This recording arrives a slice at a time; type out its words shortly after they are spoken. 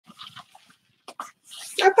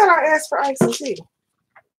I thought I asked for ice and tea.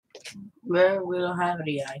 Well, we don't have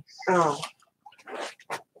any ice. Oh.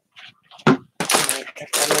 Alright,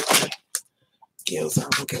 after I make the gyoza,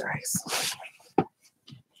 I'll get ice.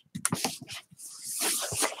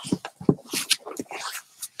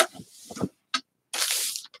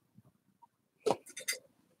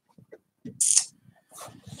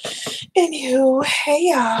 Anywho,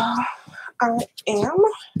 hey y'all.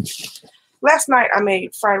 Last night I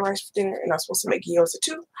made fried rice for dinner and I was supposed to make gyoza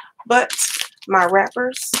too, but my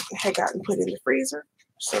wrappers had gotten put in the freezer,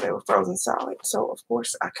 so they were frozen solid. So of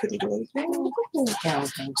course I couldn't do anything.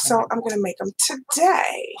 So I'm gonna make them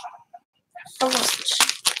today for lunch.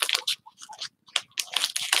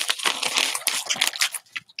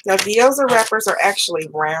 Now gyoza wrappers are actually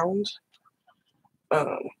round.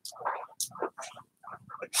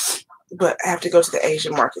 But I have to go to the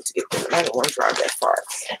Asian market to get them, and I don't want to drive that far.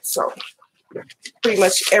 So pretty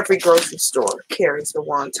much every grocery store carries the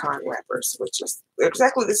wonton wrappers, which is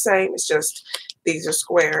exactly the same. It's just these are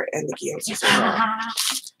square and the gyozas are round.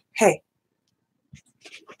 Hey.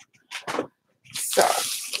 So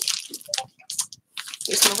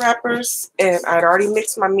here's my wrappers, and I'd already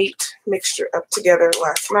mixed my meat mixture up together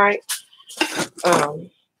last night.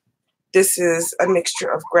 This is a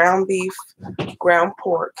mixture of ground beef, ground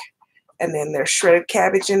pork, and then there's shredded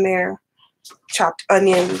cabbage in there, chopped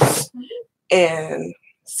onions, and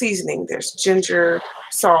seasoning. There's ginger,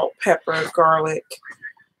 salt, pepper, garlic,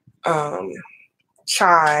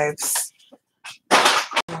 chives.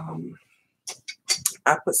 I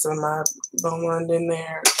put some of my bone in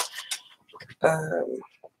there.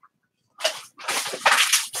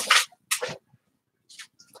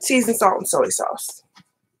 Seasoned salt and soy sauce.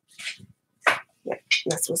 Yeah,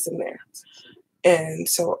 that's what's in there. And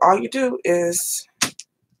so all you do is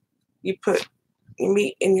you put your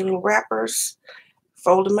meat in your little wrappers,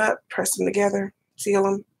 fold them up, press them together, seal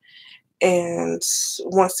them, and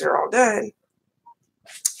once they're all done,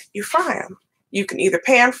 you fry them. You can either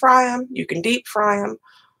pan fry them, you can deep fry them,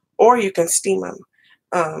 or you can steam them.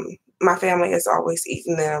 My family has always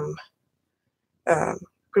eaten them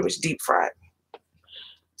pretty much deep fried.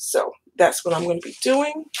 So that's what I'm going to be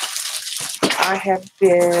doing. I have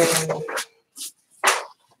been,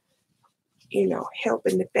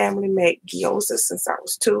 helping the family make gyoza since I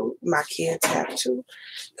was 2. My kids have too,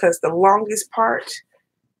 because the longest part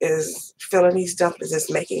is filling these dumplings,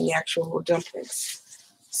 is making the actual dumplings.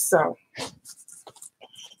 So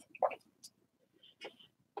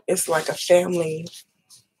it's like a family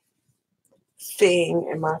thing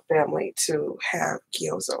in my family to have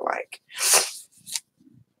gyoza. Like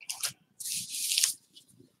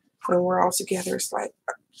when we're all together, it's like,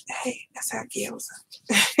 hey, let's have gyoza.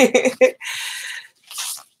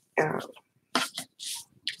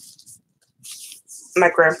 My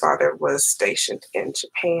grandfather was stationed in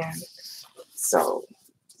Japan, so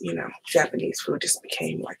Japanese food just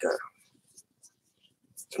became like a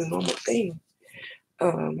normal thing,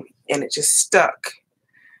 and it just stuck.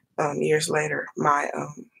 Years later, my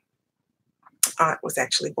aunt was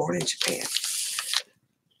actually born in Japan.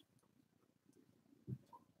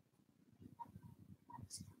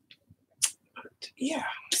 Yeah,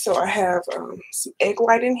 so I have some egg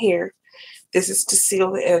white in here. This is to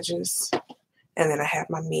seal the edges. And then I have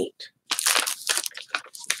my meat.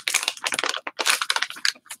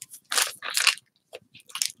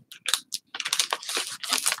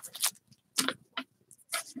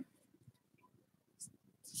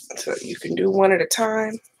 So you can do one at a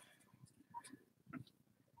time.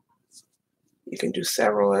 You can do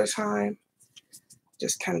several at a time.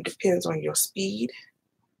 Just kind of depends on your speed.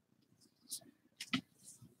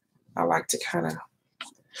 I like to kind of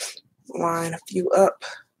line a few up.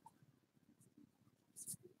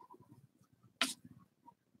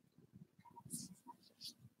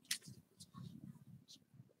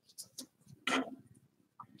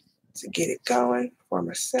 To get it going for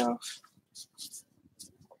myself.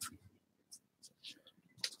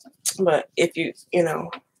 But if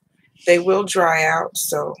they will dry out,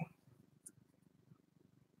 so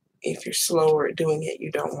if you're slower at doing it, you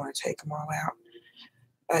don't want to take them all out.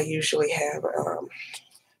 I usually have a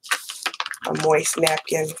moist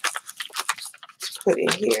napkin to put in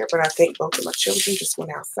here, but I think both of my children just went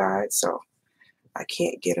outside, so I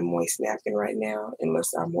can't get a moist napkin right now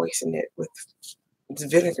unless I moisten it with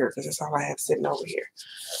vinegar, because that's all I have sitting over here.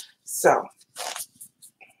 So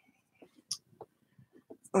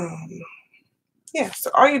yeah, so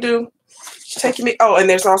all you do, take your meat. Oh, and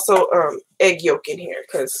there's also egg yolk in here,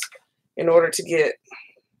 because in order to get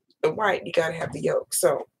the white, you gotta have the yolk.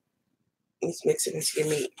 So let's mix it into your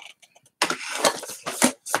meat.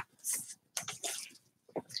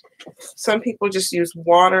 Some people just use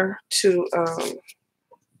water to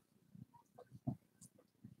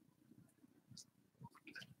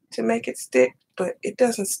make it stick, but it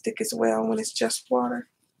doesn't stick as well when it's just water.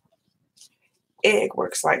 Egg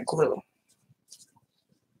works like glue.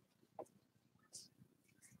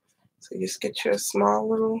 So you just get you a small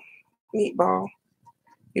little meatball.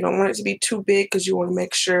 You don't want it to be too big because you want to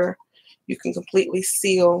make sure you can completely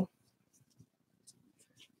seal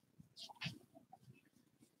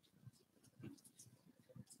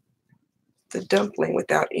the dumpling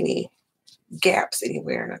without any gaps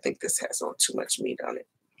anywhere. And I think this has a little too much meat on it.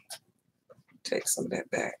 Take some of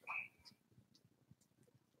that back.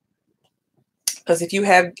 Because if you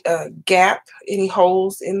have a gap, any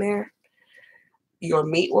holes in there, your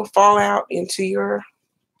meat will fall out into your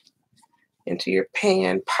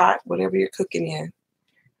pan, pot, whatever you're cooking in,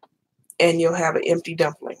 and you'll have an empty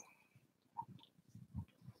dumpling.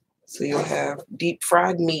 So you'll have deep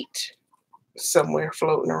fried meat somewhere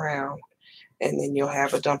floating around, and then you'll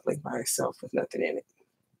have a dumpling by itself with nothing in it.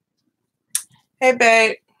 Hey,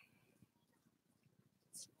 babe.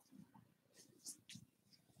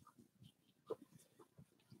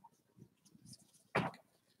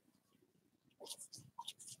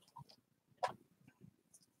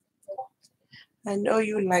 I know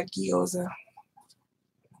you like gyoza.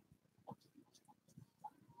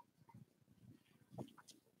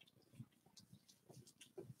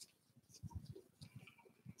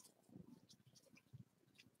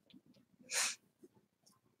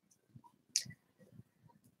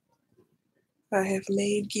 I have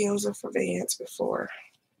made gyoza for Vance before.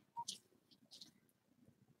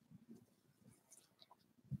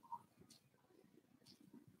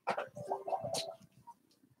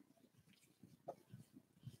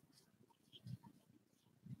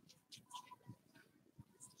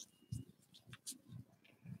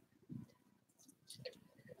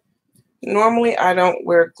 Normally, I don't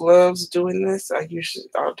wear gloves doing this. I'll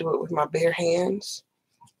do it with my bare hands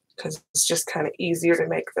because it's just kind of easier to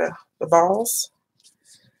make the balls.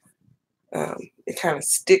 It kind of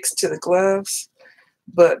sticks to the gloves,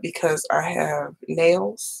 but because I have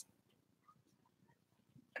nails,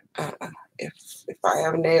 if I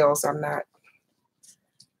have nails, I'm not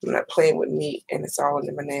playing with meat, and it's all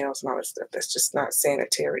under my nails and all that stuff. That's just not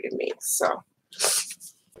sanitary to me. So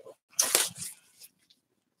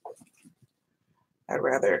I'd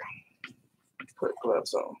rather put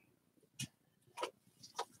gloves on.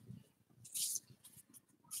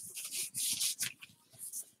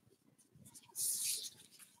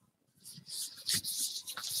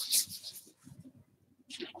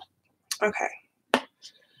 Okay.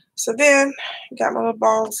 So then, got my little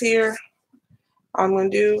balls here. All I'm going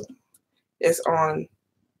to do is on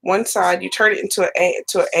one side, you turn it into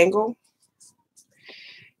an angle,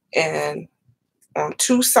 and on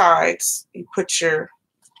two sides, you put your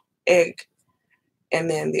egg, and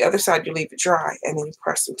then the other side, you leave it dry, and then you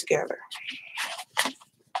press them together.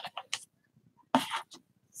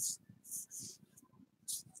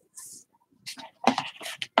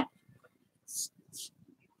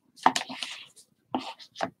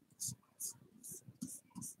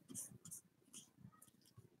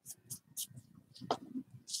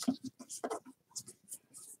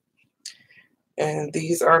 And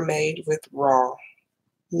these are made with raw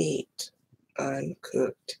meat,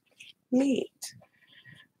 uncooked meat.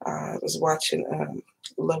 I was watching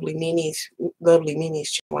Lovely Nini's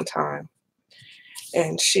one time,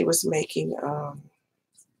 and she was making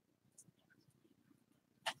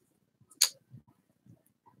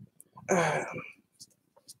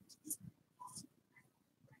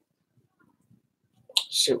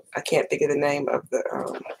shoot, I can't think of the name of the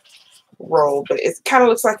roll, but it kind of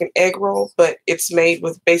looks like an egg roll, but it's made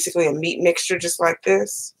with basically a meat mixture just like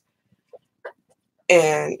this,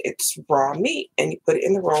 and it's raw meat, and you put it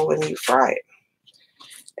in the roll and you fry it.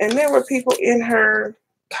 And there were people in her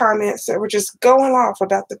comments that were just going off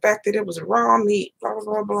about the fact that it was raw meat, blah blah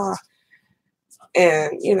blah blah,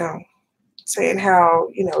 and saying how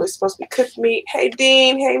it's supposed to be cooked meat. Hey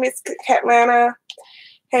Dean, hey Miss Catlanta,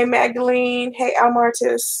 hey Magdalene, hey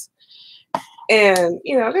Almartis. And,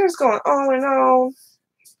 they're just going on and on.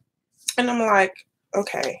 And I'm like,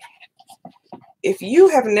 okay, if you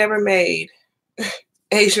have never made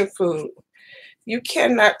Asian food, you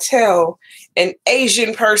cannot tell an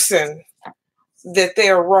Asian person that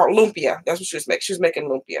they're wrong. Lumpia. That's what she was making. She was making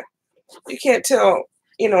lumpia. You can't tell,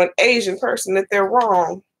 an Asian person that they're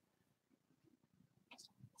wrong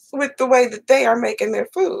with the way that they are making their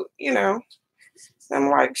food, I'm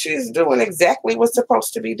like, she's doing exactly what's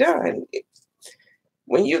supposed to be done.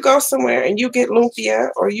 When you go somewhere and you get lumpia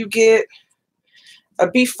or you get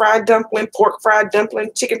a beef fried dumpling, pork fried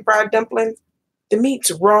dumpling, chicken fried dumpling, the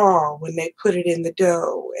meat's raw when they put it in the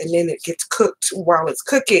dough and then it gets cooked while it's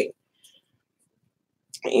cooking.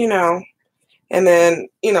 You know, and then,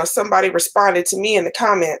 you know, somebody responded to me in the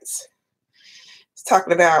comments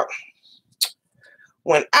talking about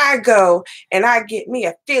when I go and I get me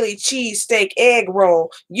a Philly cheesesteak egg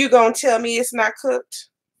roll, you gonna tell me it's not cooked?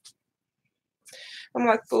 I'm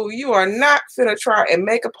like, fool, you are not finna try and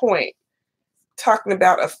make a point talking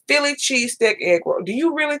about a Philly cheesesteak egg roll. Do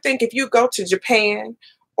you really think if you go to Japan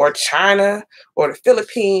or China or the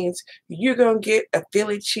Philippines, you're gonna get a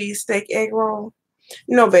Philly cheesesteak egg roll?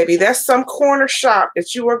 No, baby, that's some corner shop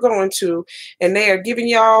that you are going to, and they are giving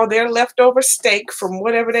y'all their leftover steak from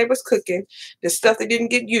whatever they was cooking, the stuff that didn't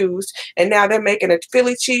get used, and now they're making a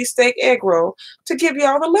Philly cheesesteak egg roll to give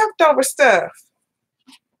y'all the leftover stuff.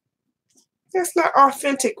 That's not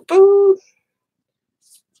authentic food.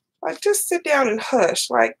 Like, just sit down and hush.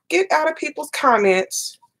 Like, get out of people's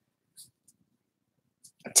comments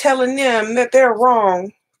telling them that they're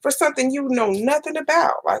wrong for something you know nothing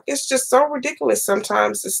about. Like, it's just so ridiculous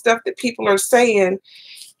sometimes, the stuff that people are saying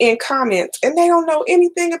in comments, and they don't know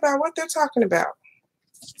anything about what they're talking about.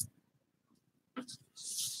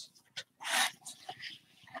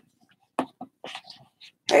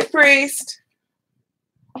 Hey, priest.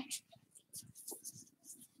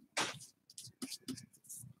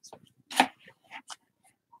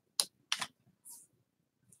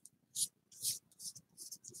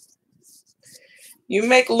 You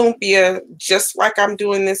make lumpia just like I'm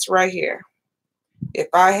doing this right here. If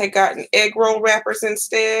I had gotten egg roll wrappers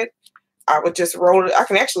instead, I would just roll it. I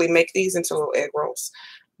can actually make these into little egg rolls.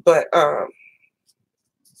 But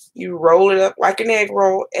you roll it up like an egg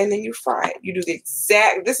roll and then you fry it. You do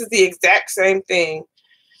this is the exact same thing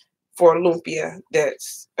for lumpia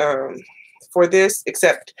that's for this,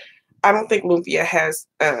 except I don't think lumpia has,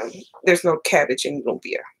 there's no cabbage in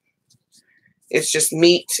lumpia. It's just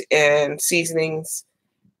meat and seasonings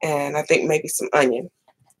and I think maybe some onion.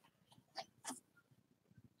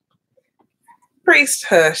 Priest,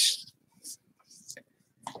 hush.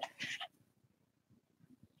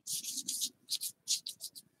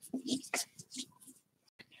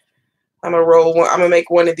 I'm gonna make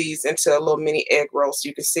one of these into a little mini egg roll so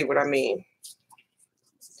you can see what I mean.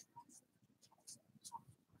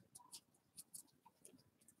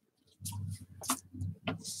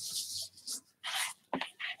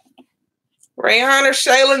 Rayhan or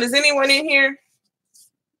Shaylin, is anyone in here?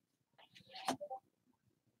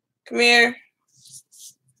 Come here.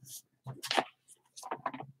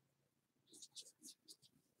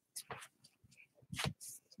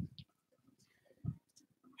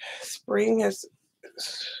 Spring has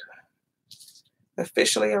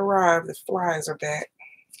officially arrived. The flies are back.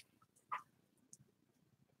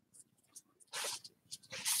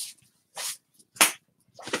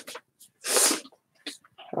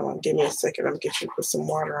 Hold on, give me a second. I'm gonna get you to put some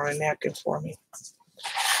water on a napkin for me.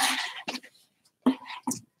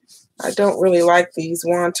 I don't really like these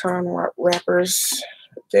wonton wrappers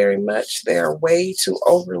very much. They are way too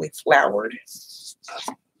overly floured.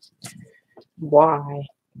 Why?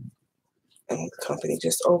 And the company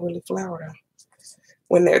just overly floured them.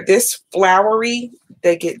 When they're this floury,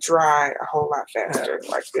 they get dry a whole lot faster.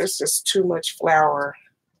 Like, there's just too much flour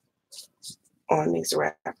on these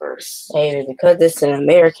wrappers. Maybe because it's an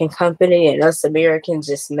American company and us Americans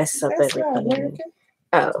just mess up That's everything. not American.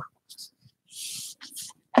 Oh.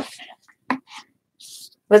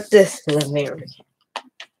 But this is American.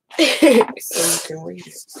 So you can read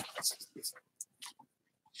it.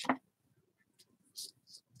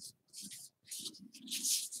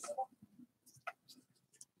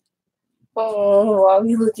 Oh, while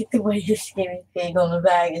we look at the way this skinny pig on the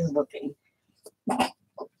bag is looking.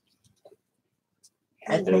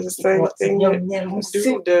 I do the same thing that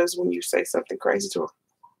Doodle does when you say something crazy to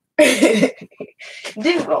her.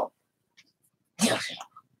 Doodle.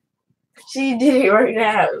 She did it right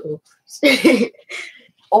now.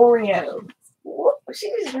 Oreo. What?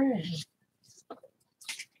 She was running.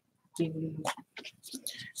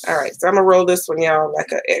 All right, so I'm gonna roll this one, y'all,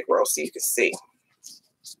 like an egg roll so you can see.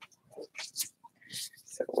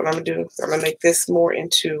 So what I'm gonna do is I'm gonna make this more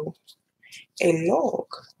into a log.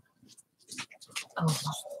 Oh.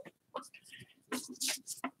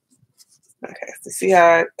 Okay, so see how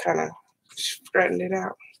I kind of straightened it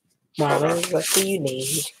out? Mommy, what do you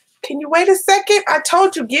need? Can you wait a second? I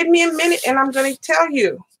told you, give me a minute and I'm going to tell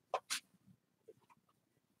you.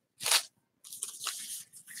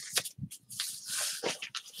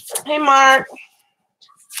 Hey, Mark.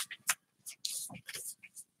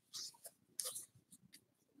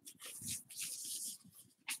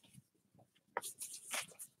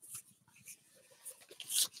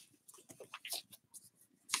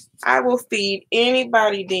 I will feed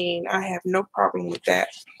anybody, Dean. I have no problem with that.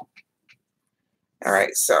 All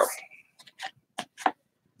right, so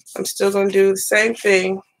I'm still going to do the same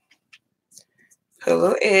thing. Put a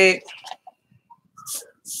little egg.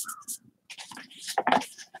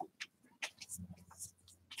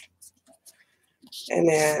 And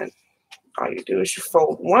then all you do is you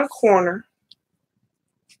fold one corner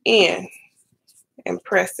in and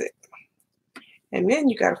press it. And then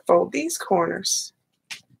you got to fold these corners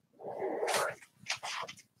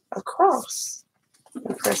across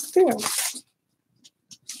and press them.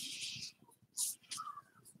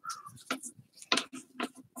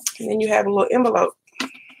 And then you have a little envelope.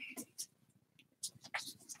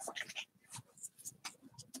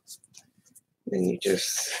 Then you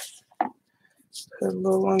just put a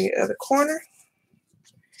little on the other corner,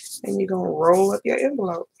 and you're going to roll up your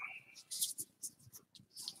envelope.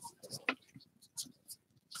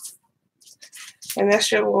 And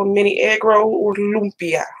that's your little mini egg roll or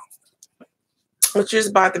lumpia, which is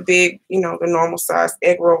about the big, the normal size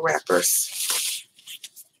egg roll wrappers.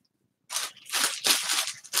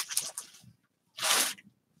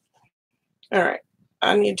 All right,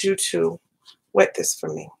 I need you to wet this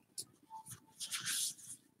for me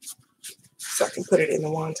so I can put it in the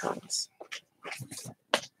wontons.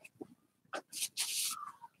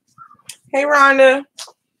 Hey, Rhonda.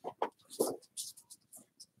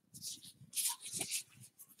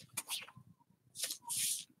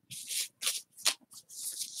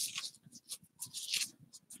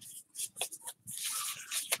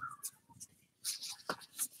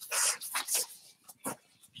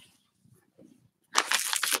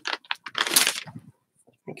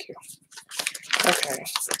 Thank you. Okay.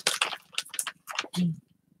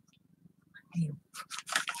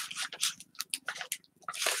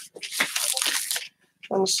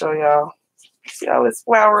 Let me show y'all. See all this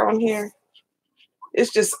flour on here?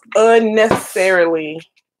 It's just unnecessarily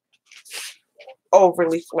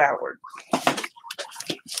overly floured.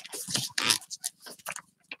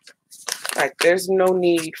 Like, there's no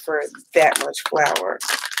need for that much flour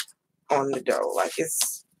on the dough. Like,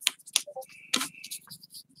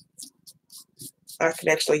 I could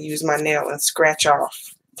actually use my nail and scratch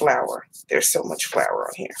off flour. There's so much flour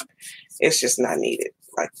on here. It's just not needed.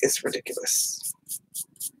 Like, it's ridiculous.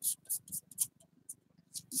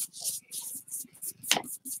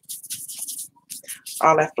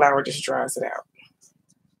 All that flour just dries it out.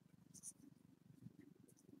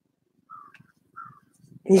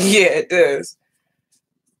 Yeah, it does.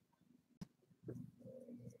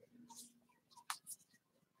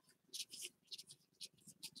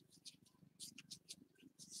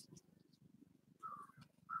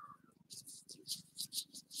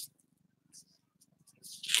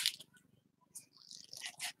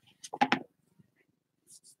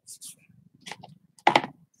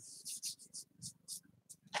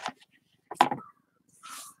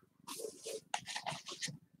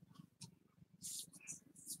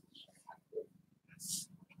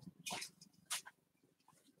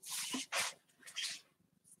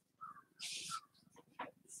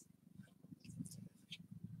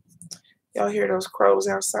 Y'all hear those crows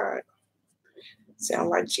outside? Sound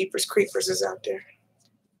like Jeepers Creepers is out there.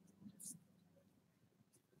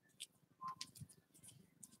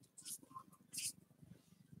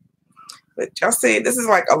 But y'all see, this is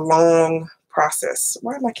like a long process.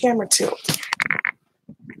 Why did my camera tilt?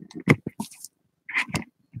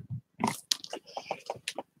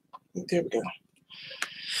 There we go.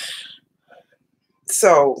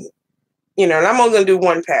 So, and I'm only going to do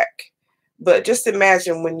one pack. But just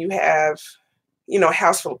imagine when you have, a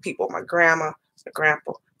house full of people. My grandma, my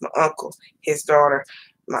grandpa, my uncle, his daughter,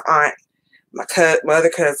 my aunt, my other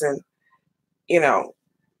cousin, Rayon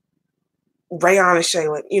and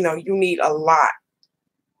Shaylin. You need a lot.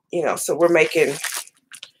 So we're making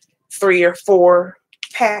 3 or 4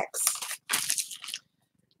 packs.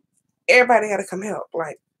 Everybody had to come help.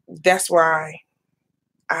 Like, that's why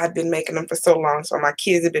I've been making them for so long. So my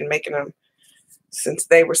kids have been making them since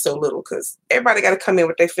they were so little, because everybody got to come in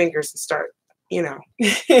with their fingers and start,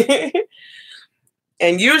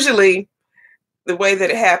 And usually the way that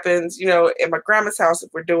it happens, in my grandma's house,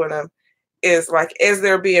 if we're doing them, is like as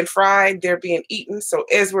they're being fried, they're being eaten. So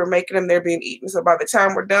as we're making them, they're being eaten. So by the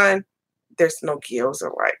time we're done, there's no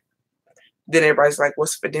gyoza. Like, then everybody's like,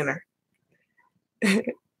 what's for dinner?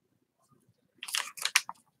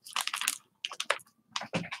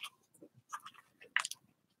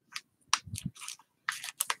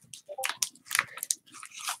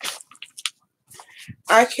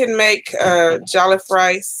 I can make jollof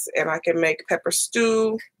rice, and I can make pepper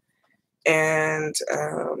stew, and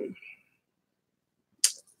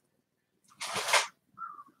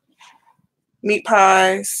meat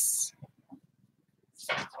pies.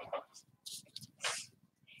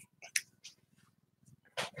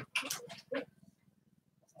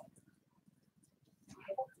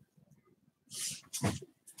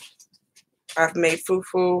 I've made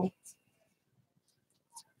fufu.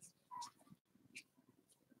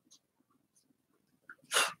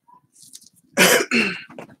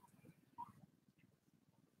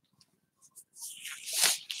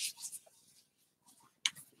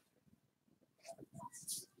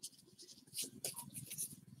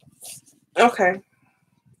 Okay.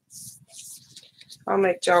 I'll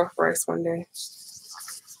make jollof rice one day.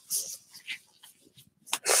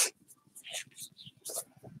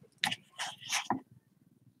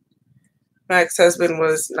 My ex-husband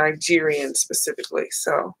was Nigerian specifically,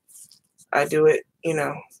 so I do it, you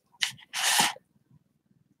know,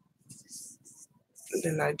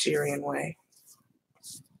 the Nigerian way.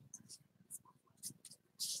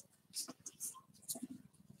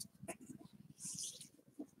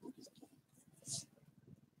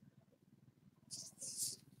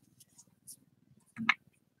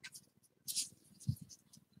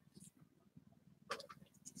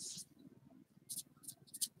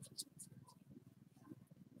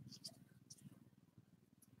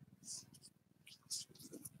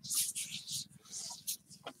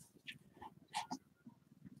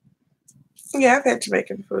 Yeah, I've had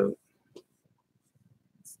Jamaican food.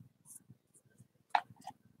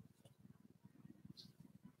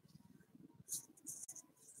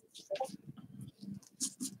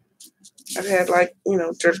 I've had, like, you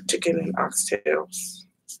know, jerk chicken and oxtails,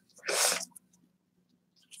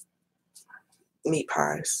 meat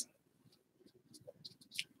pies.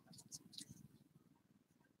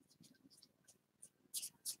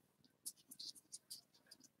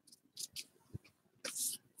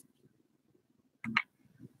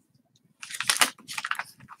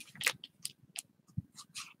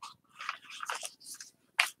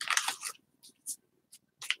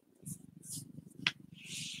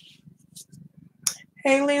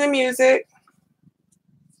 Hey, Lena Music.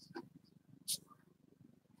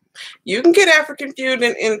 You can get African food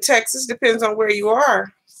in Texas, depends on where you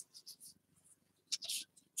are.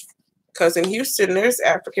 Because in Houston, there's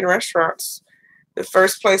African restaurants. The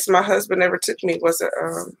first place my husband ever took me was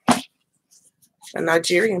a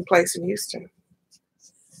Nigerian place in Houston.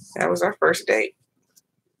 That was our first date.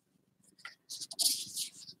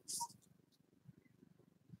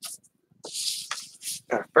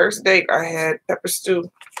 Our first date, I had pepper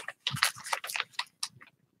stew.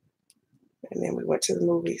 And then we went to the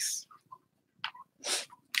movies.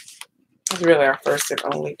 It was really our first and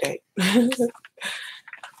only date.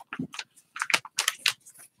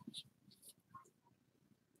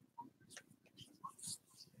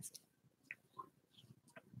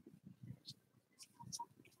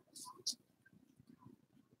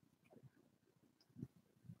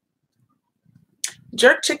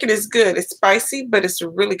 Jerk chicken is good. It's spicy, but it's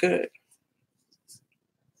really good.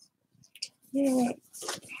 You know what?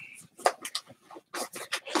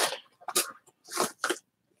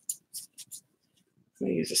 Let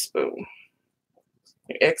me use a spoon.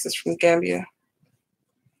 Your ex is from Gambia.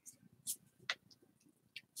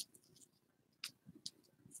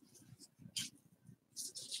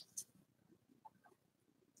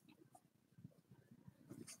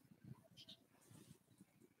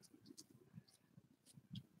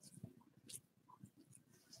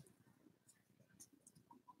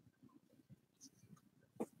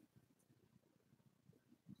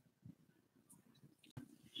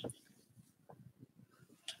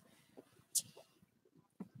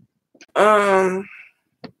 I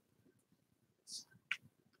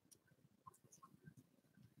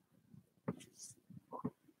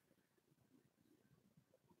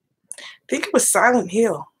think it was Silent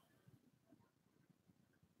Hill.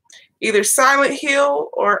 Either Silent Hill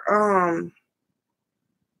or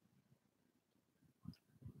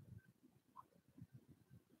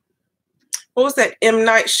what was that M.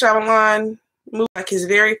 Night Shyamalan movie? Like his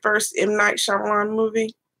very first M. Night Shyamalan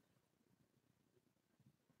movie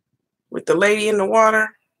with the lady in the water.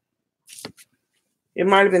 It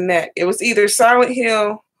might have been that. It was either Silent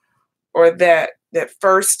Hill or that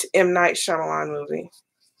first M. Night Shyamalan movie.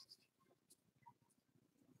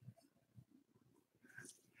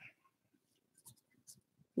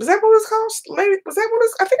 Was that what it was called? Lady, was that what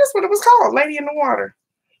I think that's what it was called, Lady in the Water.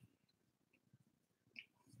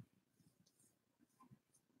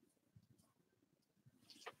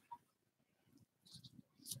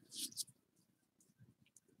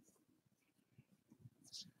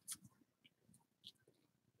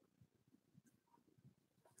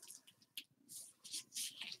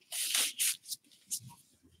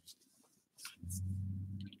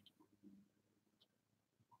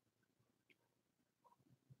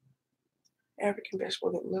 African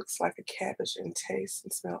vegetable that looks like a cabbage and tastes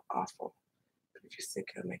and smells awful. But if you're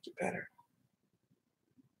sick, it'll make you better.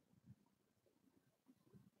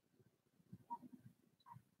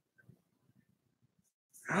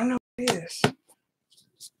 I don't know what it is.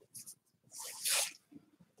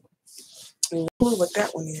 Clue what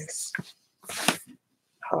that one is.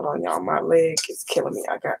 Hold on, y'all. My leg is killing me.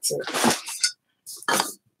 I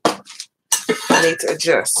need to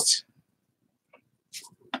adjust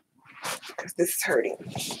because this is hurting.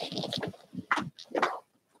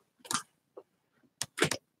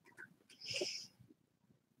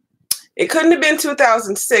 It couldn't have been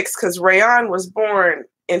 2006 because Rayon was born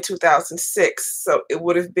in 2006. So it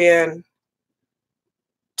would have been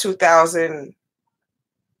 2004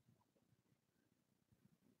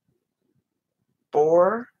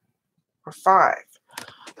 or 5.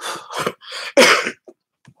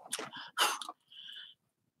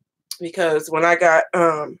 Because when I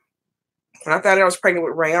found out I was pregnant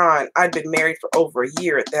with Rayon, I'd been married for over a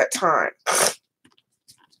year at that time.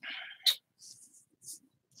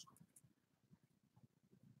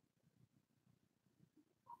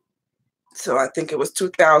 So I think it was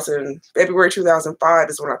February 2005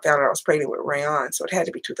 is when I found out I was pregnant with Rayon. So it had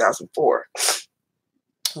to be 2004.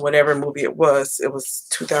 Whatever movie it was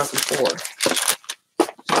 2004.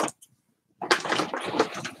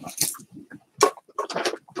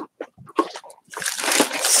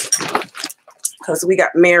 Because we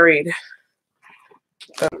got married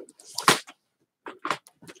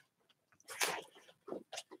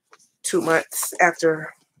 2 months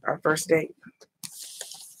after our first date.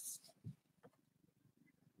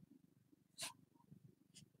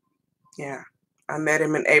 Yeah, I met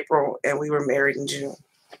him in April and we were married in June.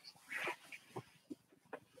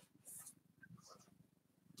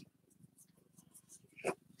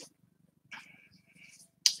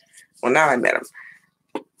 Well, now I met him.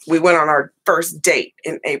 We went on our first date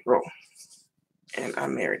in April and I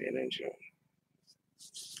married him in June.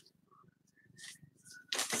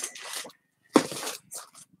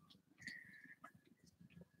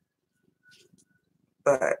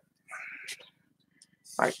 But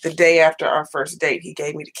like the day after our first date, he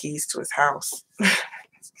gave me the keys to his house.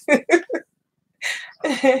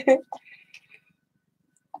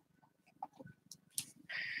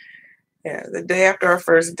 Yeah, the day after our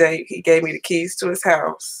first date, he gave me the keys to his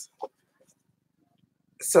house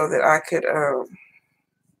so that I could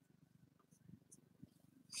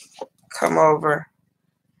come over.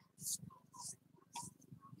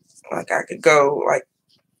 Like I could go, like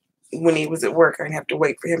when he was at work, I didn't have to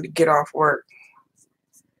wait for him to get off work.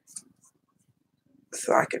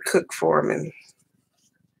 So I could cook for him and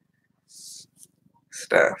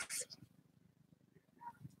stuff.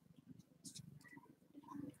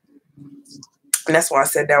 And that's why I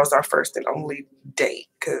said that was our first and only date,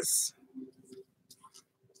 because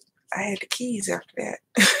I had the keys after that.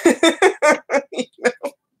 You know?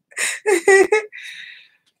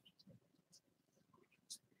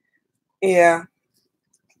 Yeah.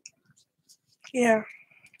 Yeah.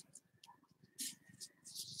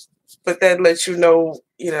 But that lets you know,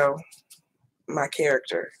 my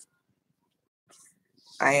character.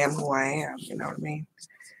 I am who I am, you know what I mean?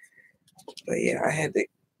 But yeah, I had the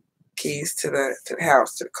keys to the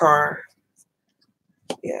house, to the car.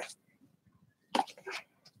 Yeah.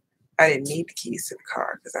 I didn't need the keys to the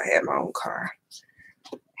car because I had my own car.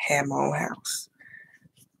 Had my own house.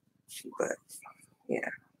 But yeah.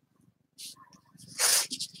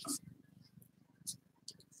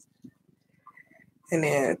 And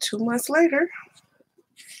then 2 months later,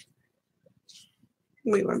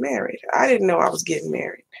 we were married. I didn't know I was getting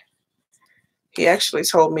married. He actually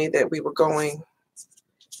told me that we were going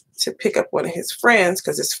to pick up one of his friends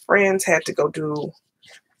because his friends had to go do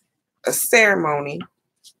a ceremony.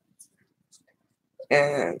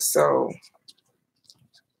 And so,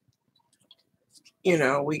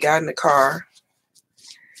 we got in the car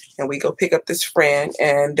and we go pick up this friend,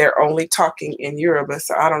 and they're only talking in Yoruba,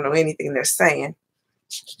 so I don't know anything they're saying,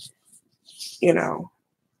 and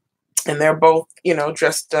they're both,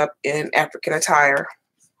 dressed up in African attire.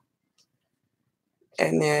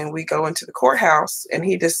 And then we go into the courthouse and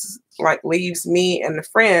he just like leaves me and the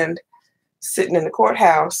friend sitting in the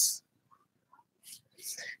courthouse,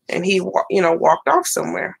 and he, walked off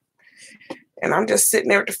somewhere. And I'm just sitting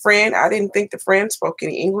there with the friend. I didn't think the friend spoke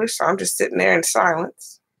any English, so I'm just sitting there in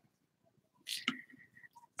silence.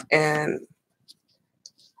 And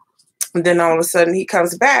then all of a sudden he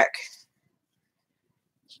comes back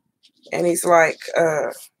and he's like,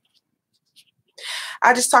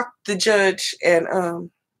 I just talked to the judge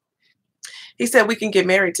and he said we can get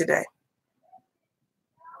married today.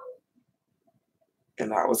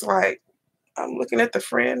 And I was like, I'm looking at the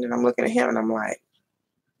friend and I'm looking at him and I'm like,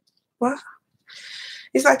 what?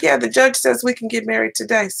 He's like, yeah, the judge says we can get married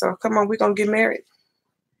today. So come on, we're going to get married.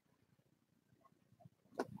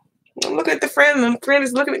 I'm looking at the friend and the friend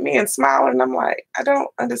is looking at me and smiling. And I'm like, I don't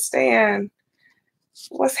understand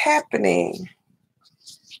what's happening.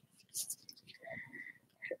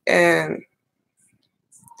 And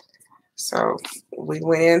so we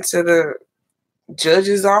went into the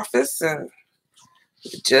judge's office and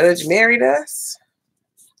the judge married us.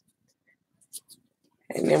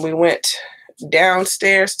 And then we went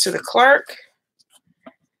downstairs to the clerk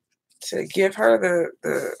to give her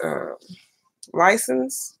the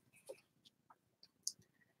license.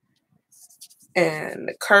 And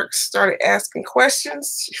the clerk started asking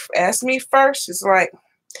questions. She asked me first. She's like,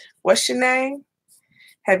 what's your name?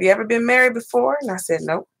 Have you ever been married before? And I said,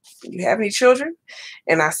 nope. Do you have any children?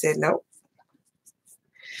 And I said, nope.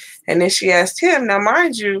 And then she asked him, now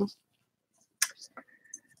mind you,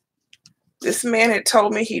 this man had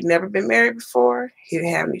told me he'd never been married before. He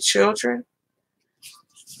didn't have any children.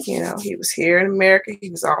 You know, he was here in America. He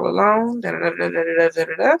was all alone. Da, da, da, da, da, da,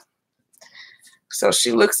 da, da. So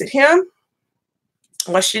she looks at him.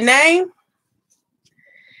 What's your name?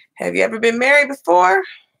 Have you ever been married before?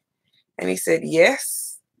 And he said,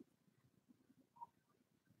 yes.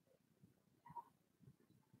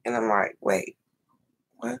 And I'm like, wait,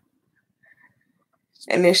 what?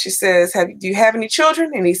 And then she says, do you have any children?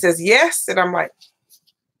 And he says, yes. And I'm like,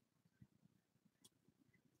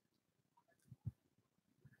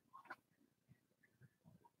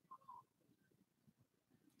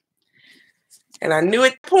 and I knew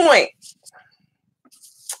at the point,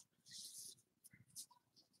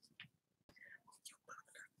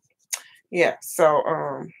 yeah, so,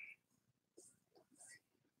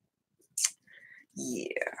 yeah.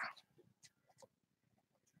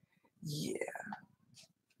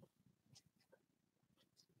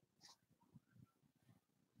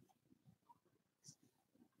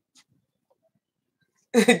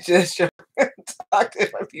 Just talk to him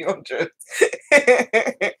if you on drugs.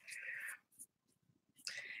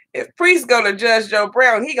 If Priest go to Judge Joe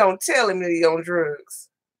Brown, he gonna tell him that he on drugs.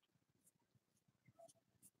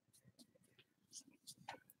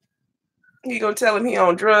 He gonna tell him he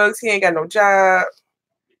on drugs. He ain't got no job.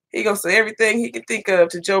 He gonna say everything he can think of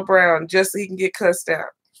to Joe Brown just so he can get cussed out.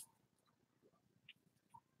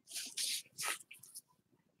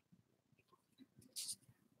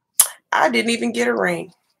 I didn't even get a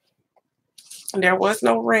ring. There was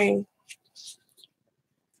no ring.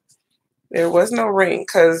 There was no ring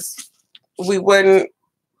because we went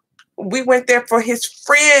there for his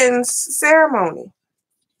friend's ceremony.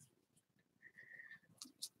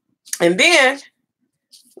 And then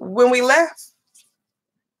when we left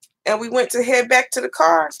and we went to head back to the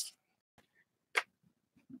car,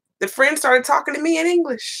 the friend started talking to me in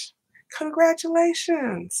English.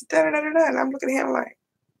 Congratulations. Da, da, da, da, da. And I'm looking at him like,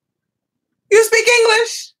 you speak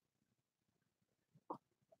English?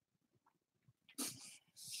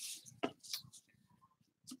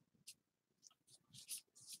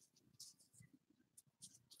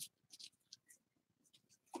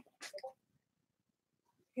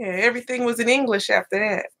 Yeah, everything was in English after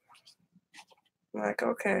that. I'm like,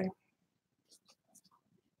 okay.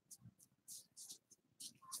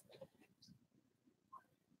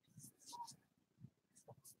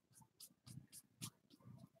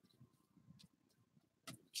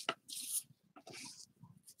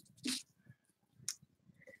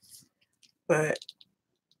 But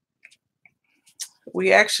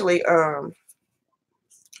we actually, our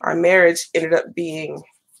marriage ended up being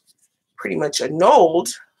pretty much annulled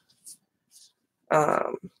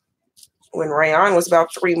when Rayon was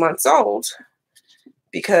about 3 months old,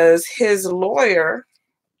 because his lawyer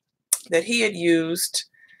that he had used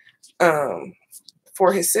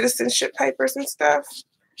for his citizenship papers and stuff,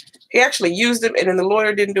 he actually used them, and then the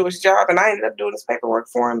lawyer didn't do his job, and I ended up doing his paperwork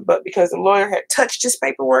for him. But because the lawyer had touched his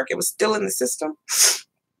paperwork, it was still in the system.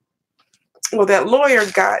 Well, that lawyer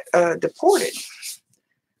got deported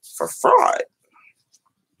for fraud.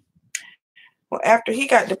 Well, after he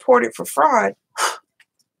got deported for fraud,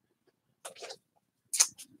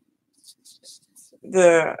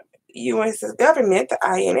 the U.S. government, the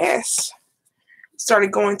INS,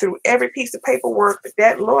 started going through every piece of paperwork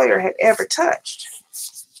that lawyer had ever touched.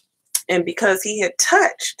 And because he had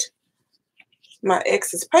touched my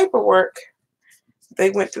ex's paperwork,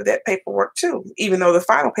 they went through that paperwork too, even though the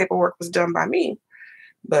final paperwork was done by me.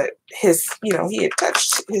 But his, he had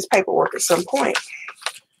touched his paperwork at some point.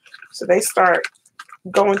 So they start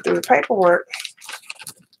going through the paperwork.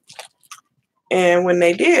 And when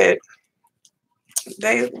they did,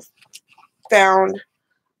 they found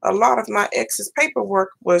a lot of my ex's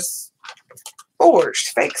paperwork was forged,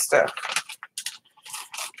 fake stuff.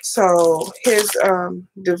 So his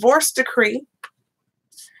divorce decree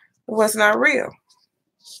was not real.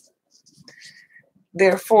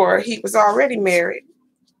 Therefore, he was already married,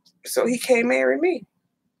 so he can't marry me.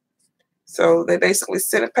 So they basically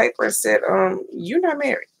sent a paper and said, you're not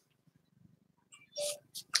married.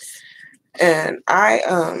 And I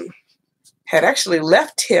had actually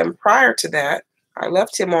left him prior to that. I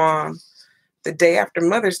left him on the day after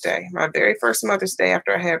Mother's Day, my very first Mother's Day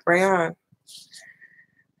after I had Brayon.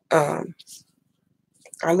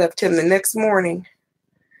 I left him the next morning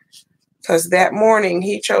because that morning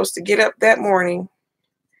he chose to get up that morning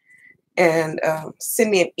and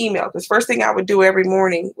send me an email. Because first thing I would do every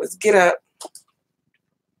morning was get up.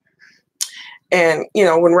 And, you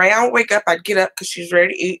know, when Rayon would wake up, I'd get up because she's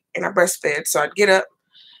ready to eat and I breastfed. So I'd get up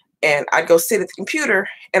and I'd go sit at the computer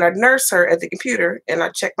and I'd nurse her at the computer and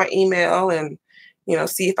I'd check my email and, you know,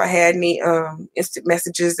 see if I had any instant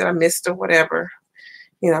messages that I missed or whatever,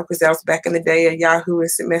 you know, because that was back in the day of Yahoo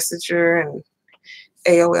Instant Messenger and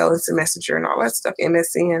AOL Instant Messenger and all that stuff,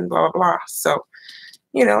 MSN, blah, blah, blah. So,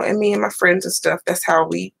 you know, and me and my friends and stuff, that's how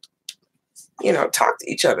we, you know, talk to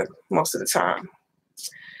each other most of the time.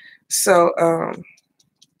 So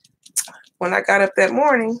when I got up that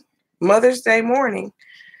morning, Mother's Day morning,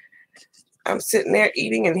 I'm sitting there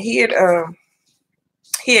eating and he had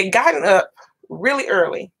gotten up really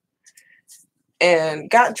early and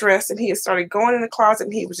got dressed and he had started going in the closet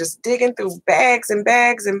and he was just digging through bags and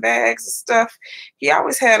bags and bags of stuff. He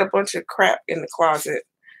always had a bunch of crap in the closet.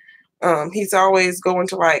 He's always going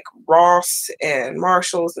to like Ross and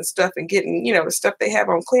Marshalls and stuff and getting, you know, the stuff they have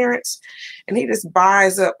on clearance. And he just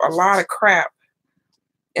buys up a lot of crap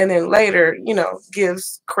and then later, you know,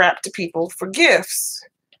 gives crap to people for gifts.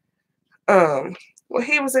 Well,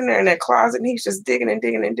 he was in there in that closet and he's just digging and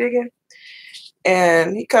digging and digging.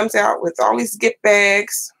 And he comes out with all these gift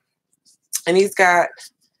bags and he's got,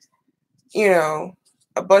 you know,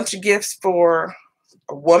 a bunch of gifts for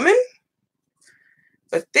a woman.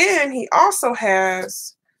 But then he also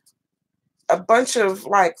has a bunch of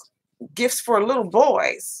like gifts for little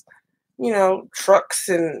boys, you know, trucks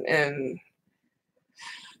and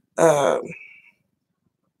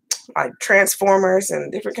like Transformers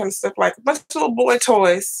and different kinds of stuff, like a bunch of little boy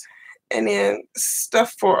toys, and then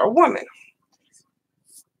stuff for a woman.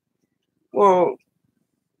 Well,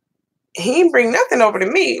 he didn't bring nothing over to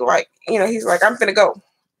me. Like, you know, he's like, I'm finna go.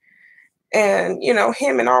 And, you know,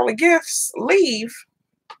 him and all the gifts leave.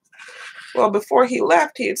 Well, before he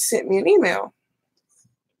left, he had sent me an email.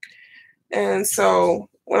 And so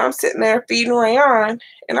when I'm sitting there feeding Rayon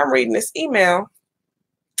and I'm reading this email,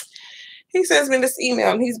 he sends me this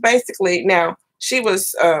email and he's basically, now she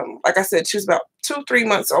was, like I said, she was about 2-3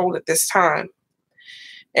 months old at this time.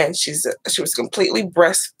 And she was completely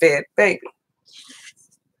breastfed baby.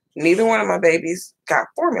 Neither one of my babies got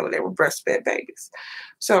formula. They were breastfed babies.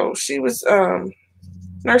 So she was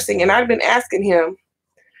nursing and I'd been asking him,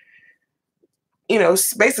 you know,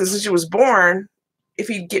 basically since she was born, if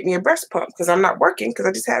he'd get me a breast pump because I'm not working because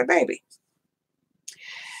I just had a baby.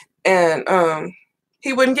 And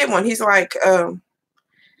he wouldn't get one. He's like,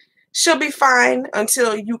 she'll be fine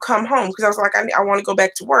until you come home. Because I was like, I want to go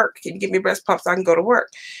back to work. Can you give me a breast pump so I can go to work?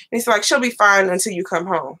 And he's like, she'll be fine until you come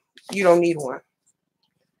home. You don't need one.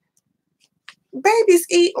 Babies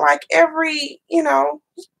eat like every, you know,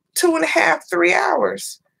 2.5, 3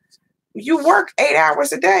 hours. You work 8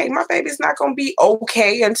 hours a day. My baby's not going to be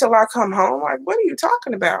okay until I come home. Like, what are you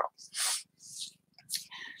talking about?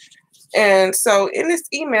 And so in this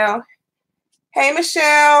email, hey,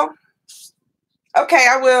 Michelle. Okay,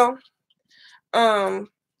 I will.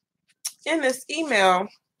 In this email,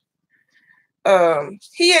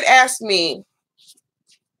 he had asked me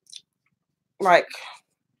like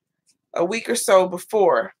a week or so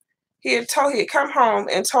before. He had come home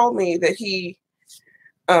and told me that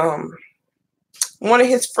one of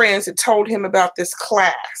his friends had told him about this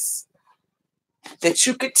class that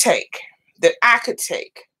you could take, that I could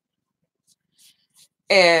take.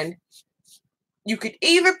 And you could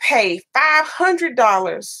either pay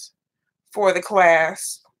 $500 for the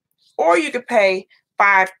class or you could pay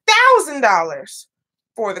 $5,000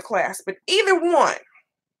 for the class. But either one,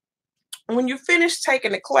 when you finish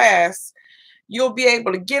taking the class, you'll be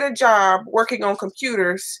able to get a job working on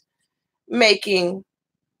computers making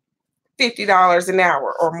 $50 an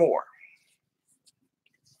hour or more.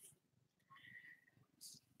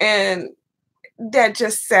 And that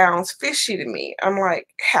just sounds fishy to me. I'm like,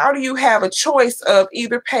 how do you have a choice of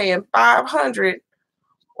either paying $500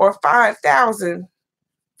 or $5,000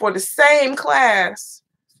 for the same class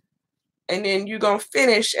and then you're going to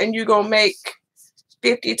finish and you're going to make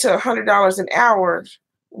 $50 to $100 an hour.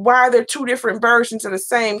 Why are there two different versions of the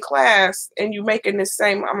same class and you making the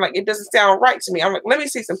same? I'm like, it doesn't sound right to me. I'm like, let me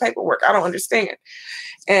see some paperwork. I don't understand.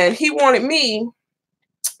 And he wanted me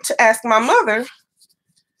to ask my mother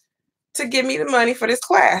to give me the money for this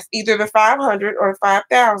class, either the $500 or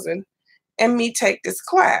 $5,000, and me take this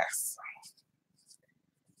class.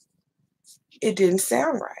 It didn't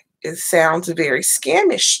sound right. It sounds very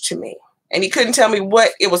scamish to me. And he couldn't tell me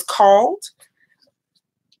what it was called.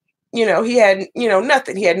 You know, he had,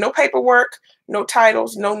 nothing. He had no paperwork, no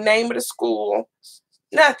titles, no name of the school,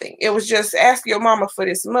 nothing. It was just ask your mama for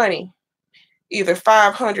this money, either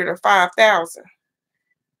 $500 or $5,000.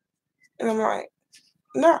 And I'm like,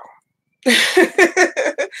 no.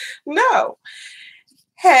 No.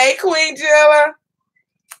 Hey, Queen Jilla.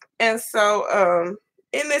 And so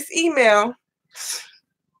in this email,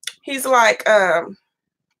 he's like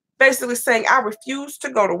basically saying, I refuse to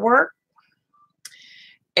go to work.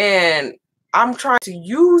 And I'm trying to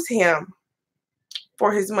use him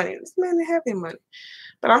for his money. This man didn't have any money.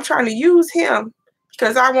 But I'm trying to use him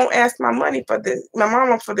because I won't ask my mama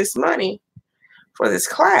for this money for this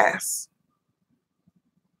class.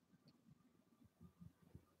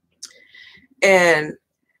 And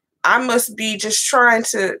I must be just trying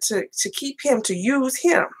to keep him, to use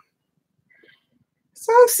him.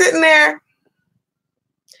 So I'm sitting there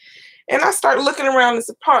and I start looking around this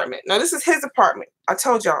apartment. Now, this is his apartment. I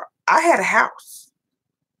told y'all, I had a house.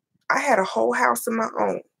 I had a whole house of my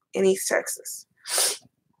own in East Texas.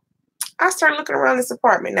 I started looking around this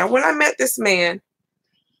apartment. Now, when I met this man,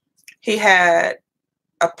 he had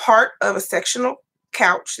a part of a sectional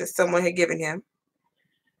couch that someone had given him.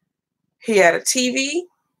 He had a TV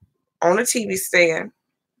on a TV stand.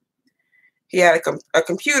 He had a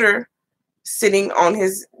computer sitting on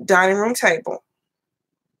his dining room table.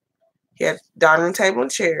 He had dining room table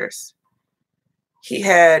and chairs. He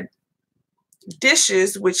had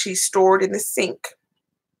dishes, which he stored in the sink.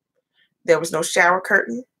 There was no shower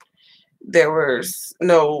curtain. There was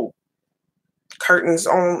no curtains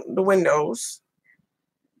on the windows.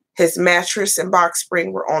 His mattress and box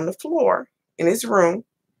spring were on the floor in his room.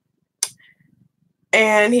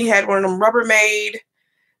 And he had one of them Rubbermaid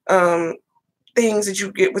things that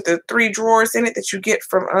you get with the 3 drawers in it that you get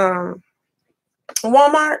from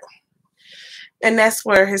Walmart. And that's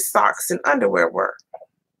where his socks and underwear were.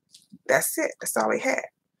 That's it. That's all he had.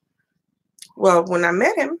 Well, when I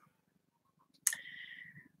met him,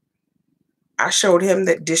 I showed him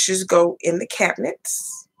that dishes go in the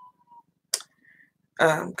cabinets.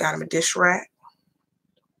 Got him a dish rack.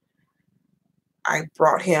 I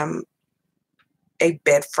brought him a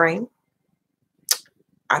bed frame.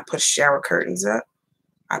 I put shower curtains up.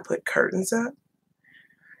 I put curtains up.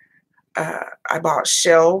 I bought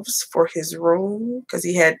shelves for his room because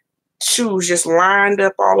he had shoes just lined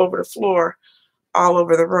up all over the floor, all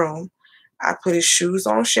over the room. I put his shoes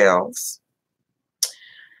on shelves.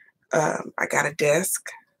 I got a desk.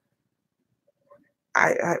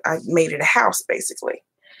 I made it a house, basically.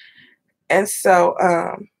 And so,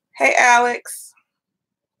 hey, Alex,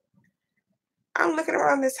 I'm looking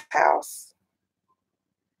around this house,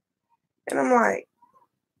 and I'm like,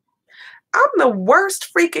 I'm the worst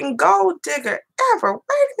freaking gold digger ever.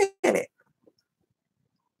 Wait a minute.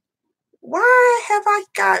 Why have I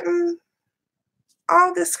gotten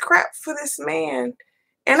all this crap for this man?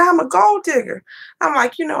 And I'm a gold digger. I'm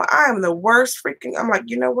like, I am the worst freaking. I'm like,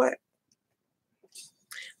 you know what?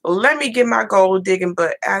 Let me get my gold digging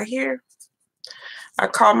butt out of here. I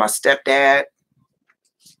called my stepdad.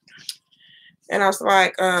 And I was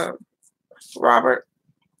like, Robert,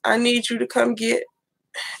 I need you to come get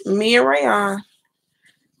me and Rayon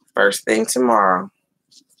first thing tomorrow.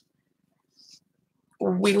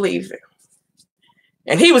 We leaving.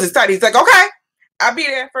 And he was excited. He's like, okay, I'll be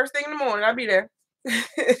there first thing in the morning. I'll be there.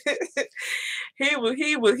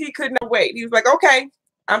 He could not wait. He was like, okay,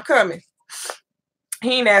 I'm coming. He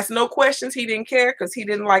didn't ask no questions. He didn't care because he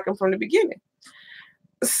didn't like him from the beginning.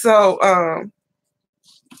 So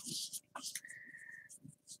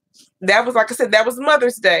that was, like I said, that was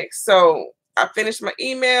Mother's Day. So I finished my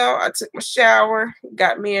email. I took my shower,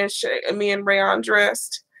 got me and Rayon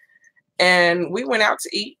dressed, and we went out to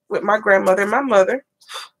eat with my grandmother and my mother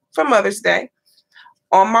for Mother's Day.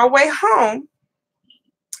 On my way home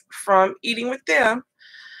from eating with them,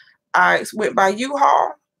 I went by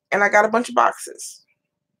U-Haul and I got a bunch of boxes.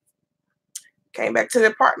 Came back to the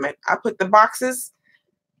apartment. I put the boxes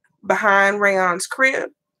behind Rayon's crib.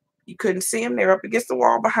 You couldn't see them. They were up against the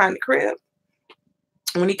wall behind the crib.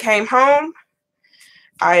 When he came home,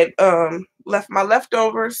 I had left my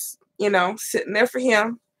leftovers, sitting there for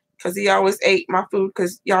him because he always ate my food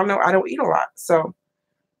because y'all know I don't eat a lot. So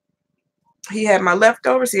he had my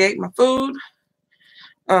leftovers. He ate my food.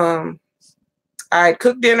 I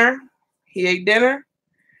cooked dinner. He ate dinner.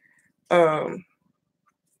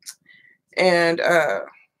 And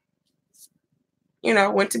you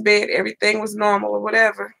know, went to bed. Everything was normal or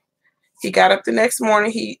whatever. He got up the next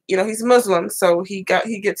morning. He's Muslim, so he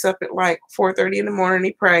gets up at like 4:30 in the morning.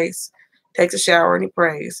 He prays, takes a shower, and he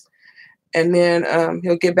prays. And then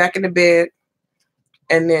he'll get back into bed,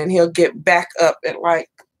 and then he'll get back up at like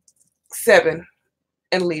 7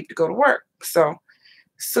 and leave to go to work. So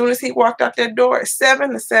as soon as he walked out that door at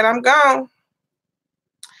 7 and said, "I'm gone,"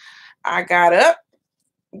 I got up,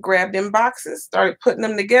 grabbed them boxes, started putting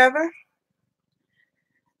them together,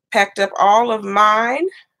 packed up all of mine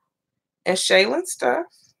and Shaylin's stuff,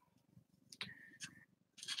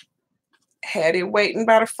 had it waiting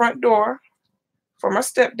by the front door for my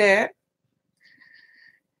stepdad.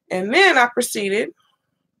 And then I proceeded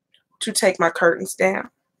to take my curtains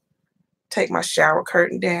down, take my shower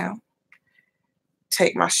curtain down,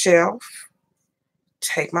 take my shelf,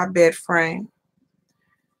 take my bed frame,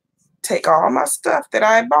 take all my stuff that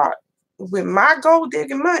I bought with my gold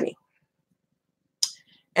digging money.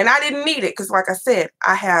 And I didn't need it because, like I said,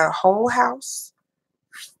 I had a whole house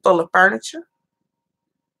full of furniture.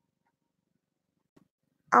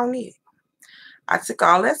 I don't need it. I took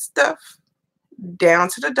all that stuff down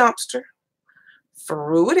to the dumpster,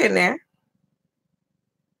 threw it in there.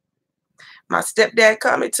 My stepdad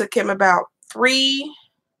come. It took him about 3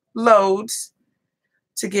 loads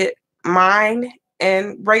to get mine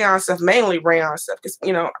and rayon stuff, mainly rayon stuff, because,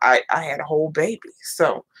 you know, I had a whole baby.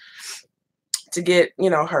 So to get, you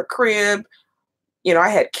know, her crib, you know, I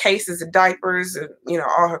had cases of diapers and, you know,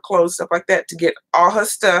 all her clothes, stuff like that, to get all her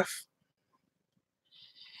stuff.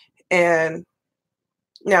 And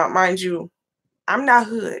now, mind you, I'm not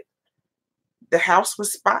hood. The house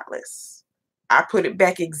was spotless. I put it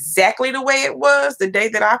back exactly the way it was the day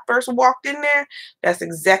that I first walked in there. That's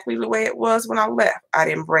exactly the way it was when I left. I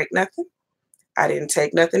didn't break nothing. I didn't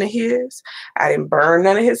take nothing of his. I didn't burn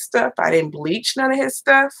none of his stuff. I didn't bleach none of his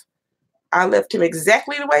stuff. I left him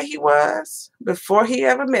exactly the way he was before he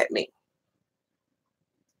ever met me.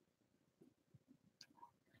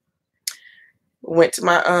 Went to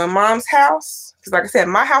my mom's house, because like I said,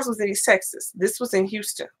 my house was in East Texas. This was in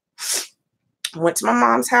Houston. Went to my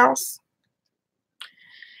mom's house.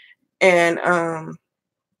 And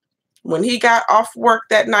when he got off work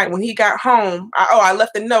that night, when he got home, I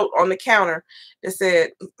left a note on the counter that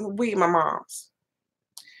said, "We, my mom's."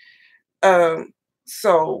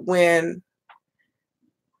 So when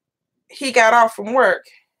he got off from work,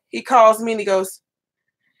 he calls me and he goes,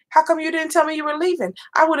 "How come you didn't tell me you were leaving?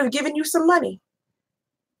 I would have given you some money."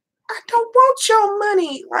 "I don't want your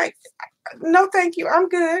money." Like, "No, thank you. I'm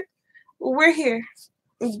good. We're here.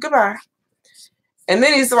 Goodbye." And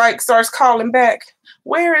then he's like, starts calling back,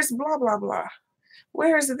 "Where is blah, blah, blah?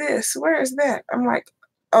 Where is this? Where is that?" I'm like,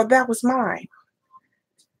 "Oh, that was mine."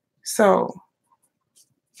 So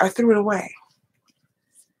I threw it away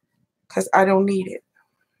because I don't need it.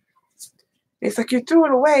 It's like, "You threw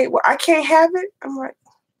it away. Well, I can't have it." I'm like,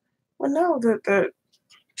 "Well, no, the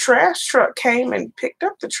trash truck came and picked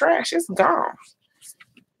up the trash. It's gone."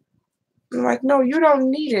 I'm like, "No, you don't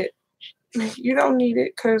need it. You don't need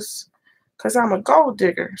it because I'm a gold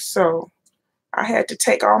digger. So I had to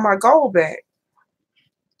take all my gold back."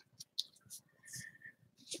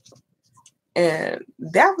 And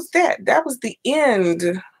that was that. That was the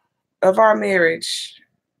end of our marriage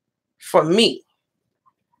for me.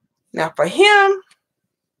 Now, for him,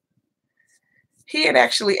 he had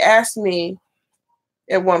actually asked me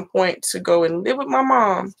at one point to go and live with my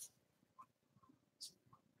mom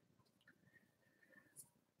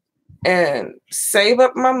and save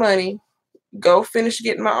up my money, go finish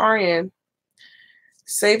getting my RN,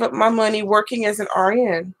 save up my money working as an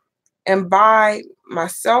RN, and buy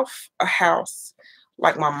myself a house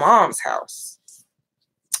like my mom's house.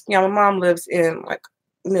 Yeah, my mom lives in like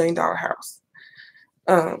 $1 million house.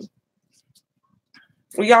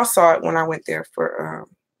 We all saw it when I went there for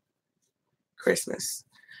Christmas.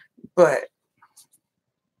 But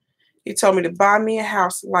he told me to buy me a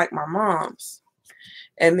house like my mom's.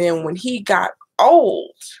 And then when he got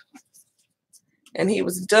old and he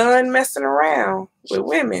was done messing around with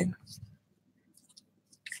women,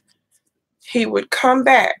 he would come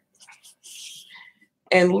back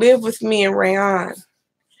and live with me and Rayon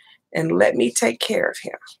and let me take care of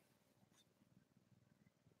him.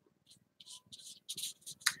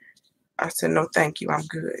 I said, "No, thank you. I'm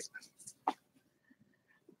good."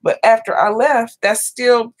 But after I left, that's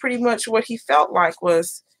still pretty much what he felt like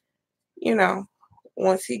was, you know,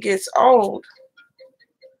 once he gets old,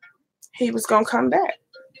 he was gonna come back.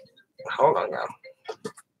 Hold on, y'all.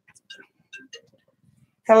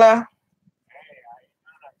 Hello.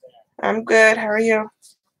 I'm good. How are you?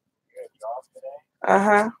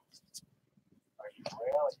 Uh-huh.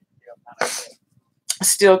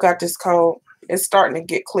 Still got this cold. It's starting to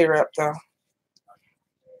get clear up though.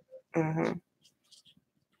 Mm-hmm.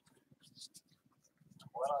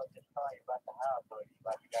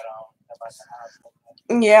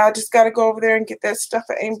 Yeah, I just gotta go over there and get that stuff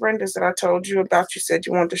at Aunt Brenda's that I told you about. You said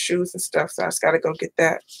you want the shoes and stuff, so I just gotta go get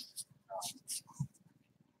that.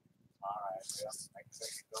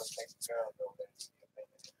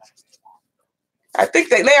 I think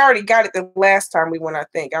they already got it the last time we went, I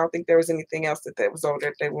think. I don't think there was anything else that was over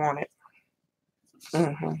there that they wanted.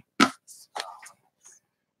 Mm-hmm.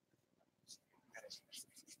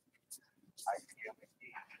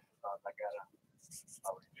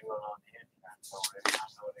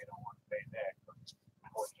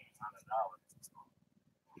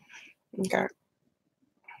 Okay.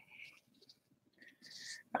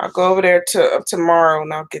 I'll go over there tomorrow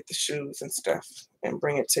and I'll get the shoes and stuff and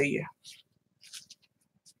bring it to you.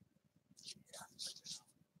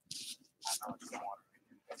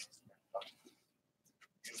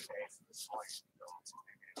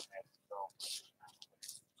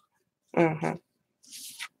 Mm-hmm.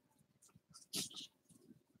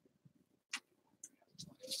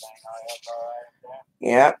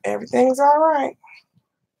 Yep, everything's all right.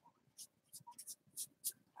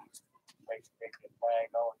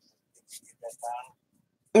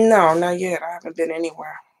 No, not yet. I haven't been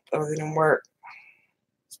anywhere other than work.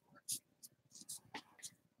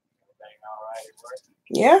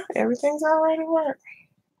 Yeah, everything's all right at work.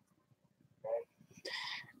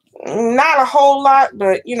 Not a whole lot,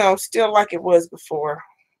 but still like it was before.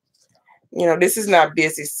 This is not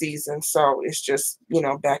busy season, so it's just,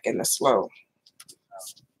 back in the slow.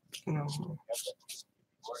 Mm-hmm.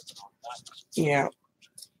 Yeah.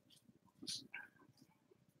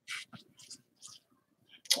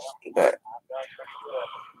 But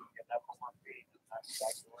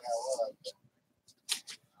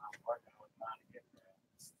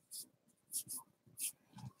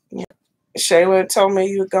yeah. Shayla told me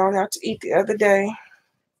you were going out to eat the other day.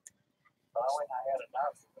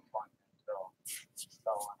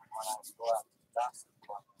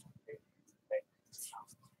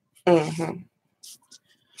 Mm-hmm.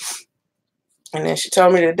 And then she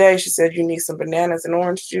told me today, she said you need some bananas and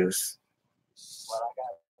orange juice.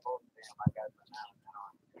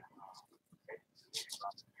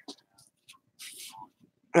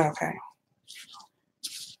 Okay.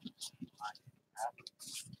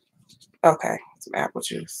 Okay, some apple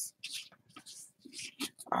juice.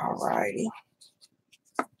 All righty.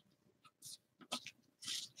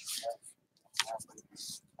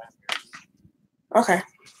 Okay.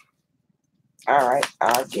 All right,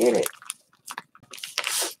 I'll get it.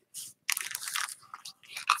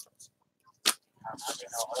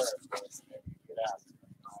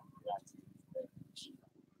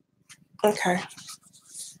 Okay.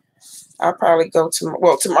 I'll probably go tomorrow.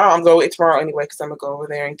 Well, tomorrow I'm going tomorrow anyway because I'm gonna go over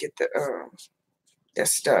there and get the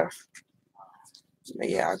stuff. But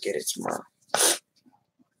yeah, I'll get it tomorrow.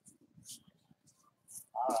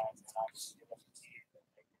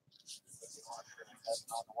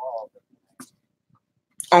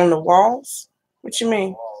 On the walls? What you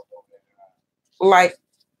mean? Like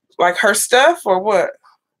her stuff or what?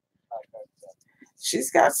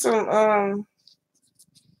 She's got some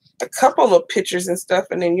a couple of pictures and stuff,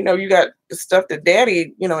 and then you got the stuff that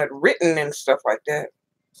Daddy had written and stuff like that.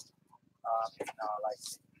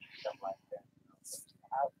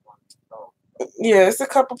 Yeah, it's a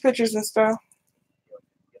couple pictures and stuff.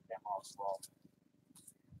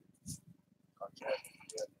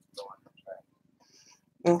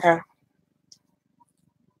 Okay.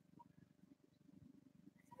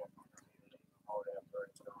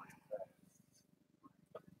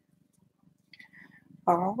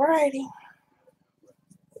 All righty.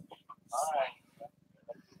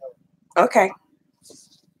 Okay.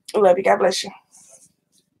 Love you. God bless you.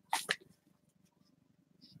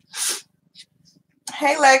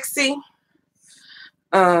 Hey, Lexi.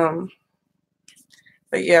 But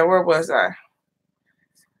yeah, where was I?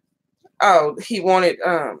 Oh, he wanted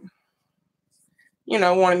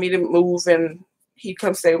wanted me to move and he'd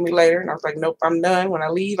come stay with me later. And I was like, nope, I'm done. When I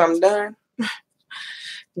leave, I'm done.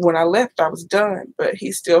 When I left, I was done. But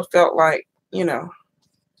he still felt like, he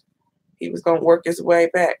was going to work his way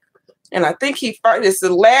back. And I think it's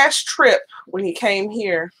the last trip when he came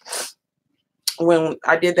here, when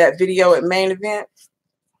I did that video at Main Event.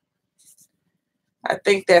 I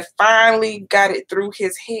think that finally got it through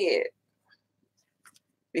his head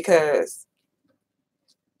because,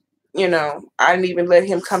 you know, I didn't even let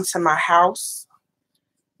him come to my house,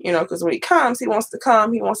 you know, because when he comes, he wants to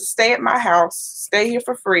come. He wants to stay at my house, stay here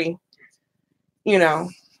for free, you know,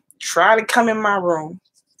 try to come in my room.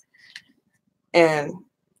 And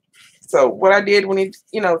so what I did when he,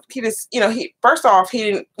 you know, he just, you know, he, first off, he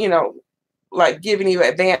didn't, you know, like giving you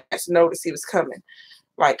advance notice he was coming.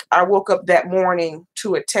 Like I woke up that morning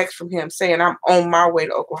to a text from him saying I'm on my way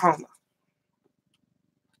to Oklahoma.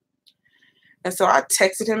 And so I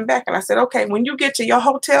texted him back and I said, okay, when you get to your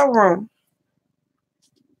hotel room,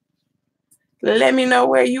 let me know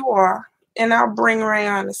where you are and I'll bring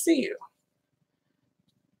Rayon to see you.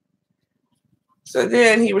 So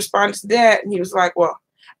then he responded to that and he was like, well,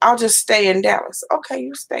 I'll just stay in Dallas. Okay,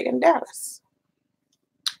 you stay in Dallas.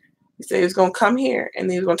 He said he was going to come here and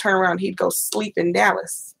then he was going to turn around and he'd go sleep in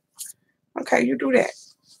Dallas. Okay, you do that.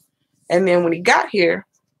 And then when he got here,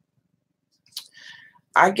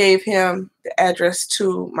 I gave him the address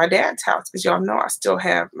to my dad's house because y'all know I still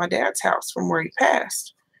have my dad's house from where he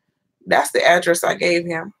passed. That's the address I gave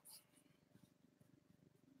him.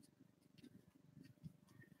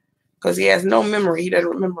 Because he has no memory. He doesn't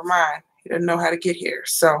remember mine. He doesn't know how to get here.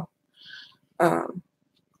 So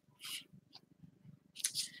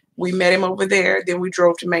we met him over there. Then we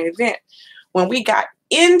drove to Main Event. When we got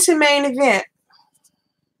into Main Event,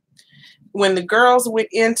 when the girls went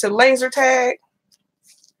into laser tag,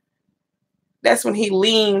 that's when he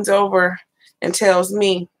leans over and tells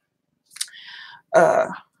me,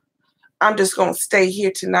 I'm just going to stay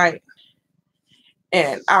here tonight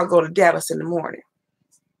and I'll go to Dallas in the morning.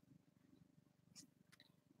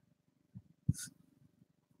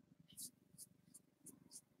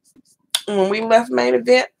 When we left Main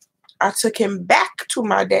Event, I took him back to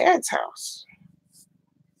my dad's house.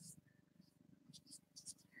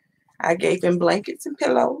 I gave him blankets and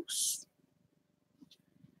pillows.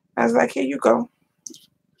 I was like, here you go.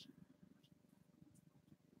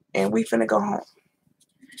 And we finna go home.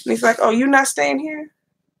 And he's like, oh, you not staying here?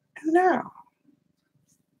 No.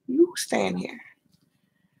 You staying here.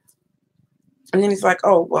 And then he's like,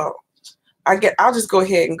 oh, well, I'll just go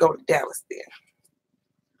ahead and go to Dallas then.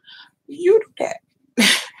 You do that.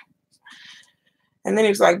 And then he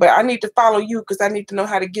was like, but I need to follow you because I need to know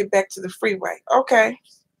how to get back to the freeway. Okay.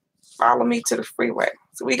 Follow me to the freeway.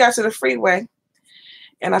 So we got to the freeway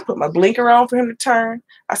and I put my blinker on for him to turn.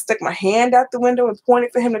 I stuck my hand out the window and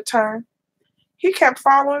pointed for him to turn. He kept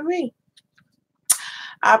following me.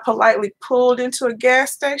 I politely pulled into a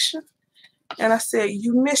gas station and I said,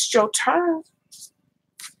 you missed your turn.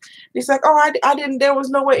 He's like, oh, I didn't, there was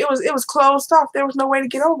no way. It was closed off. There was no way to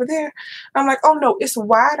get over there. I'm like, oh no, it's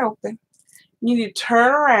wide open. You need to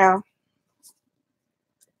turn around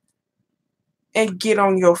and get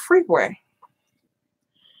on your freeway.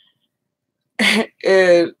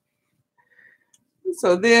 And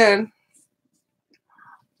so then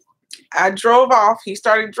I drove off. He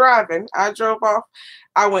started driving. I drove off.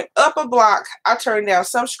 I went up a block. I turned down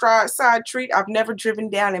some side street I've never driven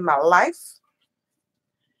down in my life.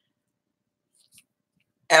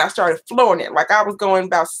 And I started flooring it like I was going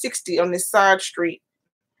about 60 on this side street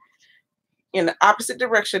in the opposite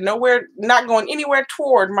direction. Nowhere, not going anywhere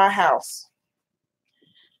toward my house.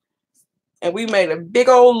 And we made a big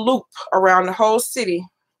old loop around the whole city.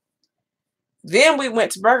 Then we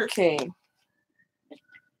went to Burger King.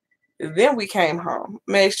 Then we came home.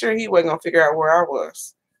 Made sure he wasn't going to figure out where I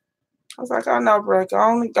was. I was like, oh no, bro, go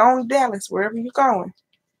on to Dallas, wherever you're going.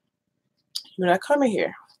 You're not coming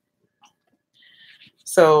here.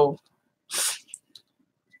 So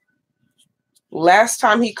last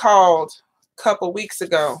time he called a couple weeks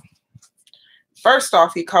ago, first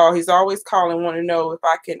off, he called. He's always calling, want to know if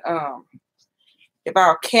I can, if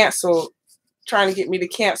I'll cancel, trying to get me to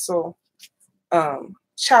cancel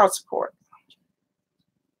child support.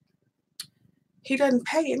 He doesn't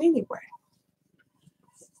pay it anyway.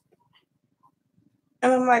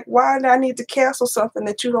 And I'm like, why do I need to cancel something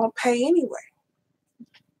that you don't pay anyway?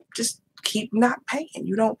 Just keep not paying.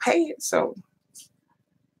 You don't pay it. So,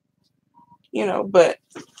 you know, but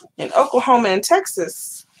in Oklahoma and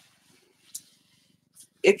Texas,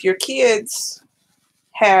 if your kids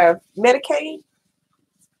have Medicaid,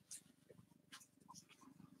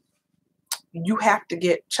 you have to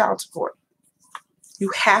get child support.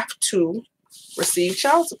 You have to receive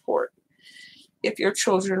child support if your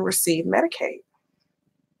children receive Medicaid.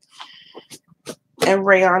 And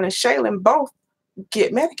Rayon and Shaylin both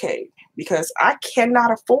get Medicaid because I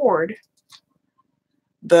cannot afford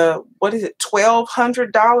the, what is it,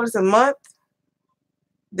 $1,200 a month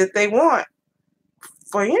that they want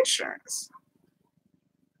for insurance.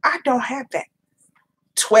 I don't have that.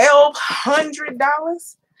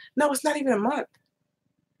 $1,200? No, it's not even a month.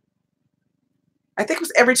 I think it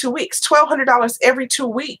was every 2 weeks. $1,200 every 2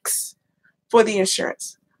 weeks for the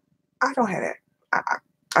insurance. I don't have that.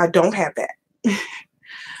 I don't have that.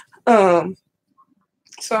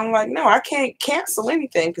 So I'm like, no, I can't cancel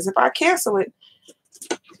anything, because if I cancel it,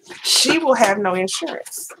 she will have no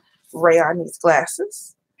insurance. Rayon needs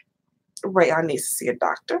glasses. Rayon needs to see a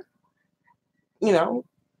doctor. You know,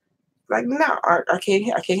 like, no, I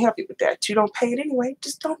can't help you with that. You don't pay it anyway.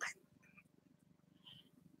 Just don't pay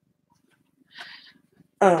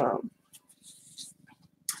it.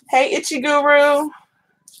 Hey, Itchy Guru.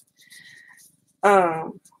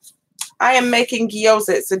 I am making gyoza.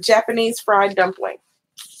 It's a Japanese fried dumpling.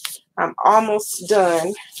 I'm almost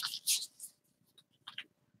done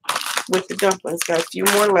with the dumplings. Got a few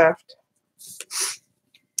more left.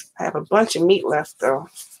 I have a bunch of meat left, though.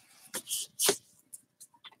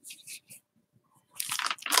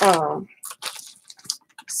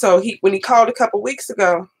 So when he called a couple weeks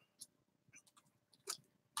ago,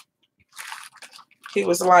 he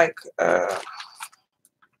was like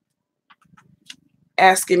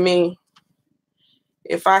asking me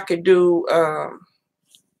if I could do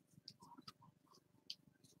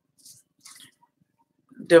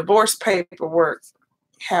divorce paperwork.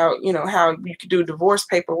 How you could do divorce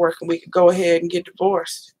paperwork and we could go ahead and get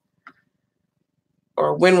divorced.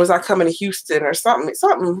 Or when was I coming to Houston or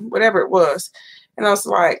something, whatever it was. And I was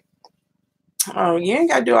like, oh, you ain't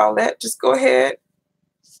got to do all that. Just go ahead,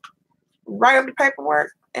 write up the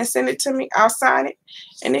paperwork and send it to me. I'll sign it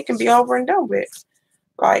and it can be over and done with.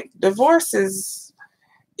 Like, divorce is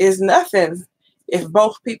nothing if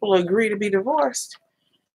both people agree to be divorced.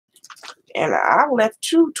 And I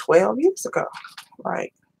left you 12 years ago.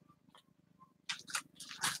 Like,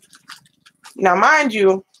 now, mind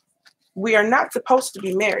you, we are not supposed to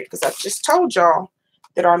be married, because I just told y'all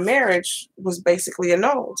that our marriage was basically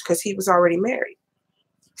annulled because he was already married.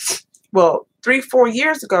 Well, 3-4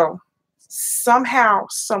 years ago, somehow,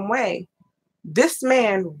 some way, this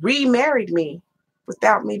man remarried me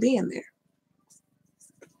without me being there.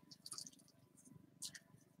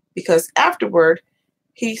 Because afterward,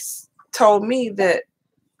 he told me that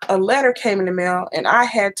a letter came in the mail and I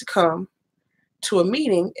had to come to a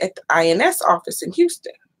meeting at the INS office in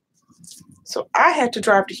Houston. So I had to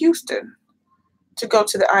drive to Houston to go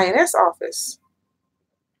to the INS office.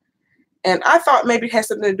 And I thought maybe it had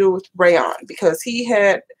something to do with Rayon, because he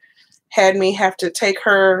had me have to take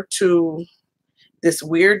her to this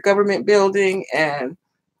weird government building, and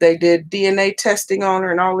they did DNA testing on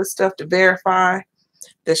her and all this stuff to verify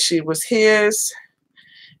that she was his.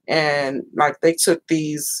 And like, they took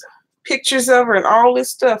these pictures of her and all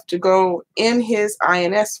this stuff to go in his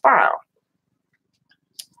INS file.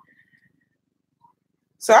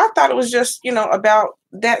 So I thought it was just, about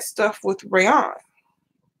that stuff with Rayon.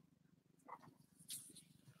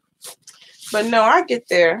 But no, I get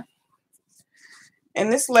there,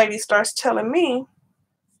 and this lady starts telling me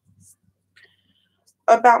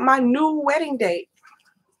about my new wedding date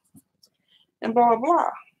and blah, blah, blah.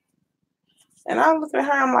 And I look at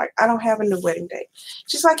her, I'm like, I don't have a new wedding date.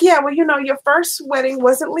 She's like, yeah, well, your first wedding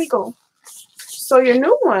wasn't legal. So your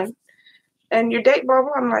new one and your date, blah,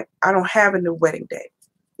 blah. I'm like, I don't have a new wedding date.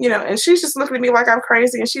 And she's just looking at me like I'm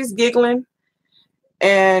crazy, and she's giggling.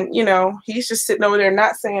 And, he's just sitting over there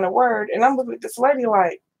not saying a word. And I'm looking at this lady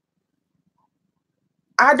like,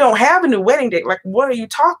 I don't have a new wedding date. Like, what are you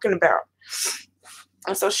talking about?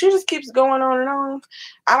 And so she just keeps going on and on.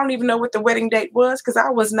 I don't even know what the wedding date was, because I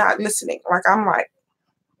was not listening. Like, I'm like,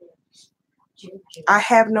 I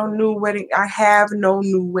have no new wedding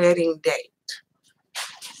date.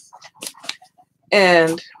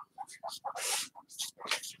 And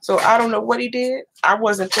so I don't know what he did. I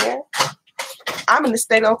wasn't there. I'm in the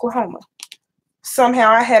state of Oklahoma. Somehow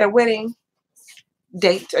I had a wedding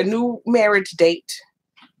date, a new marriage date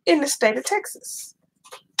in the state of Texas.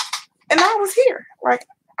 And I was here. Like,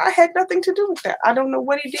 I had nothing to do with that. I don't know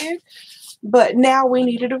what he did, but now we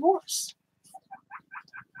need a divorce.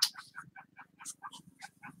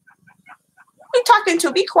 We're talking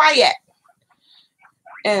to, be quiet.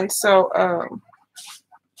 And so,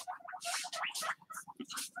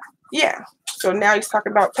 yeah. So now he's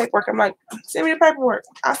talking about paperwork. I'm like, send me the paperwork.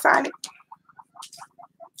 I'll sign it.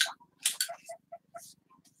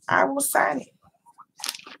 I will sign it.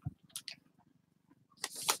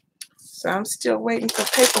 So I'm still waiting for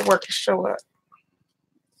paperwork to show up.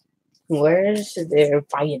 Where is their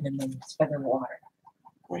vitamin spinning water?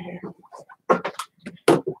 Right here.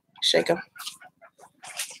 Shake them.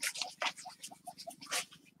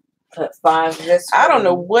 Put 5 this. I don't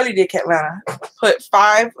know what he did, Catlanta. put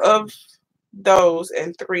 5 of those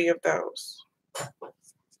and 3 of those.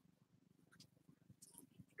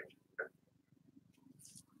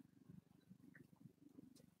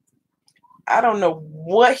 I don't know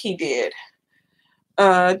what he did.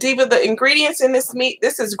 Diva, the ingredients in this meat,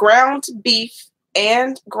 this is ground beef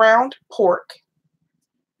and ground pork.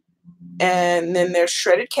 And then there's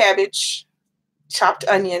shredded cabbage, chopped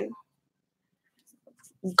onion,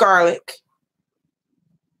 garlic.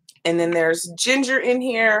 And then there's ginger in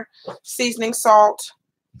here, seasoning salt,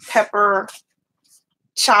 pepper,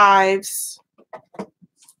 chives,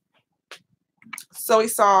 soy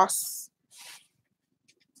sauce.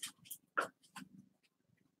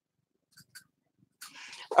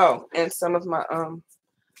 Oh, and some of my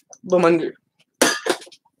bumangu.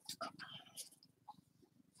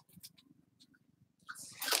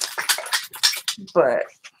 But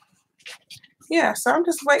yeah, so I'm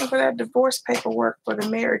just waiting for that divorce paperwork for the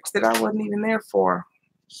marriage that I wasn't even there for.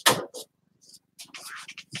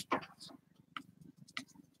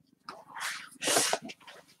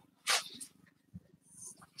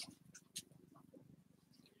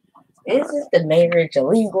 Isn't the marriage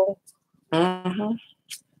illegal? Mm-hmm.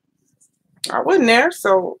 I wasn't there,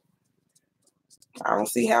 so I don't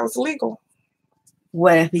see how it's legal.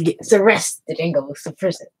 What if he gets arrested and goes to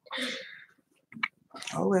prison?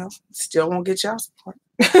 Oh well, still won't get y'all support.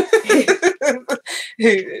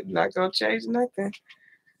 Not gonna change nothing.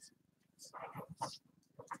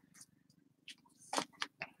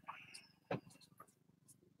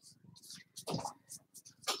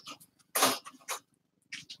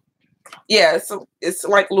 Yeah, it's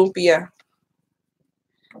like lumpia.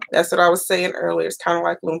 That's what I was saying earlier. It's kind of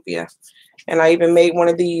like lumpia. And I even made one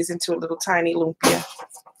of these into a little tiny lumpia.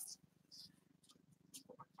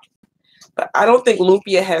 But I don't think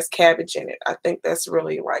lumpia has cabbage in it. I think that's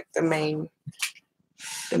really like the main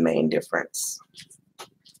difference.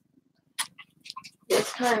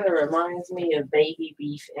 This kind of reminds me of baby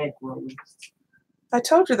beef egg rolls. I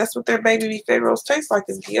told you that's what their baby beef egg rolls taste like,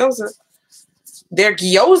 is gyoza. Their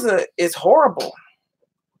gyoza is horrible.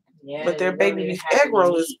 Yeah, but their baby beef egg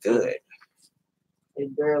roll is good.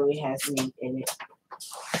 It barely has meat in it.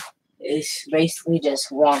 It's basically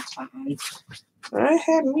just wonton. I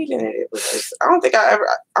had meat in it. It was just, I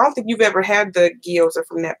don't think you've ever had the gyoza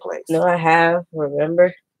from that place. No, I have,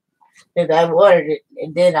 remember? Because I ordered it,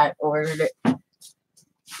 and then I ordered it.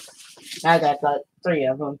 I got like 3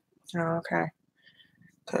 of them. Oh, okay.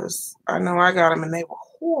 Because I know I got them and they were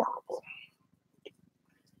horrible.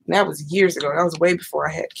 And that was years ago. That was way before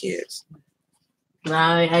I had kids. No,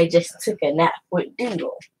 I just took a nap with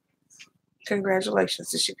Doodle. Congratulations.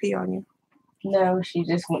 Did she pee on you? No, she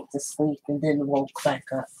just went to sleep and then woke back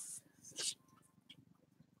up.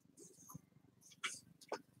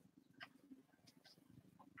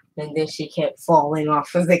 And then she kept falling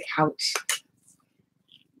off of the couch.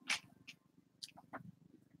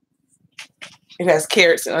 It has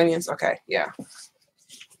carrots and onions. Okay, yeah.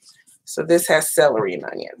 So this has celery and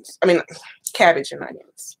onions. I mean, cabbage and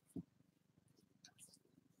onions.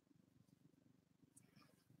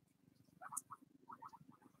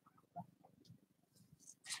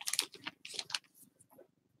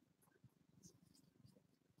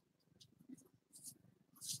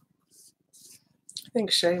 I think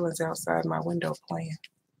Shayla's outside my window playing.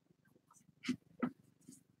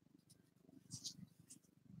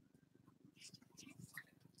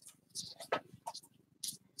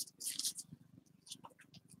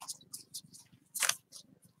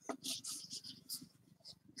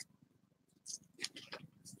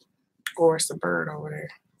 Or it's a bird over there.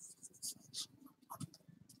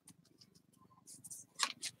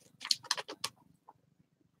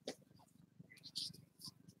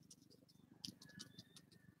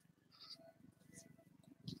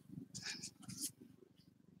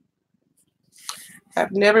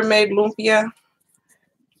 I've never made lumpia,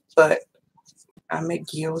 but I make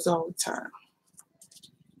gyoza all the time.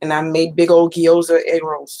 And I made big old gyoza egg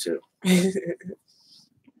rolls too.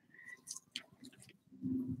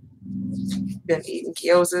 Been eating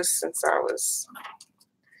gyoza since I was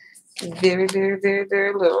very, very, very,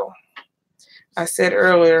 very little. I said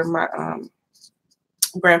earlier, my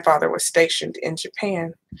grandfather was stationed in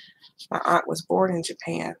Japan. My aunt was born in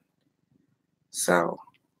Japan. So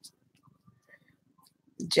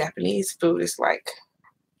Japanese food is like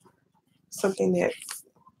something that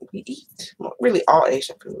we eat. Well, really all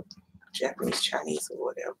Asian food. Japanese, Chinese, or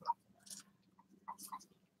whatever.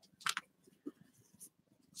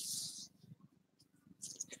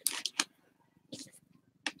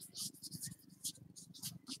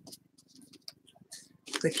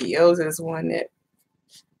 The gyoza is one that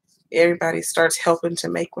everybody starts helping to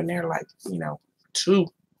make when they're like, 2.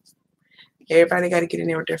 Everybody got to get in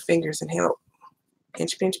there with their fingers and help.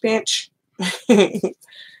 Pinch, pinch, pinch.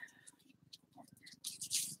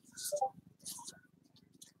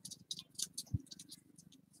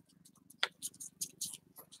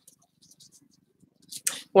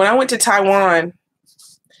 When I went to Taiwan,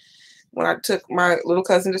 when I took my little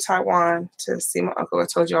cousin to Taiwan to see my uncle, I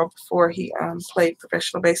told y'all before, he played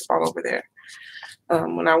professional baseball over there.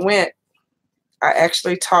 When I went, I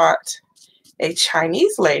actually taught a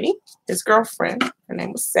Chinese lady, his girlfriend, her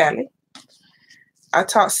name was Sally. I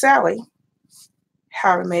taught Sally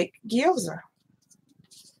how to make gyoza.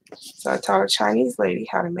 So I taught a Chinese lady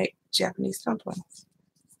how to make Japanese dumplings.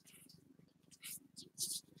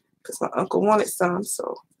 Because my uncle wanted some,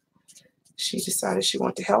 so she decided she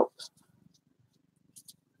wanted to help.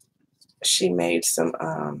 She made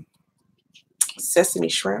some sesame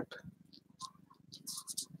shrimp.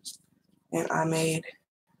 And I made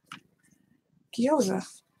gyoza.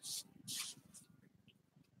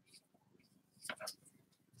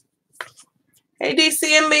 Hey, DC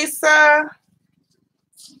and Lisa.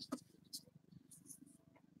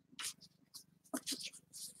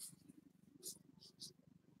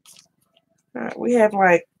 All right, we have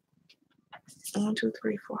like 1, 2,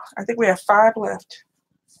 3, 4. I think we have 5 left.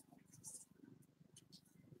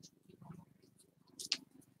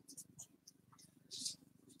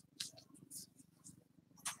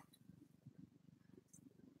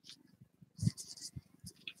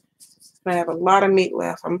 I have a lot of meat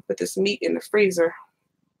left. I'm gonna put this meat in the freezer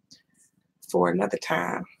for another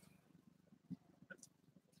time.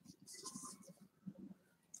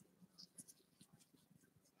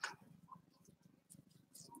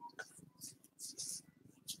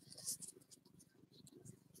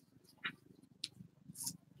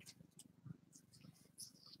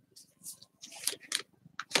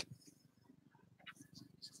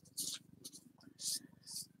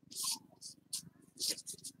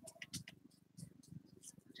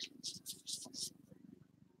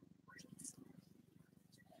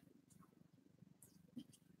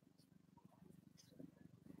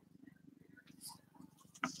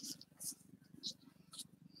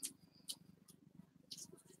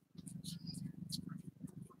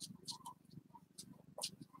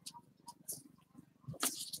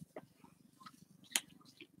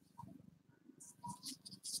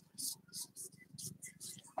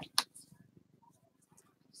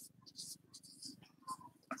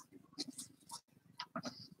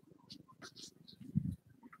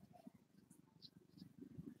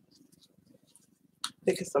 I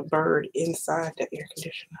think it's a bird inside the air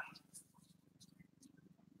conditioner.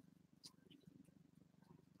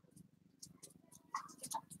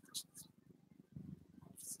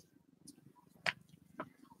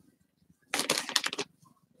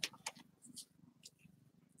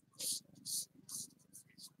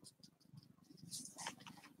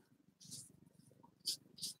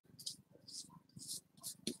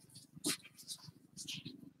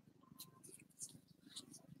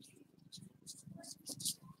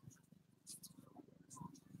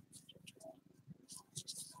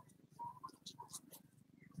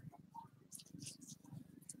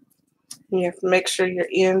 You have to make sure your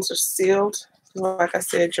ends are sealed. Like I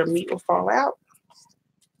said, your meat will fall out.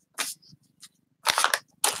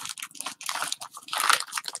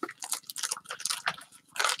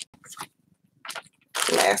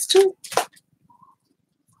 Last 2.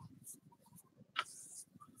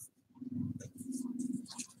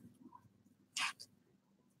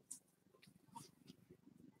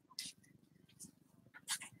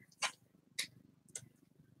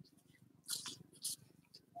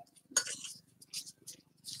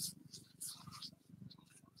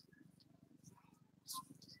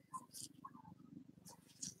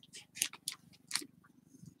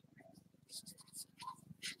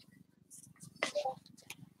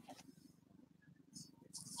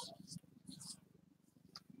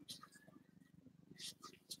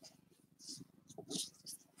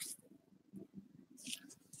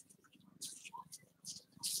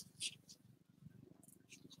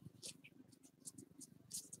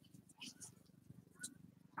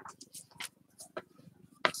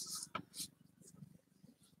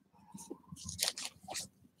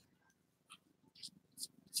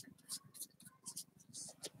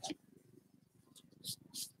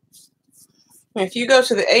 If you go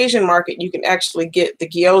to the Asian market, you can actually get the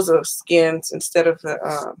gyoza skins instead of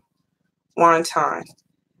the wonton.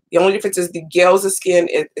 The only difference is the gyoza skin,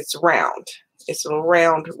 it's round. It's a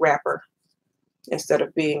round wrapper instead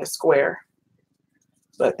of being a square.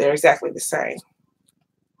 But they're exactly the same.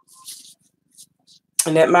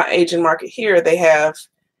 And at my Asian market here, they have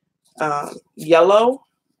yellow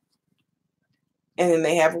and then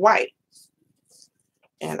they have white.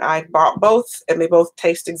 And I bought both, and they both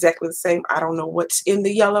taste exactly the same. I don't know what's in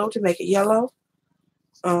the yellow to make it yellow,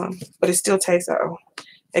 but it still tastes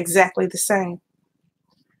exactly the same.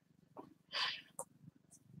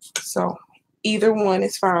 So either one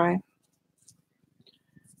is fine.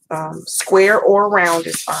 Square or round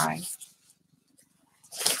is fine.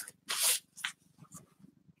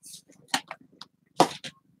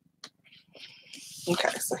 Okay,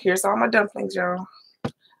 so here's all my dumplings, y'all.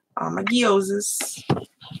 All my gyozas.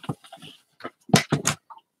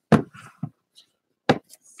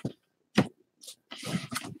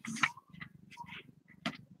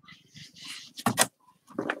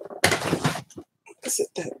 Sit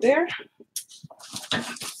that there.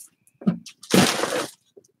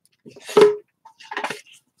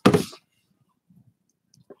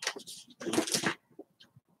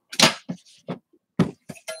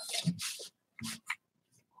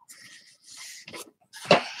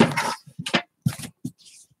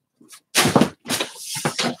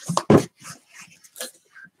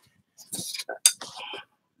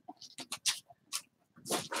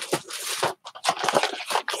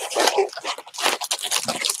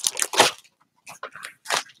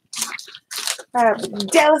 I have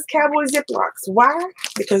Dallas Cowboy Ziplocs. Why?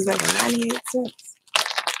 Because they were 98 cents.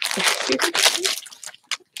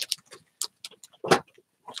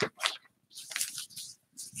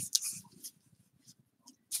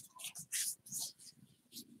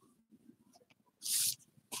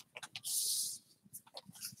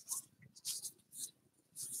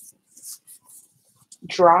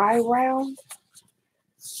 Dry round.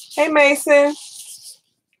 Hey, Mason.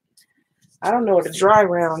 I don't know what a dry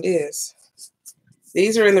round is.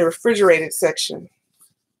 These are in the refrigerated section.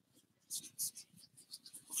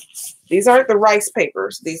 These aren't the rice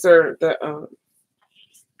papers. These are the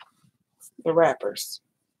wrappers.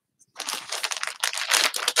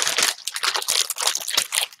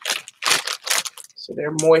 So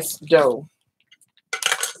they're moist dough.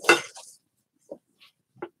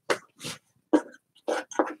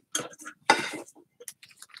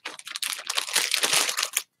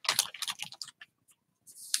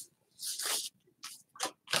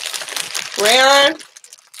 Rayon.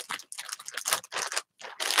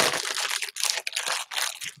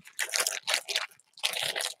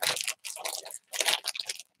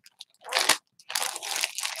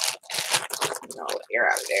 Get all the air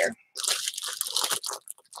out of there.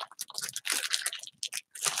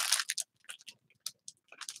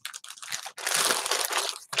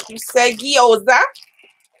 You say gyoza.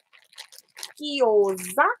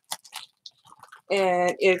 Gyoza.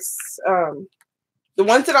 And it's the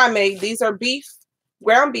ones that I made. These are beef,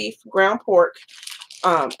 ground pork,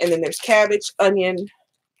 and then there's cabbage, onion,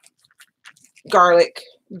 garlic,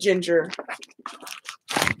 ginger,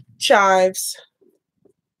 chives,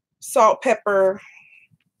 salt, pepper,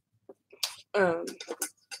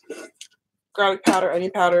 garlic powder,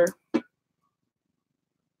 onion powder,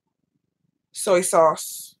 soy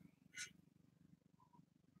sauce,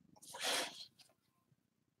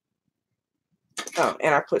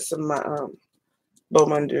 and I put some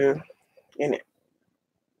Bomandu in it.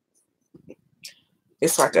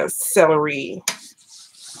 It's like a celery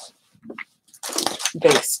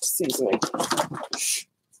based seasoning.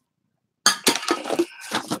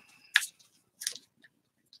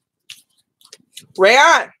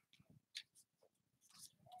 Rayon,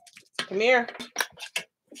 come here.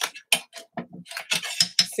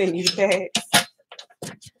 Send you the bags.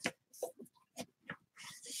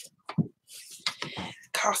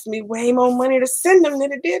 Cost me way more money to send them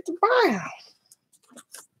than it did to buy them.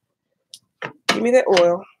 Give me that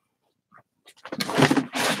oil.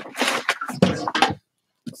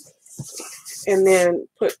 And then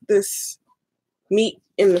put this meat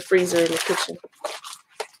in the freezer in the kitchen.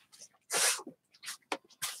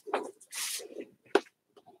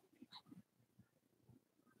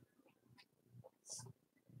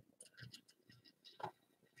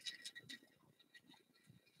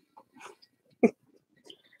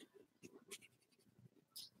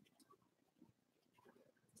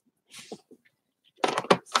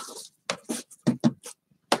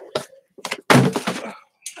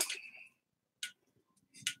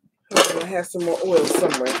 I have some more oil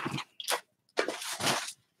somewhere.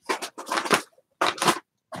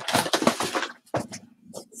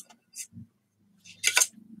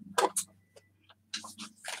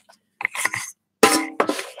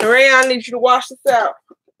 Hooray, I need you to wash this out.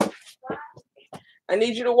 I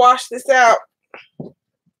need you to wash this out.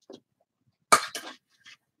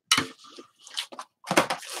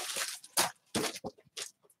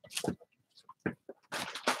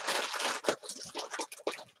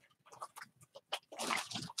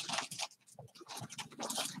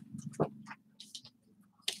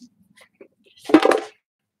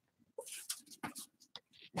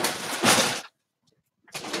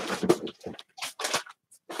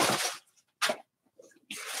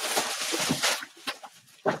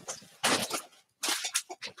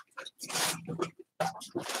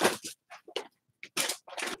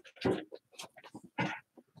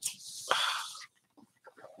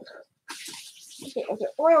 Where'd the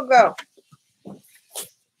oil go?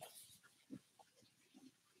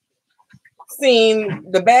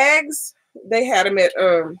 Seen the bags? They had them at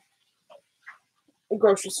a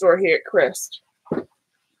grocery store here at Crest.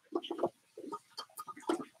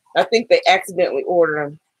 I think they accidentally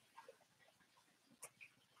ordered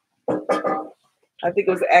them. I think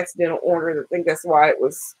it was an accidental order. I think that's why it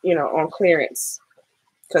was, you know, on clearance.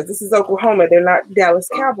 Because this is Oklahoma. They're not Dallas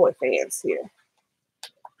Cowboy fans here.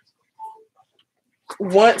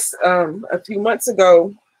 Once, a few months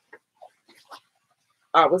ago,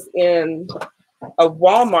 I was in a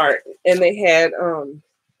Walmart and they had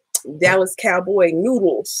Dallas Cowboy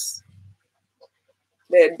noodles.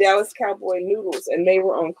 They had Dallas Cowboy noodles and they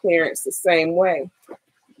were on clearance the same way.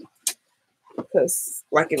 Because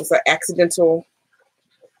like it was an accidental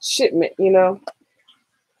shipment, you know.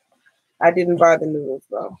 I didn't buy the noodles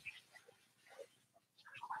though.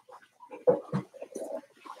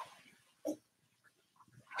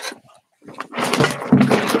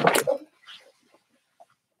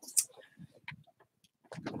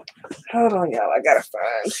 Hold on, y'all. I gotta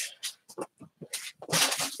find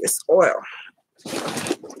this oil.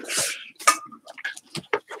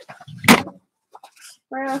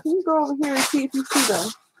 Well, can you go over here and see if you see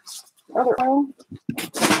the other oil?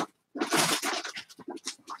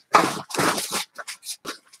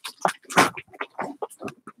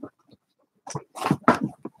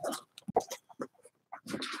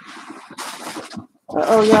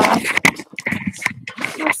 Uh-oh, y'all.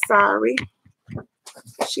 I'm sorry.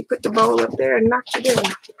 She put the bowl up there and knocked it in.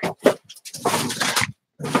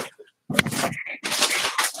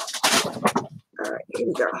 All right, here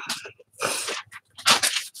we go.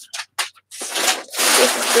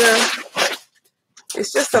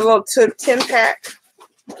 It's just a little 10 pack,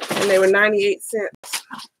 and they were 98 cents.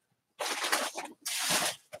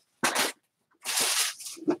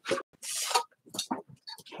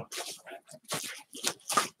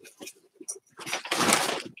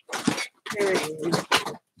 There it is.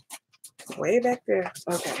 Way back there.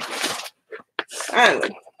 Okay.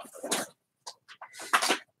 Finally.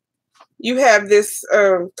 You have this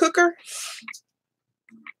cooker,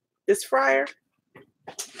 this fryer.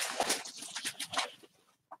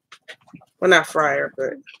 Well, not fryer,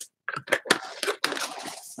 but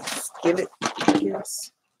skillet,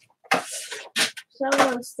 yes.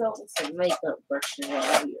 Someone stole some makeup brushes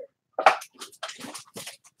out here.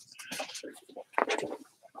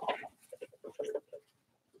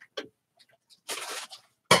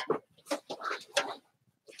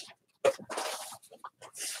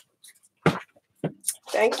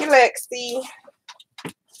 Thank you, Lexi.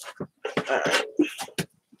 All right.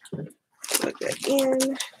 Plug that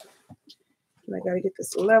in. And I gotta get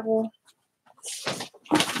this level.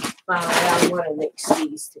 I want to mix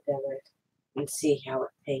these together and see how it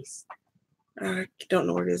tastes. I don't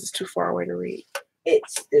know what it is. It's too far away to read.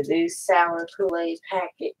 It's the new sour Kool-Aid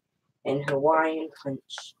packet and Hawaiian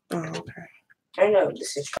Punch. Oh, okay. I know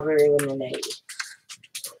this is strawberry lemonade.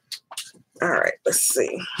 All right, let's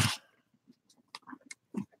see.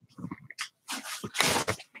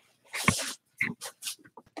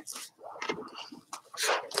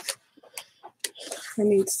 I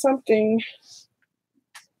need something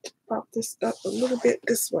to pop this up a little bit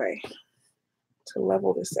this way to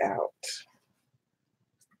level this out.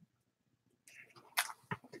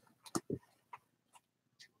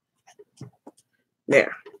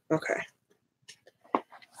 There. Okay. I'm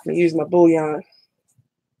gonna use my bouillon.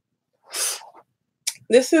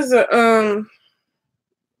 This is a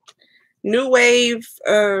new wave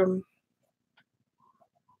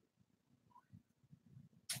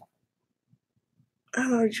I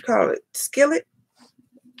don't know what you call it, skillet.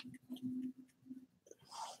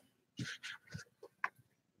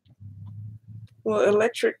 Well,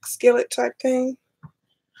 electric skillet type thing.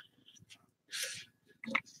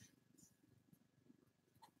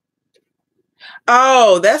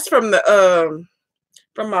 Oh, that's from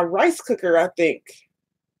my rice cooker, I think.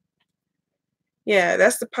 Yeah,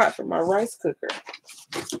 that's the pot from my rice cooker.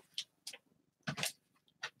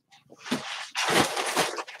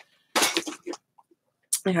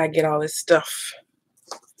 And I get all this stuff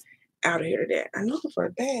out of here today. I'm looking for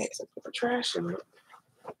a bag. So I put the trash in it.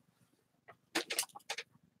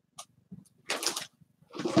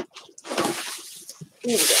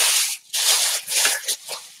 Here we go.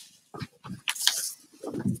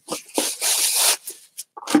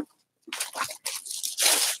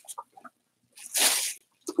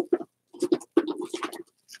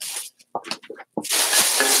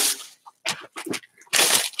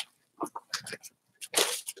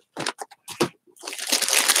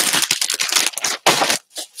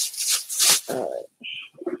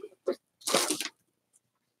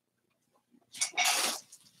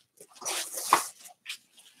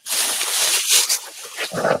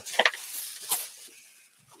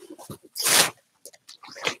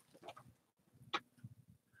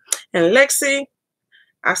 And Lexi,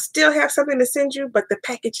 I still have something to send you, but the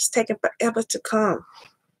package is taking forever to come.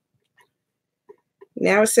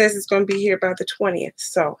 Now it says it's going to be here by the 20th,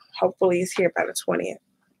 so hopefully it's here by the 20th.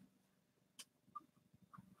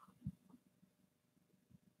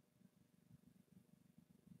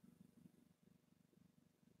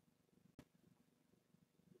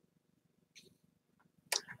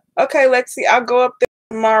 Okay, Lexi, I'll go up there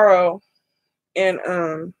tomorrow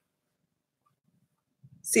and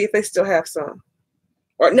see if they still have some.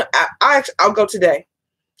 Or no, I'll go today.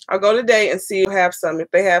 I'll go today and see if they have some. If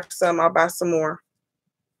they have some, I'll buy some more.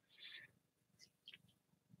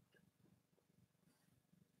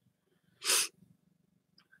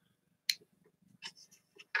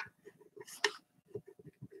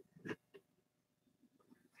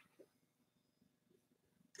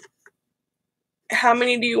 How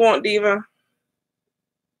many do you want, Diva?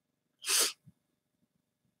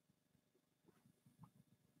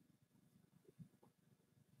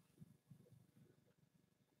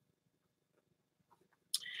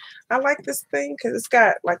 I like this thing because it's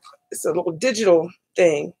got like, it's a little digital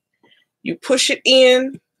thing. You push it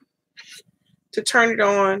in to turn it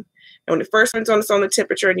on. And when it first turns on, it's on the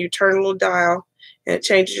temperature, and you turn a little dial and it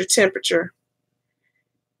changes your temperature.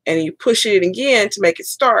 And you push it again to make it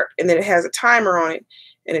start. And then it has a timer on it,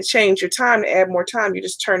 and it changes your time. To add more time, you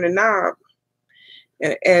just turn the knob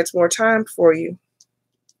and it adds more time for you.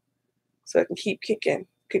 So it can keep cooking.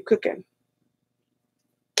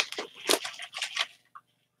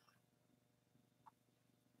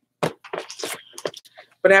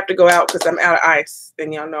 But I have to go out because I'm out of ice.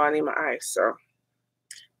 And y'all know I need my ice. So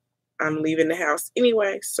I'm leaving the house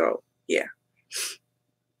anyway. So yeah.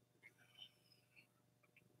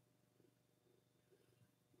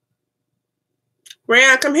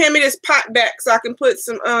 Ryan, come hand me this pot back so I can put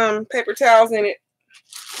some paper towels in it.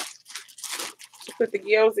 Put the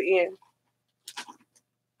gyoza in.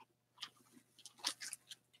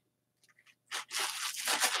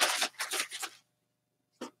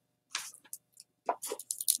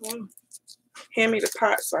 Hand me the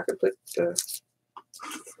pot so I can put the...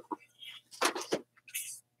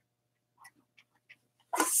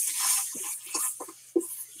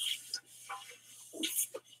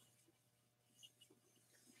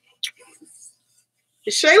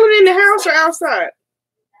 Is Shaylin in the house or outside?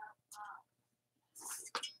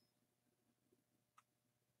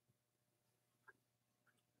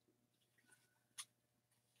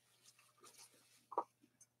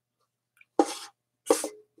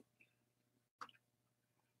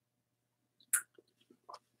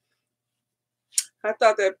 I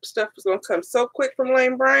thought that stuff was going to come so quick from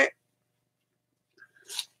Lane Bryant.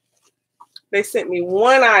 They sent me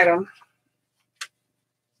one item.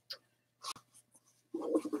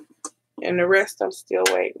 And the rest I'm still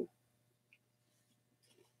waiting.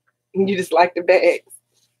 You just like the bags.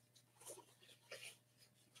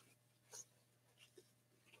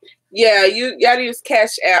 Yeah, you gotta use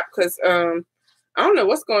Cash App because I don't know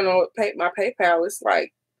what's going on with my PayPal. It's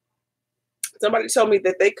like somebody told me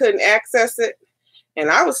that they couldn't access it,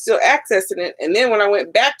 and I was still accessing it. And then when I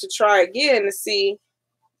went back to try again to see,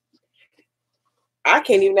 I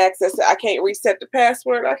can't even access it. I can't reset the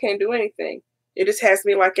password. I can't do anything. It just has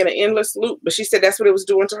me like in an endless loop. But she said that's what it was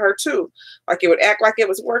doing to her too. Like it would act like it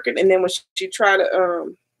was working, and then when she tried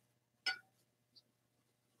to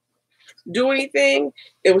do anything,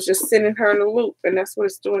 it was just sending her in a loop, and that's what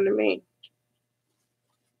it's doing to me.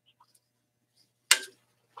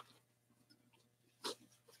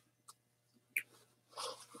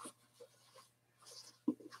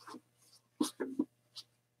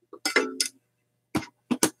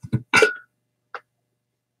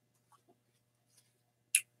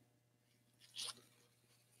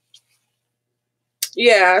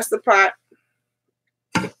 Yeah, that's the pot.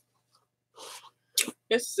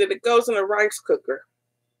 It goes in a rice cooker.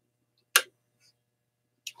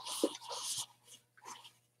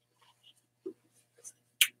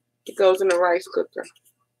 It goes in a rice cooker.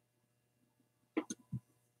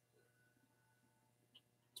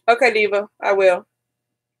 Okay, Diva, I will.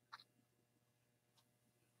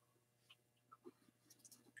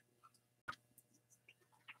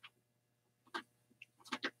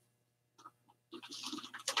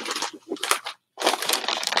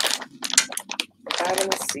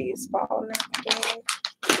 Vitamin C is falling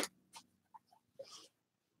out.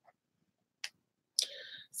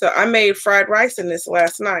 So I made fried rice in this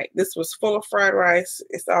last night. This was full of fried rice.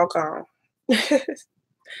 It's all gone.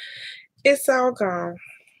 It's all gone.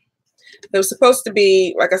 It was supposed to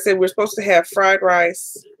be, like I said, we're supposed to have fried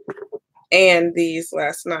rice and these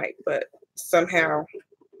last night, but somehow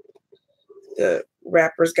the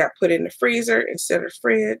wrappers got put in the freezer instead of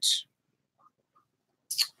fridge.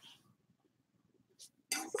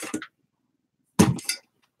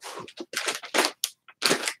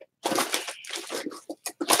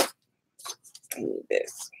 I need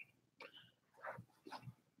this.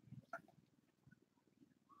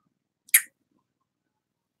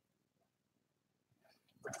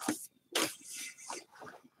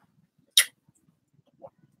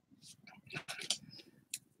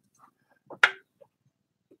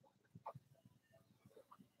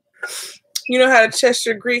 You know how to test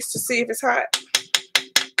your grease to see if it's hot?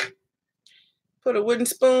 Put a wooden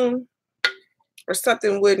spoon or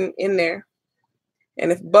something wooden in there.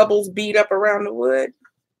 And if bubbles bead up around the wood,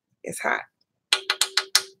 it's hot.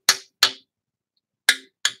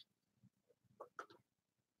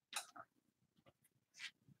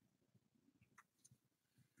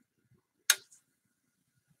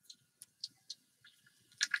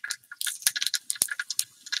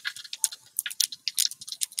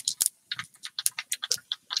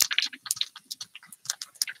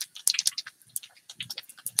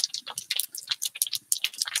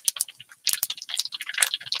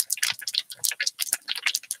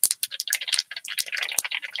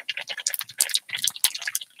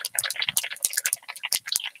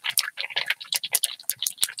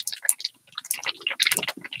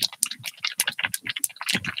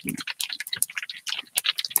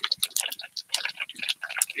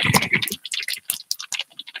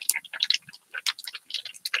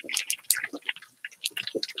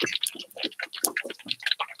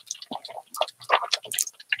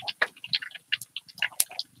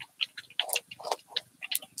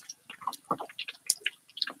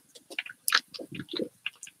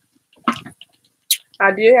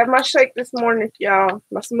 I did have my shake this morning, y'all.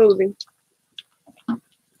 My smoothie.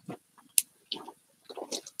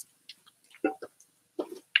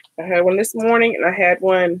 I had one this morning and I had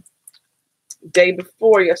one day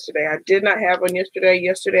before yesterday. I did not have one yesterday.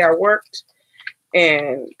 Yesterday I worked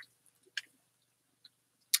and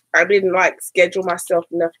I didn't schedule myself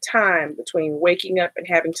enough time between waking up and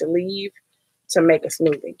having to leave to make a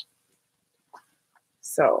smoothie.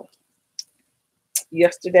 So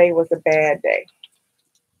yesterday was a bad day.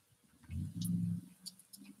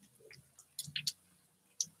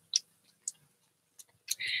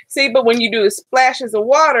 See, but when you do the splashes of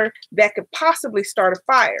water, that could possibly start a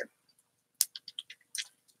fire.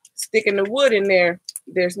 Sticking the wood in there,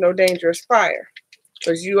 there's no dangerous fire.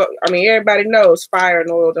 Because everybody knows water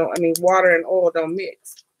and oil don't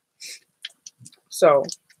mix. So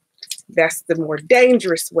that's the more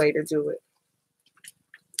dangerous way to do it.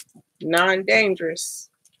 Non-dangerous.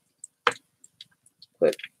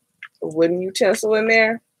 Put a wooden utensil in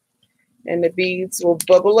there and the beads will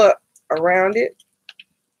bubble up around it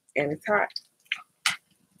and it's hot.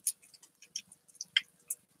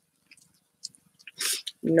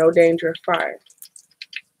 No danger of fire.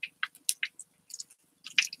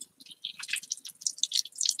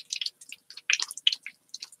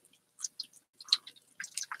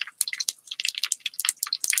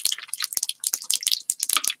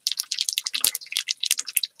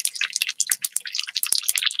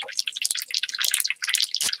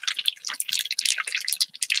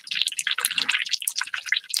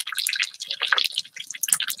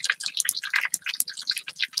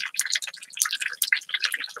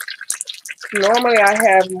 Normally I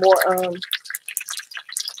have more,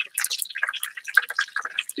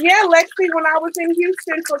 yeah, Lexi, when I was in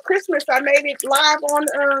Houston for Christmas, I made it live on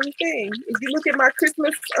thing. If you look at my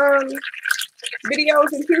Christmas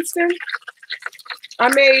videos in Houston,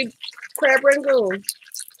 I made crab rangoon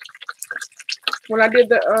when I did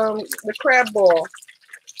the crab ball.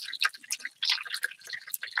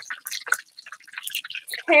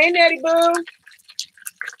 Hey, Natty Boo.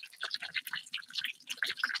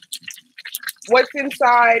 What's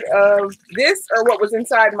inside of this or what was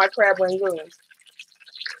inside my crab rangoon?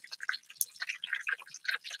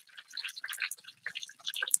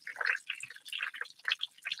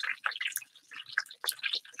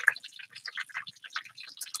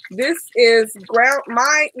 This is ground.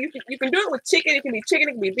 You can do it with chicken. It can be chicken.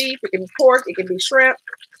 It can be beef. It can be pork. It can be shrimp,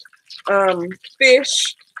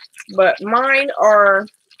 fish. But mine are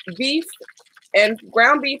beef and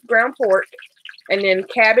ground beef, ground pork, and then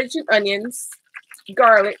cabbage and onions,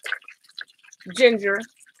 garlic, ginger,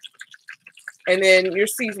 and then your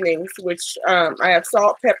seasonings, which I have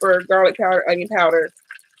salt, pepper, garlic powder, onion powder,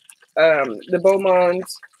 the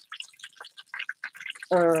Beaumonts,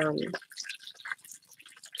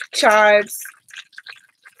 chives,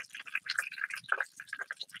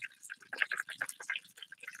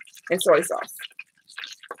 and soy sauce.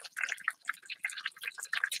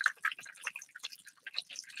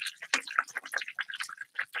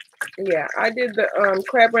 Yeah, I did the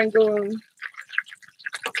crab rangoon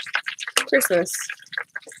Christmas.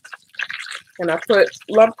 And I put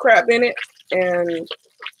lump crab in it and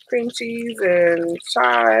cream cheese and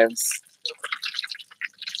chives.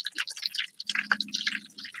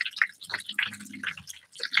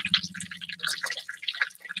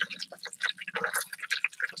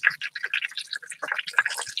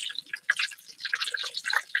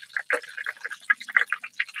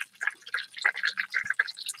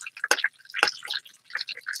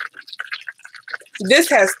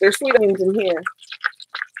 There's sweet onions in here.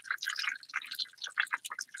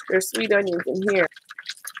 There's sweet onions in here.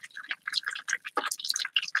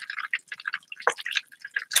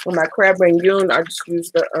 For my crab rangoon, I just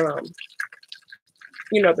use the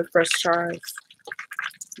the fresh chives,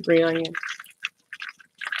 green onion.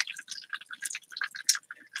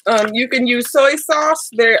 You can use soy sauce.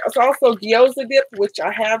 There's also Gyoza dip, which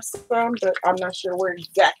I have some, but I'm not sure where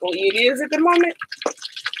exactly it is at the moment.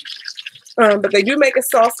 But they do make a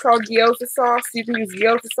sauce called Gyoza sauce. You can use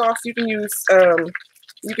Gyoza sauce. You can use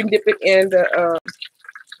you can dip it in the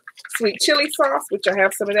sweet chili sauce, which I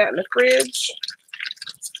have some of that in the fridge.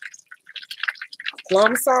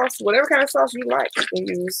 Plum sauce, whatever kind of sauce you like, you can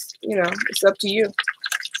use. It's up to you.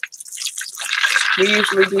 We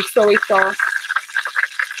usually do soy sauce.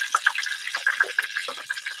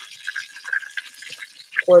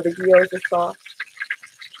 Or the Gyoza sauce.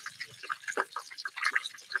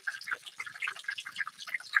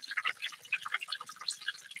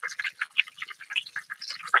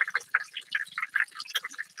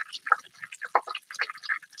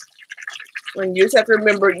 And you just have to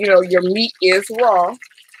remember, your meat is raw.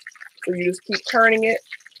 So you just keep turning it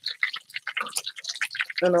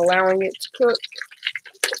and allowing it to cook.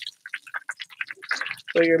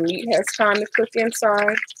 So your meat has time to cook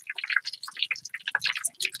inside.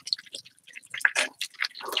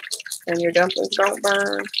 And your dumplings don't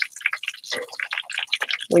burn.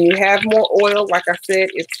 When you have more oil, like I said,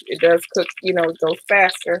 it does cook, it goes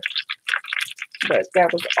faster. But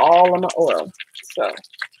that was all of my oil. So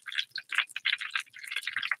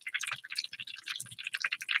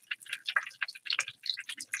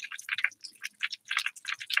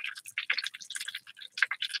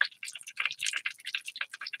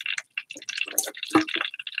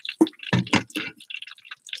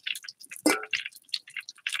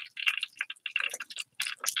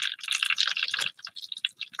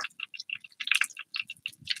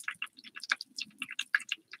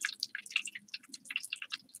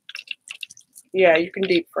yeah, you can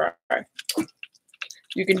deep fry.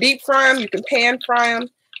 You can deep fry them. You can pan fry them.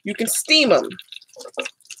 You can steam them.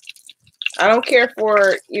 I don't care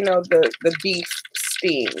for, the beef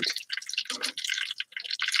steamed.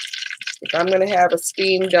 If I'm going to have a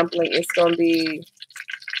steamed dumpling, it's going to be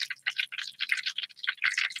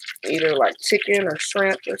either like chicken or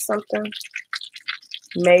shrimp or something.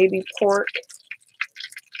 Maybe pork.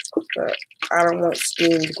 But I don't want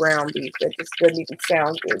steamed ground beef. That just doesn't even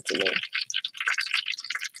sound good to me.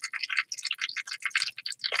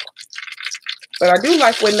 But I do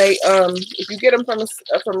like when they, if you get them from a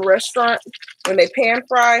restaurant, when they pan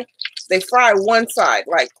fry, they fry one side.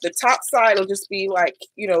 Like the top side will just be like,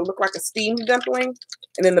 look like a steamed dumpling.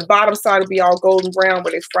 And then the bottom side will be all golden brown,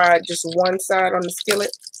 but they fried just one side on the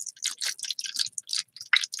skillet.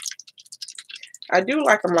 I do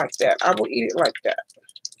like them like that. I will eat it like that.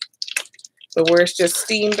 But where it's just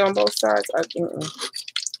steamed on both sides,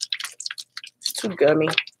 it's too gummy.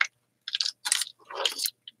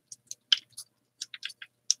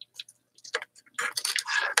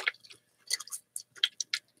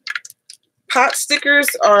 Pot stickers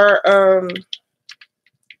are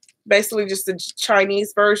basically just the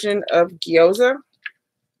Chinese version of gyoza.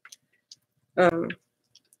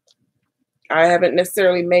 I haven't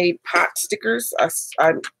necessarily made pot stickers.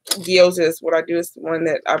 Gyoza is what I do. It's the one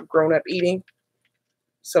that I've grown up eating.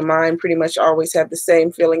 So mine pretty much always have the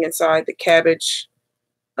same filling inside: the cabbage,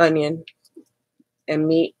 onion, and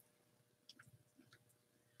meat.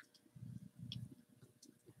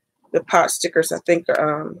 The pot stickers, I think,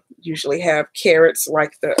 usually have carrots,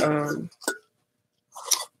 like the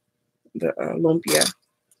lumpia.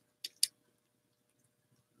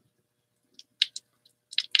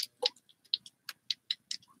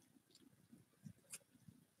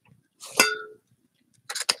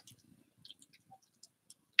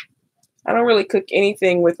 I don't really cook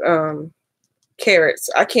anything with carrots.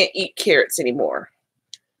 I can't eat carrots anymore.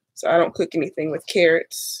 So I don't cook anything with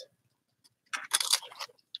carrots.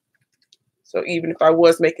 So even if I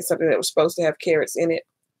was making something that was supposed to have carrots in it,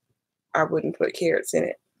 I wouldn't put carrots in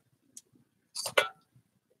it.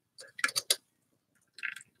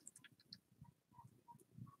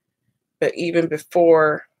 But even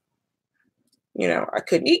before You know, I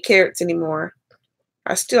couldn't eat carrots anymore.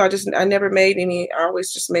 I never made any. I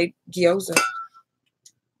always just made gyoza.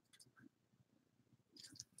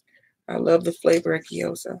 I love the flavor of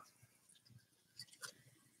gyoza.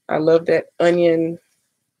 I love that onion,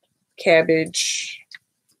 cabbage,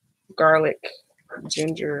 garlic,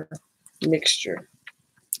 ginger mixture.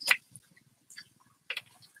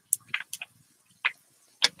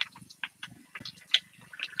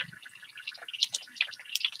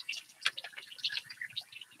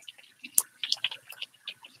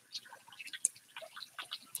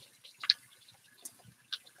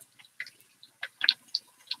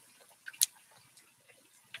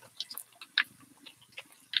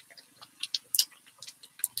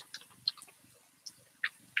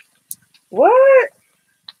 What?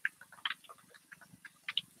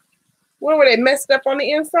 What were they messed up on the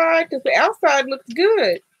inside? Because the outside looks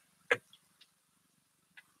good.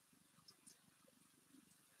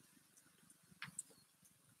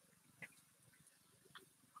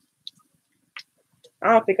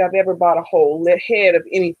 I don't think I've ever bought a whole head of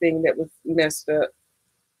anything that was messed up.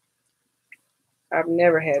 I've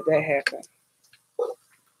never had that happen.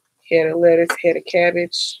 Head of lettuce, head of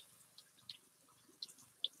cabbage.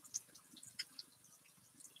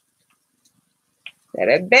 Now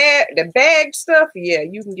the bagged stuff, yeah,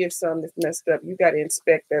 you can get some that's messed up. You got to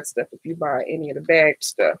inspect that stuff if you buy any of the bagged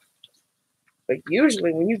stuff. But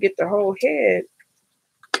usually when you get the whole head,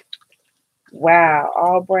 wow,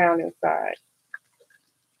 all brown inside.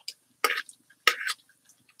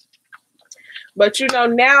 But you know,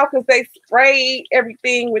 now because they spray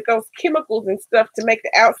everything with those chemicals and stuff to make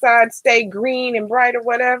the outside stay green and bright or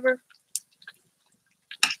whatever.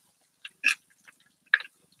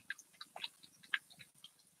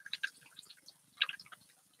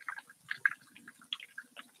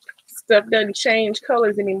 Stuff doesn't change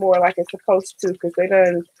colors anymore like it's supposed to because they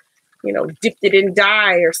done, you know, dipped it in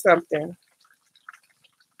dye or something.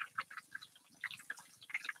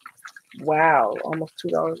 Wow, almost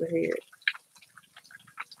 $2 a head.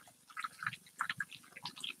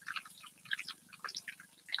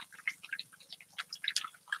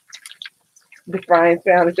 The frying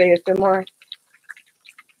sound is ASMR.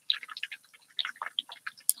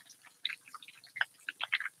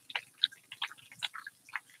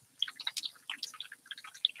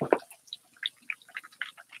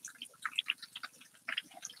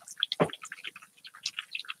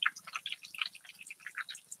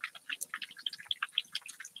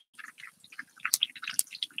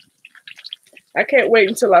 I can't wait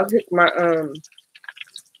until I hook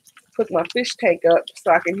my fish tank up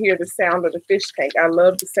so I can hear the sound of the fish tank. I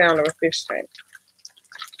love the sound of a fish tank.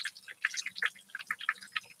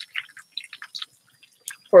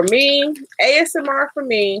 For me, ASMR for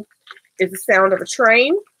me is the sound of a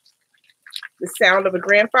train, the sound of a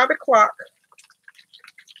grandfather clock,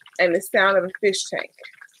 and the sound of a fish tank.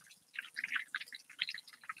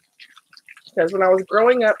 Because when I was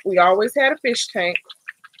growing up, we always had a fish tank.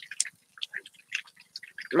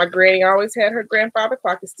 My granny always had her grandfather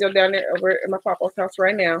clock. It's still down there over at my papa's house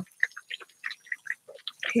right now.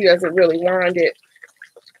 He doesn't really wind it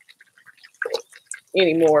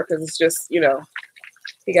anymore because it's just, you know,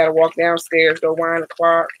 he got to walk downstairs, go wind the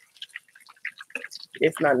clock.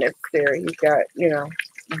 It's not necessary. He's got, you know,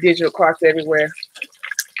 digital clocks everywhere.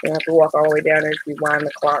 You have to walk all the way down there to rewind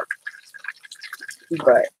the clock.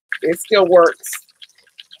 But it still works.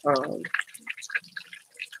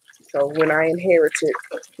 So when I inherited,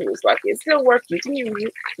 it was like, it still works. You can use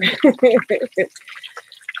it.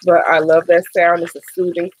 But I love that sound. It's a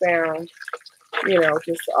soothing sound. You know,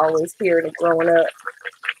 just always hearing it growing up.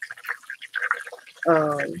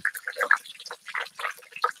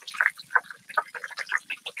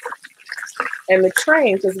 And the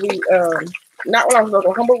train, because we, not when I was in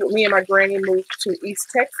Oklahoma, but me and my granny moved to East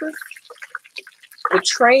Texas. The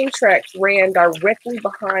train tracks ran directly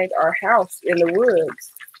behind our house in the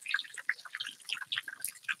woods.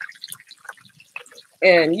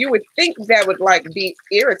 And you would think that would like be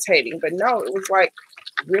irritating, but no, it was like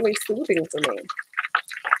really soothing for me.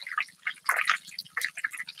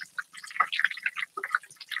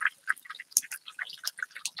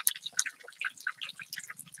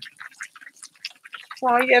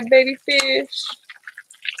 Oh, you got baby fish.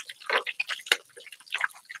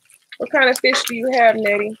 What kind of fish do you have,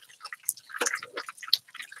 Nettie?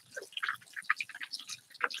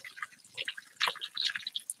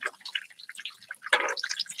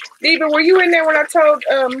 Diva, were you in there when I told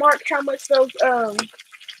Mark how much those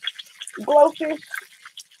glowfish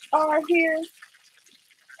are here?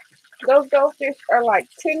 Those goldfish are like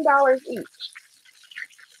 $10 each.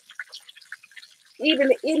 Even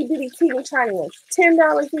the itty bitty teeny tiny ones,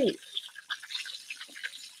 $10 each.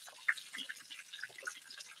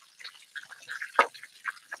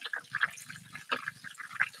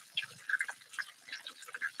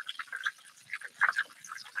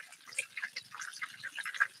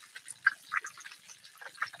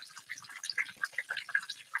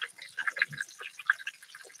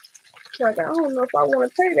 like, I don't know if I want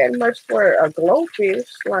to pay that much for a glowfish.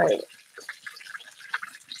 Like,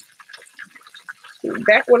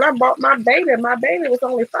 back when I bought my beta was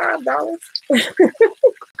only $5.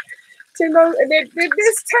 $10, and then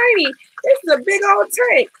this tiny, this is a big old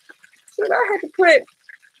tank. So I had to put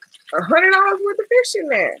 $100 worth of fish in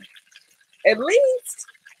there, at least.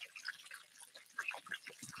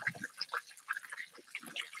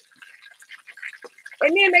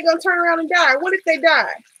 And then they're gonna turn around and die. What if they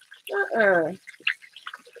die?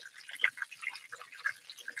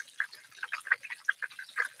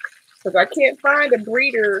 Because I can't find a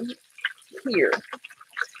breeder here.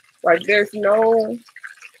 Like, there's no,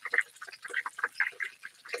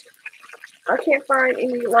 I can't find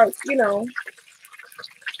any, like, you know,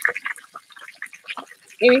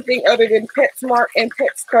 anything other than PetSmart and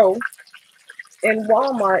Petco and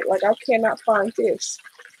Walmart. Like, I cannot find fish.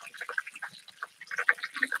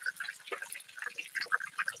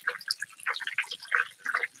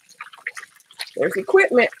 There's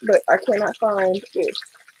equipment, but I cannot find fish.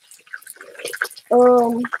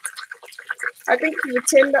 I think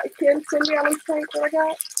it's a 10 gallon tank that I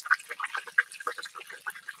got.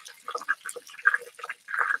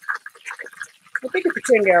 I think it's a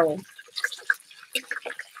 10 gallon.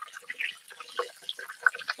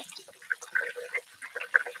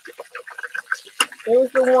 It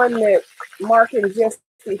was the one that Mark and Jesse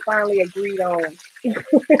finally agreed on when I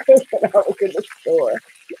was in the store.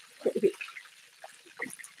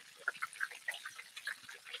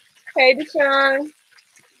 Hey, Deshaun.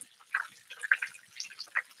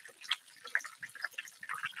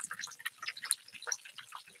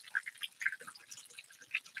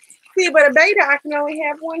 See, but a beta, I can only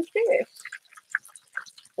have one fish.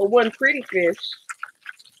 Or one pretty fish.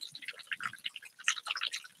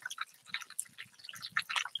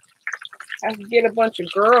 I can get a bunch of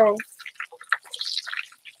girls.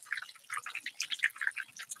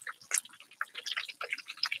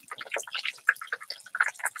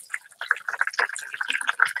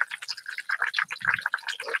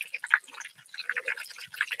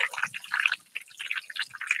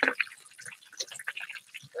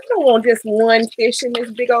 I don't want just one fish in this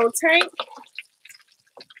big old tank.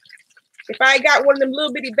 If I got one of them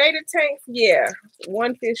little bitty beta tanks, yeah,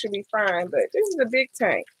 one fish should be fine. But this is a big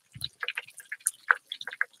tank.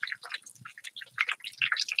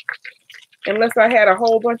 Unless I had a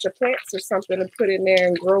whole bunch of plants or something to put in there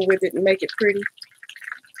and grow with it and make it pretty.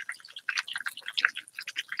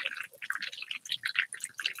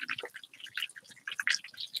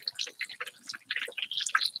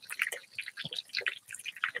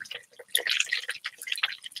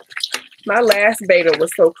 My last beta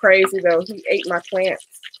was so crazy though. He ate my plants.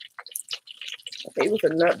 He was a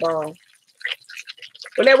nutball.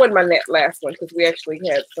 Well, that wasn't my last one because we actually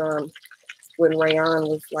had some when Rayon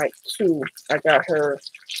was like 2. I got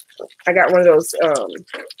one of those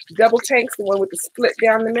double tanks, the one with the split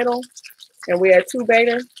down the middle, and we had 2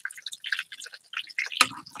 beta.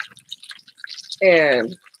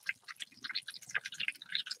 And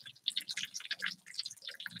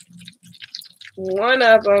one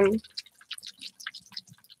of them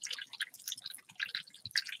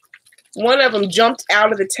jumped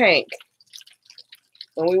out of the tank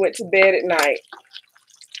when we went to bed at night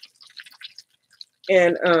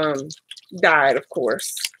and died, of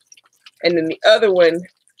course. And then the other one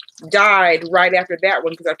died right after that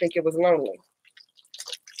one because I think it was lonely.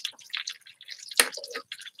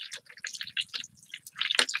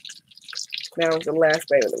 That was the last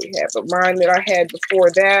beta that we had. But mine that I had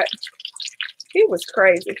before that, he was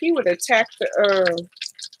crazy. He would attack the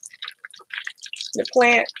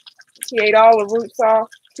plant. He ate all the roots off,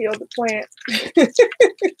 killed the plant.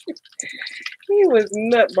 He was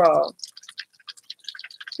nutball.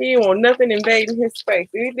 He didn't want nothing invading his space.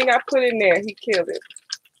 Anything I put in there, he killed it.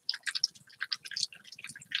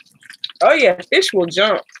 Oh yeah, fish will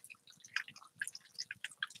jump.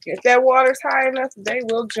 If that water's high enough, they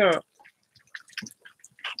will jump.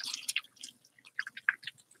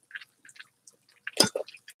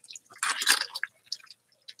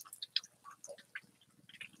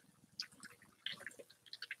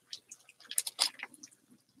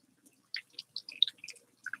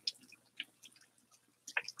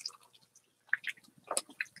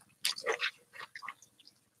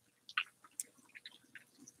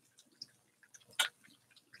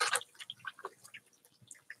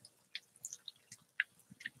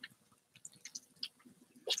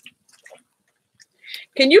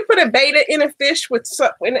 Can you put a beta in a fish with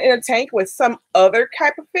in a tank with some other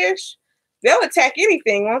type of fish? They'll attack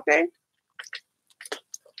anything, won't they?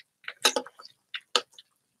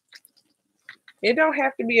 It don't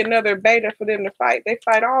have to be another beta for them to fight. They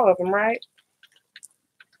fight all of them, right?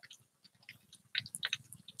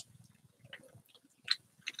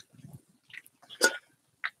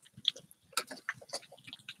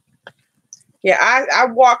 Yeah, I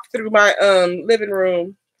walked through my living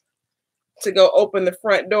room to go open the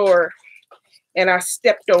front door, and I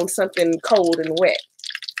stepped on something cold and wet.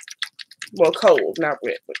 Well, cold, not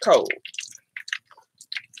wet, but cold.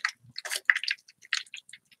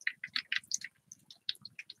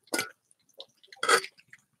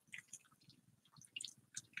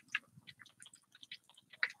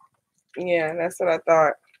 Yeah, that's what I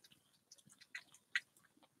thought.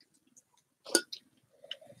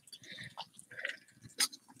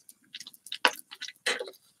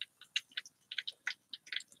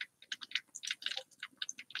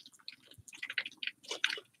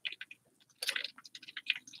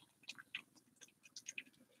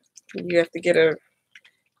 You have to get a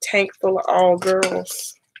tank full of all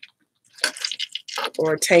girls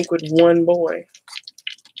or a tank with one boy.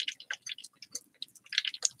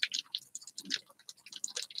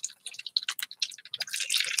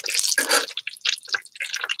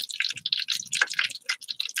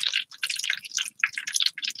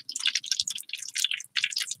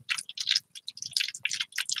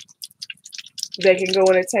 They can go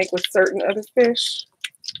in a tank with certain other fish.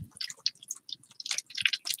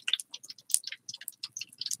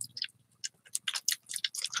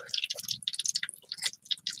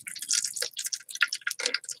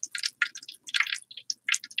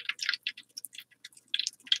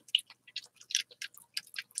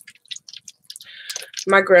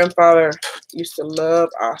 My grandfather used to love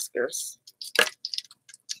Oscars.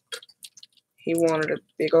 He wanted a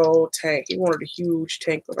big old tank. He wanted a huge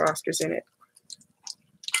tank with Oscars in it.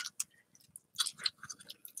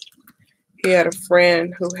 He had a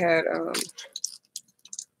friend who had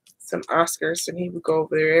some Oscars, and he would go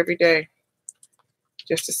over there every day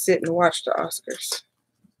just to sit and watch the Oscars.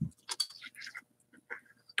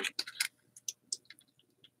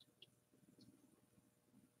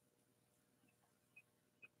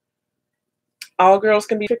 All girls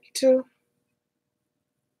can be tricky too.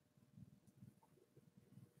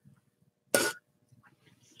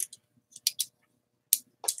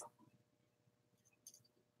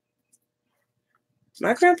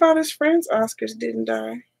 My grandfather's friends' Oscars didn't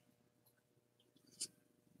die.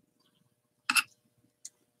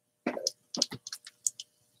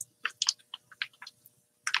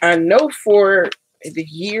 I know for the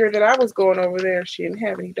year that I was going over there, she didn't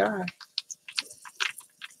have any die.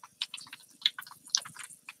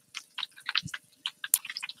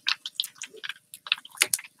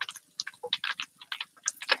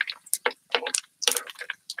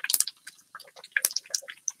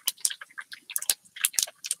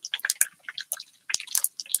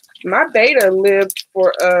 My beta lived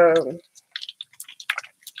for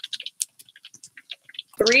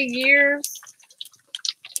 3 years.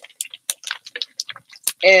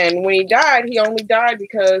 And when he died, he only died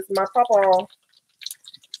because my papa,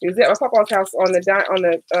 he was at my papa's house on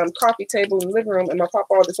the coffee table in the living room, and my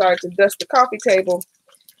papa decided to dust the coffee table,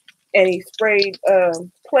 and he sprayed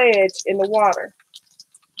Pledge in the water.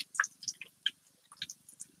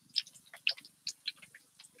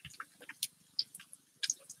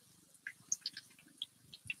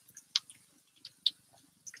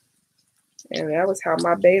 And that was how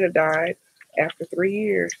my beta died after 3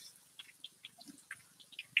 years.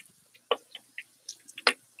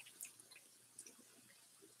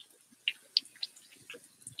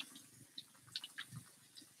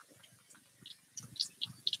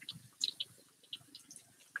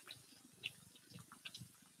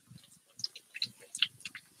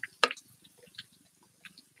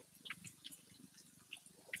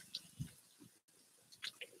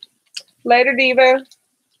 Later, Diva.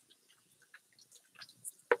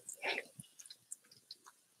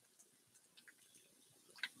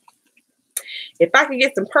 If I could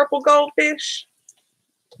get some purple goldfish,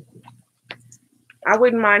 I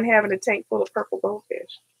wouldn't mind having a tank full of purple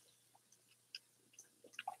goldfish.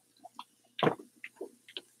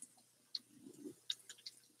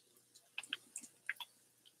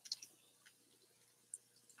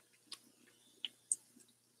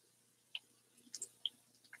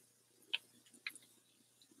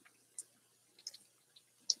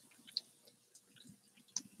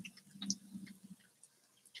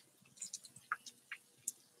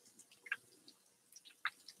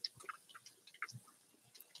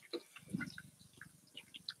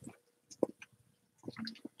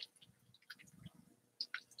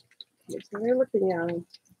 They're looking young.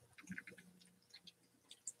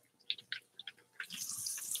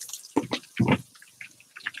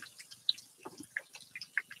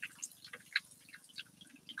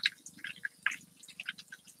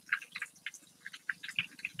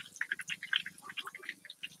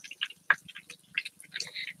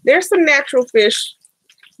 There's some natural fish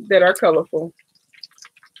that are colorful.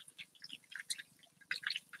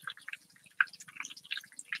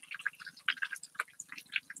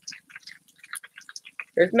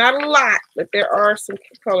 There's not a lot, but there are some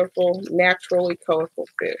colorful, naturally colorful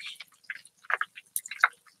fish.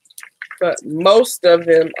 But most of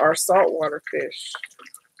them are saltwater fish.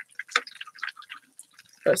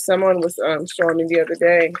 But someone was showing me the other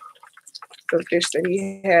day the fish that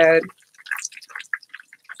he had,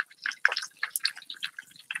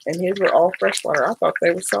 and his were all freshwater. I thought they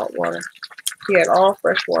were saltwater. He had all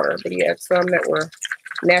freshwater, but he had some that were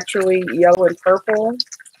naturally yellow and purple.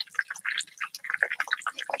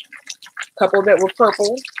 A couple that were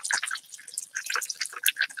purple.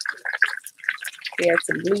 He had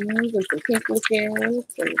some blues and some pink looking,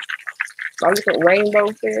 and all different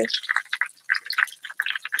rainbow fish.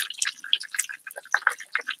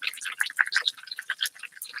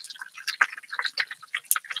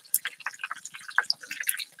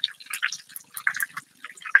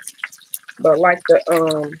 But like the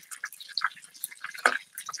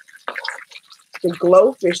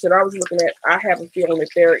glowfish that I was looking at, I have a feeling that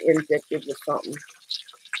they're injected with something.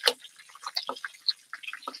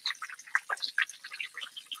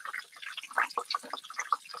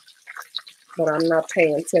 But I'm not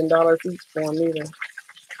paying $10 each for them either.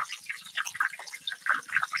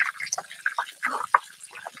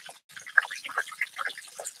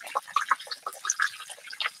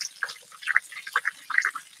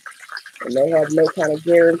 And they have no kind of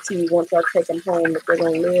guarantee once I take them home that they're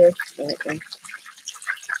going to live.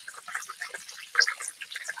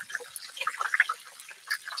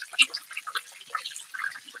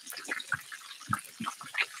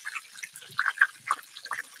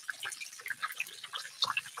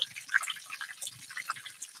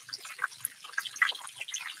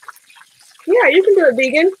 Yeah, you can do it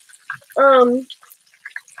vegan.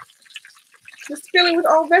 Just fill it with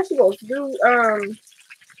all vegetables. Do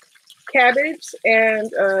cabbage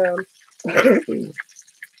and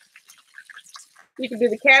you can do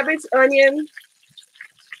the cabbage, onion,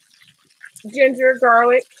 ginger,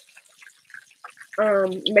 garlic,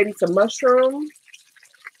 maybe some mushroom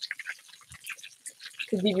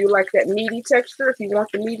to give you like that meaty texture if you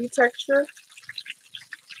want the meaty texture.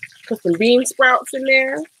 Put some bean sprouts in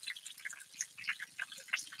there.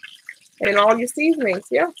 And all your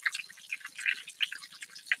seasonings, yeah.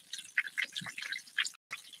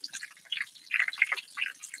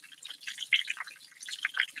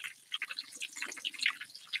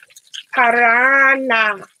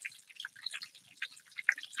 Piranha.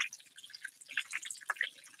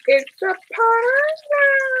 It's a piranha.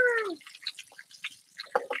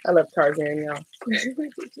 I love Tarzan, y'all.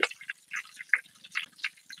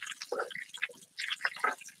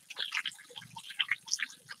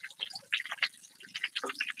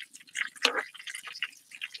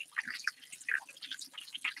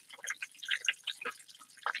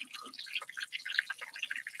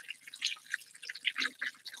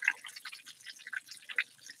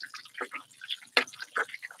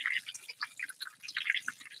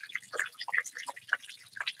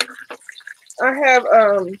 I have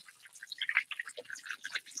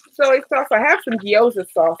soy sauce. I have some Gyoza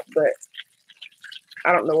sauce, but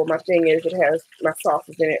I don't know what my thing is. It has my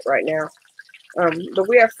sauces in it right now. But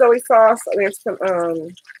we have soy sauce. There's some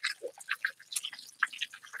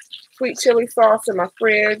sweet chili sauce in my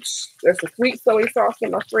fridge. There's some sweet soy sauce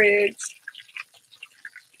in my fridge.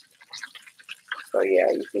 So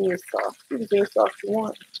yeah, you can use sauce. You can use sauce you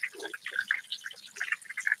want.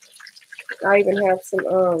 I even have some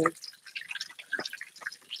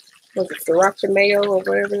what's it, sriracha mayo or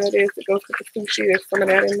whatever that is that goes with the sushi. There's some of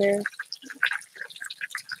that in there.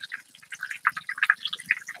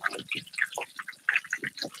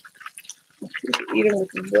 You can eat them with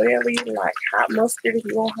whatever you like. Hot mustard if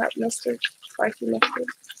you want hot mustard, spicy mustard.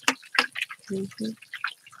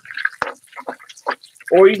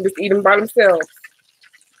 Or you can just eat them by themselves.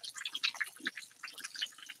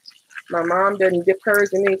 My mom doesn't dip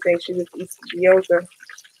hers in anything. She just eats Gyoza.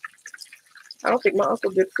 I don't think my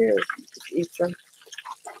uncle dips his. He just eats them.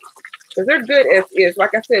 Because they're good as is.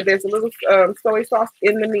 Like I said, there's a little soy sauce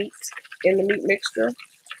in the meat mixture.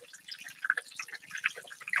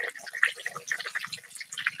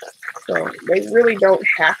 So they really don't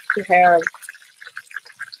have to have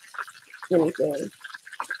anything.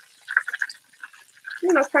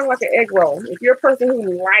 You know, it's kind of like an egg roll. If you're a person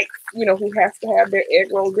who likes, who has to have their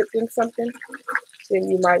egg roll dipped in something,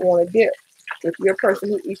 then you might want to dip. If you're a person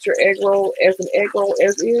who eats your egg roll as an egg roll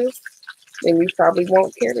as is, then you probably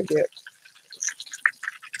won't care to dip.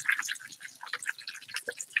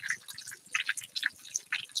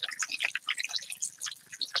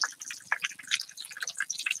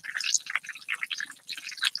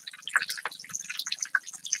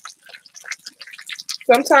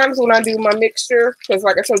 Sometimes when I do my mixture, because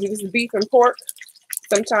like I told you, this is beef and pork.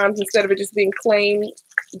 Sometimes instead of it just being plain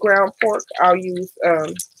ground pork, I'll use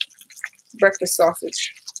breakfast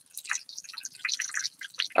sausage.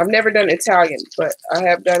 I've never done Italian, but I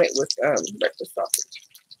have done it with breakfast sausage.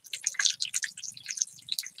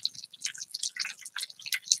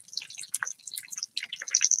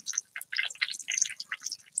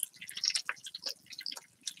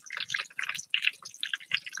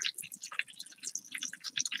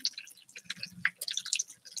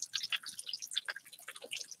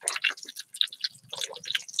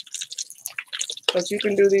 But you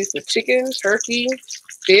can do these with chicken, turkey,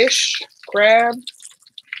 fish, crab,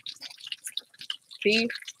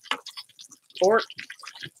 beef, pork.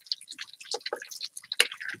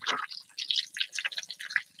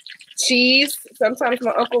 Cheese. Sometimes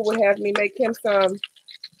my uncle would have me make him some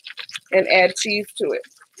and add cheese to it.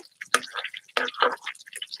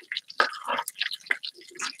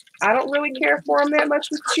 I don't really care for them that much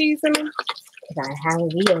with cheese in them. Can I have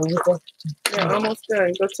it? Yeah, almost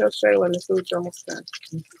done. Go tell Shayla the food's almost done.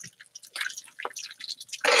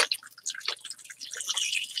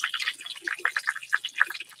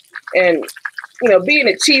 And, you know, being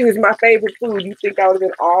that cheese is my favorite food, you think I would have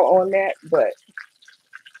been all on that, but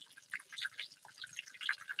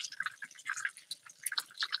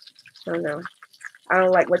I don't know. I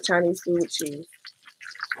don't like my Chinese food with cheese.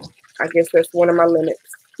 I guess that's one of my limits.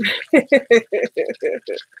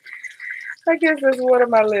 I guess that's one of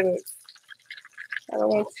my limits. I don't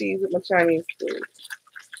want cheese with my Chinese food.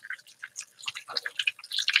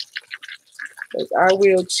 Because I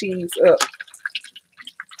will cheese up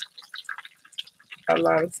a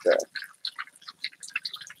lot of stuff.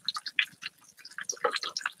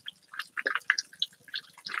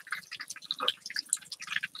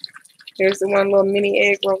 Here's the one little mini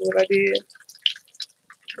egg roll that I did.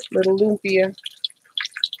 Little lumpia.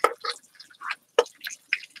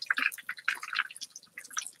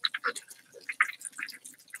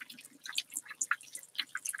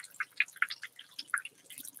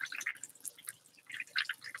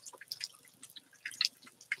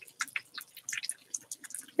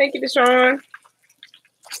 Thank you, Deshaun.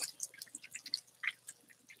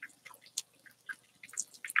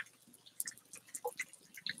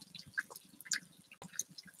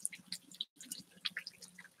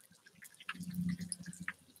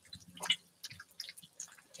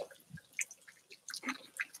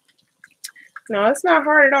 No, it's not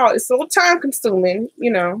hard at all. It's a little time consuming, you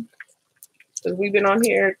know, because we've been on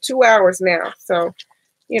here 2 hours now. So,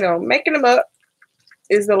 you know, making them up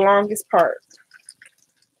is the longest part.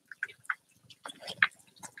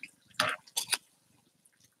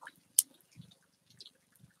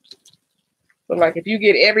 But like if you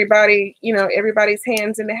get everybody, you know, everybody's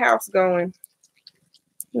hands in the house going,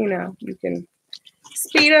 you know, you can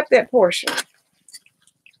speed up that portion.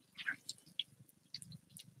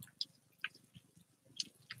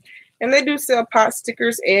 And they do sell pot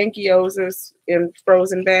stickers and gyozas in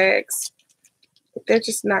frozen bags, but they're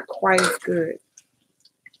just not quite as good.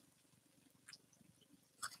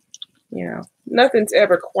 You know, nothing's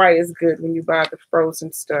ever quite as good when you buy the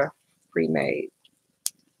frozen stuff pre-made.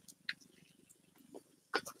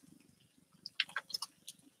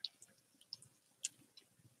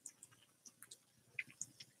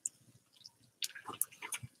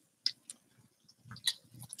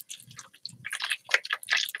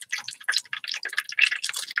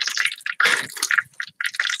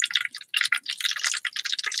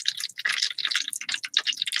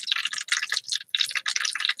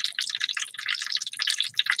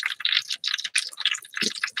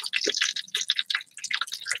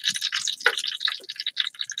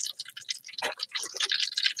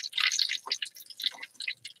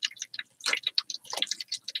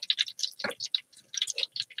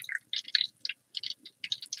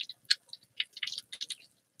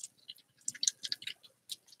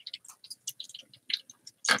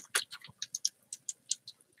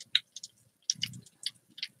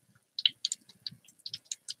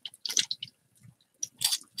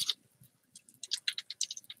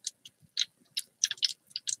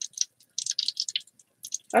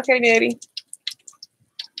 Okay, Daddy.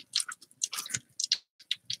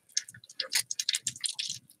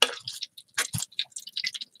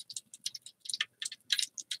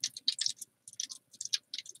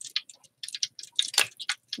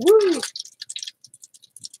 Woo! I'm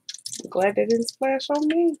glad they didn't splash on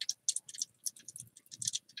me.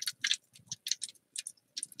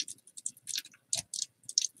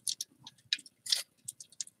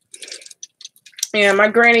 Yeah, my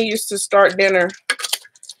granny used to start dinner.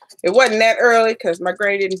 It wasn't that early because my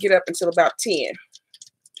granny didn't get up until about 10.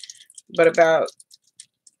 But about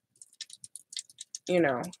you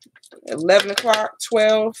know, 11 o'clock,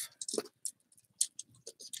 12,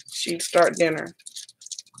 she'd start dinner.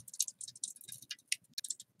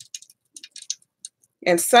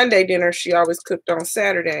 And Sunday dinner, she always cooked on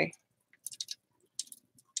Saturday.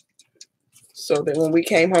 So that when we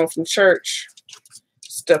came home from church,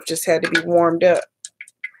 stuff just had to be warmed up.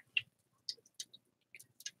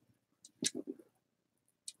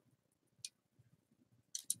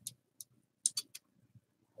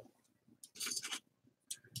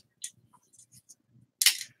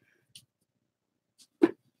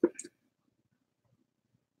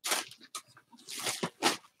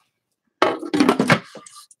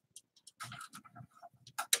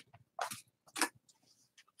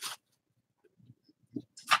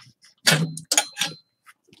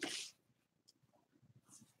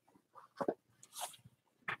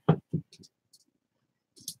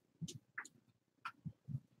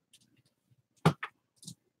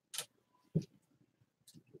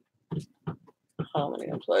 Oh, let me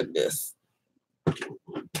unplug this.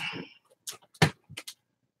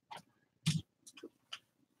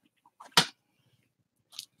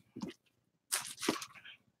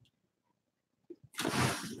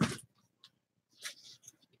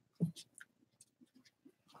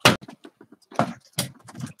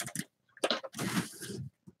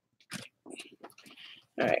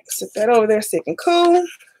 All right, sit that over there so it can cool.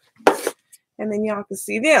 And then y'all can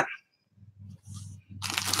see them.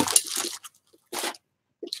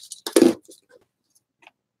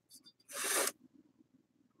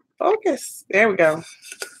 Focus. There we go.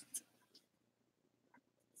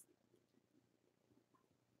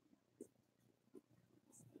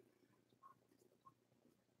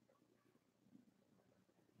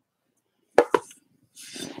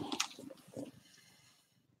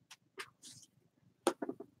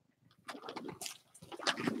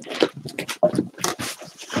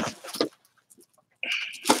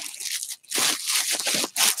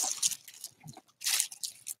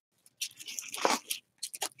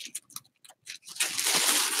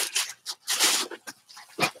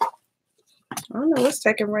 I don't know what's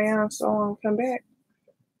taking Rayon so long to come back.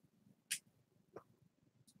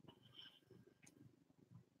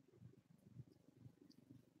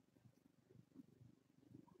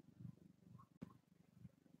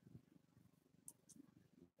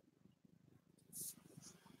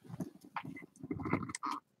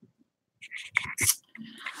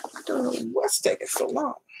 I don't know what's taking so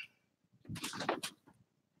long.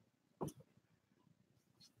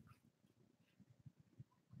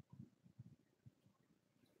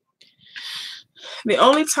 The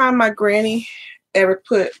only time my granny ever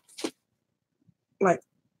put like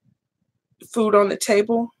food on the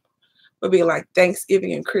table would be like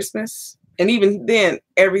Thanksgiving and Christmas. And even then,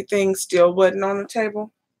 everything still wasn't on the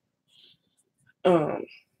table.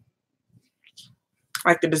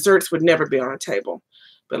 Like the desserts would never be on the table.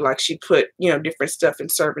 But like she put, you know, different stuff in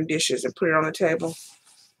serving dishes and put it on the table.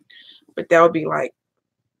 But that would be like,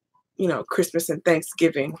 you know, Christmas and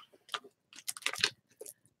Thanksgiving.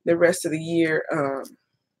 The rest of the year,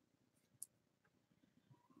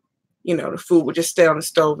 you know, the food would just stay on the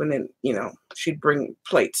stove and then, you know, she'd bring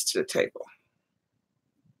plates to the table.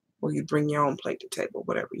 Or you bring your own plate to the table,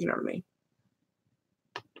 whatever, you know what I mean?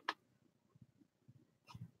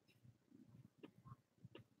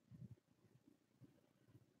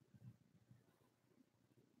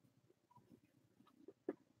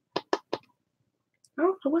 I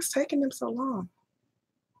don't know what's taking them so long.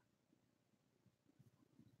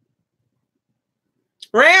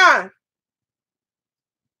 Rayon!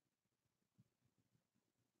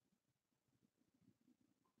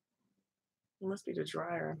 It must be the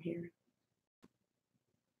dryer I'm hearing.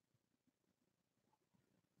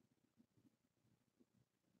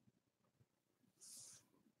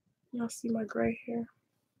 Y'all see my gray hair?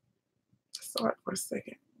 I saw it for a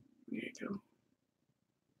second. There you go.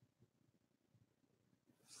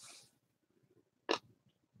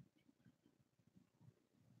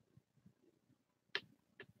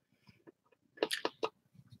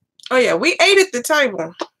 Oh yeah, we ate at the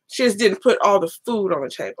table. She just didn't put all the food on the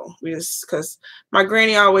table. We just, because my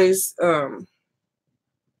granny always, my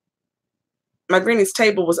granny's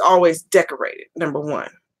table was always decorated, number one,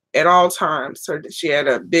 at all times. So she had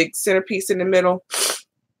a big centerpiece in the middle,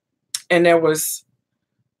 and there was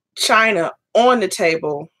china on the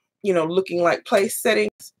table, you know, looking like place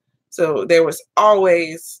settings. So there was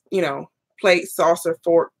always, you know, plate, saucer,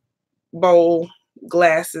 fork, bowl,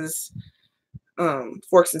 glasses,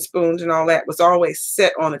 forks and spoons and all that was always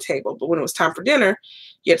set on the table. But when it was time for dinner,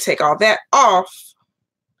 you had to take all that off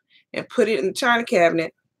and put it in the china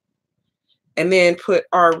cabinet and then put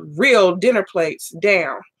our real dinner plates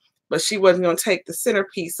down. but she wasn't going to take the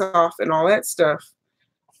centerpiece off and all that stuff.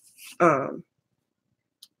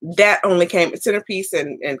 That only came with centerpiece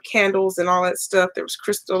and candles and all that stuff. There was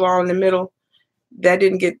crystal all in the middle. That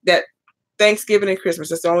didn't get that. Thanksgiving and Christmas,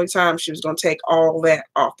 that's the only time she was going to take all that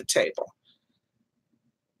off the table.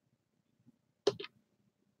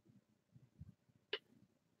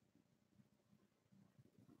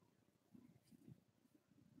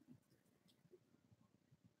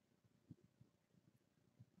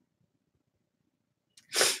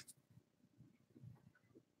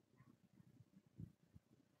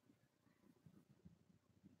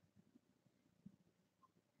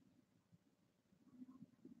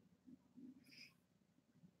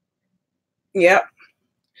 Yep.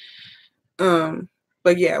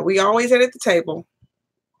 But yeah, we always ate at the table.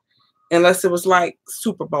 Unless it was like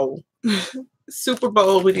Super Bowl. Super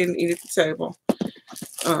Bowl, we didn't eat at the table.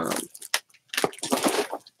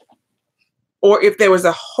 Or if there was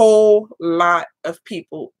a whole lot of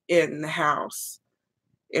people in the house.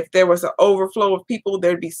 If there was an overflow of people,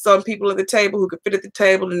 there'd be some people at the table who could fit at the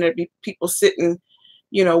table, and there'd be people sitting,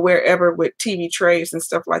 you know, wherever with TV trays and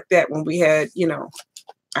stuff like that when we had, you know,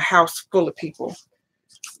 a house full of people.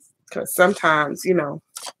 Because sometimes, you know,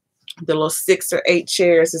 the little 6 or 8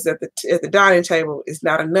 chairs is at the dining table is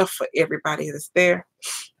not enough for everybody that's there.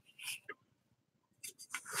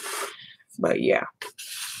 But yeah,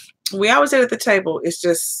 we always ate at the table. It's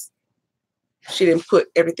just she didn't put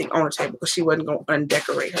everything on the table because she wasn't going to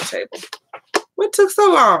undecorate her table. What took so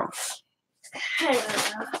long? I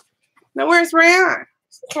don't know. Now where's Rayon?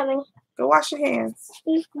 Coming. Go wash your hands.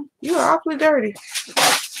 Mm-hmm. You are awfully dirty.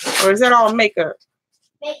 Or is that all makeup?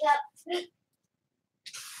 Makeup.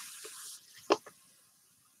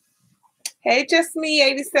 Hey, just me,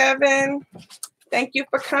 87. Thank you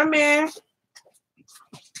for coming.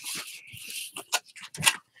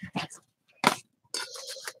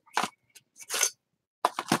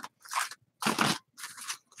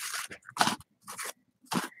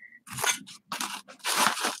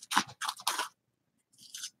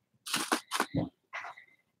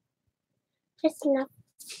 Just enough.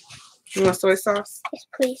 You want soy sauce? Yes,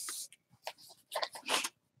 please.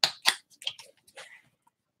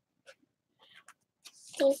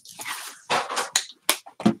 Thank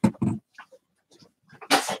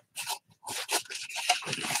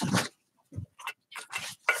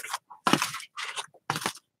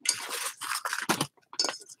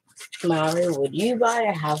you. Molly, would you buy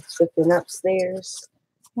a house with an upstairs?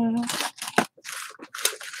 Mm-hmm.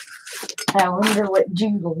 I wonder what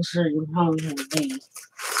Jingle's dream home would be.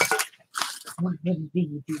 What would it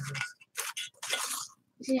be?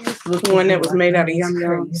 The one that was made out of Yum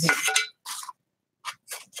Yums.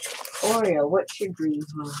 Oreo, what's your dream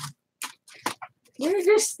home? You're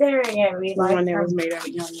just staring at me The like one that was made out of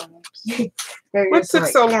Yum Yums. You're What just took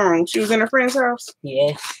like, so long? She was in her friend's house?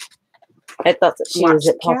 yeah. I thought that she Watch was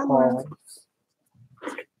at the camera. Papa.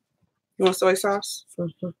 You want soy sauce?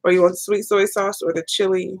 Mm-hmm. Or you want sweet soy sauce or the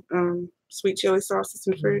chili, sweet chili sauce that's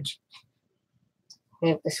in the fridge? I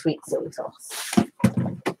have the sweet soy sauce.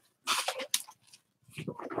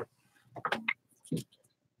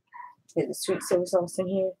 Get the sweet soy sauce in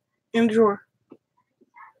here. In the drawer.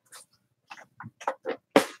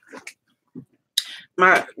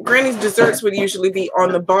 My granny's desserts would usually be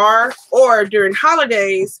on the bar, or during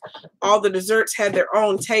holidays, all the desserts had their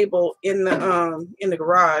own table in the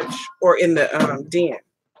garage or in the den.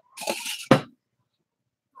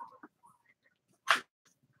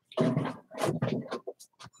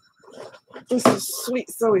 This is sweet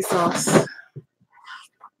soy sauce.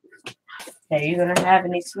 Are you gonna have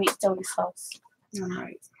any sweet soy sauce? All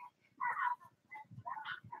right.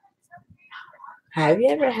 Have you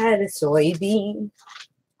ever had a soybean?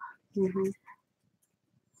 Mm-hmm.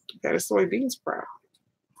 Got a soybean sprout.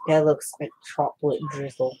 That looks like chocolate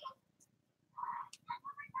drizzle.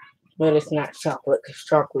 But it's not chocolate, because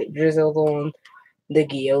chocolate drizzled on the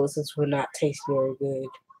gyozas would not taste very good.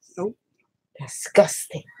 Nope.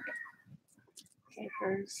 Disgusting. Okay,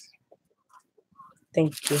 first.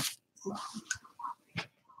 Thank you.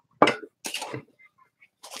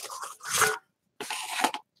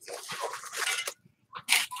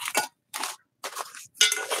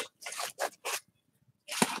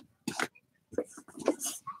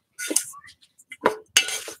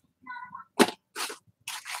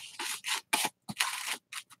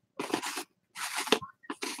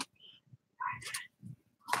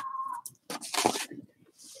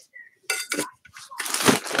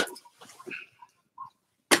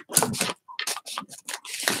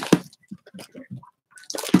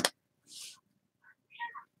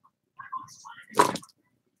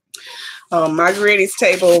 My granny's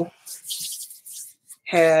table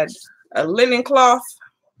had a linen cloth,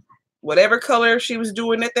 whatever color she was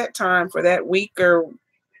doing at that time for that week or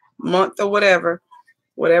month or whatever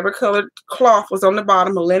colored cloth was on the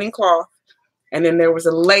bottom, a linen cloth, and then there was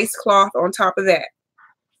a lace cloth on top of that.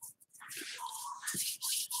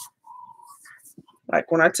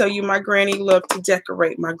 Like when I tell you my granny loved to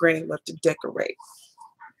decorate, my granny loved to decorate.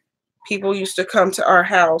 People used to come to our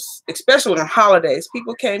house, especially on holidays.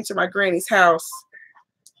 People came to my granny's house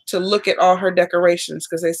to look at all her decorations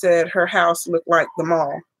because they said her house looked like the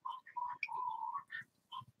mall.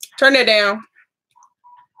 Turn that down.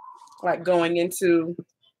 Like going into,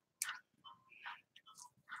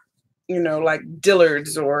 you know, like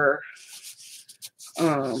Dillard's or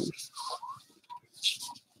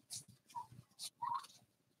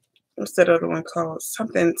what's that other one called?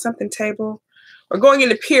 Something table. Or going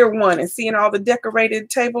into Pier 1 and seeing all the decorated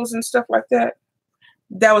tables and stuff like that.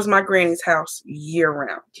 That was my granny's house year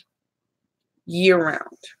round. Year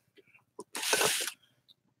round.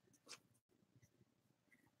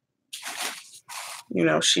 You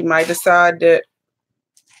know, she might decide that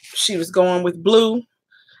she was going with blue.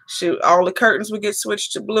 All the curtains would get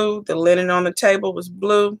switched to blue. The linen on the table was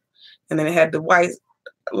blue. And then it had the white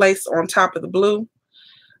lace on top of the blue.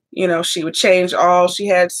 You know, she would change she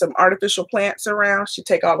had some artificial plants around. She'd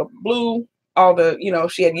take all the blue,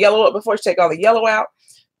 she had yellow up before. She'd take all the yellow out,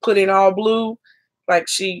 put in all blue. Like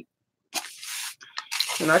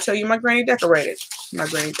when I tell you my granny decorated, my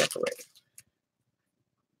granny decorated.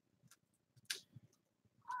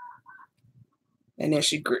 And then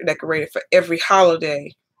she decorated for every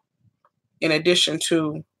holiday in addition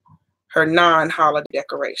to her non-holiday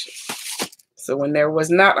decorations. So when there was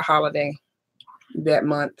not a holiday that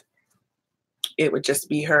month, it would just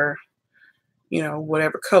be her, you know,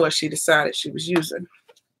 whatever color she decided she was using.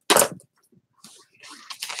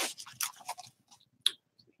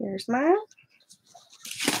 Here's mine.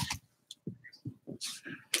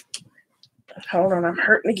 Hold on, I'm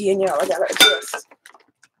hurting again, y'all. I gotta adjust.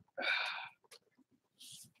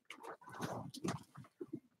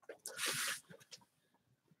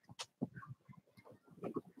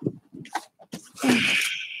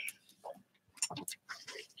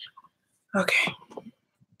 Okay.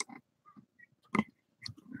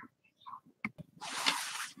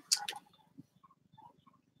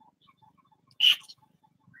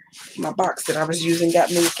 My box that I was using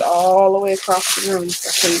got moved all the way across the room, so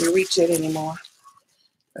I couldn't even reach it anymore.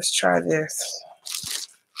 Let's try this.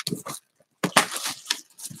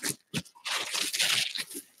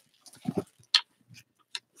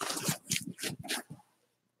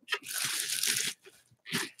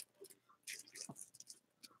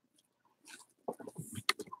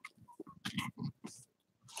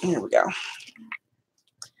 Here we go.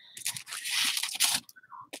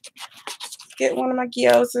 Get one of my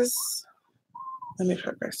gyozas. Let me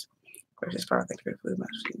try this. Gracious Father, thank you for the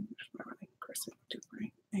food.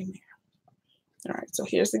 Amen. All right, so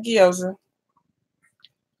here's the gyoza.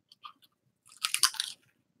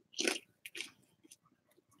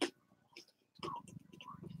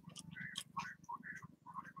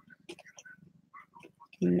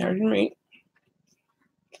 And there's your meat.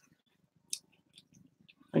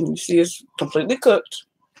 And you see it's completely cooked.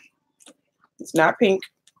 It's not pink.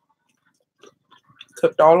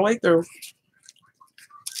 Cooked all the way through.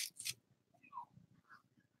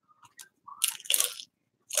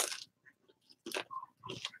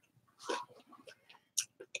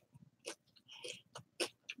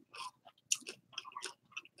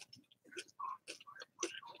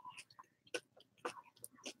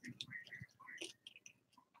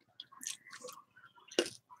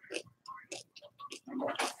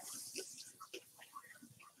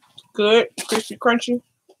 Good, crispy, crunchy.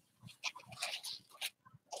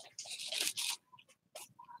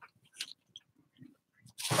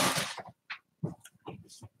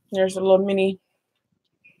 There's a little mini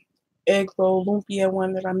egg roll lumpia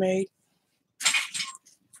one that I made.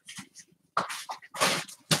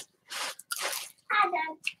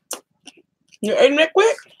 You ate it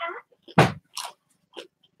quick?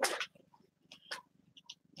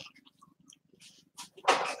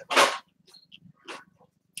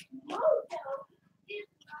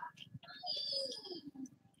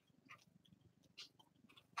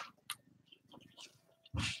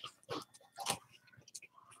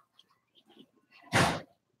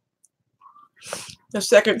 The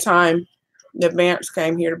second time that Vance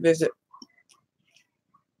came here to visit,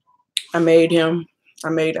 I made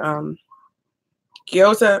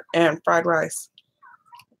gyoza and fried rice.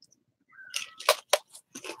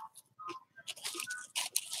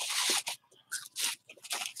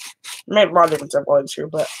 I made a lot of different stuff while I was here,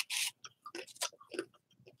 but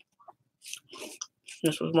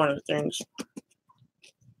This was one of the things.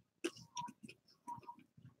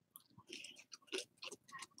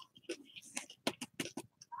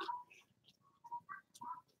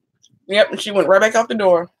 Yep, and she went right back out the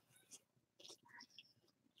door.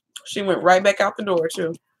 She went right back out the door,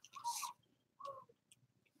 too.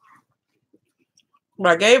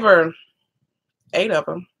 But I gave her 8 of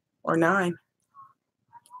them, or 9.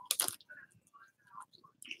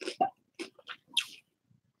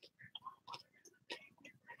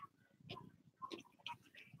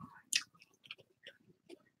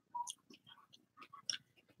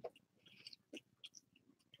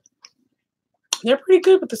 They're pretty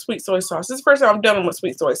good with the sweet soy sauce. This is the first time I've done them with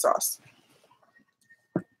sweet soy sauce.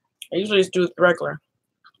 I usually just do it regular.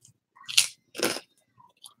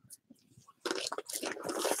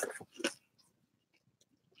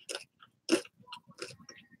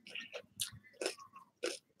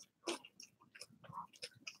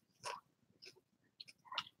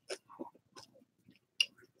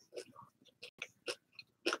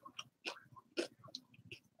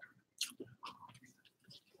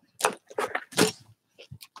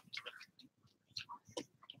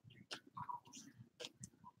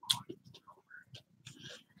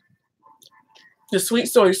 The sweet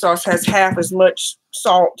soy sauce has half as much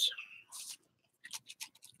salt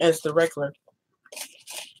as the regular.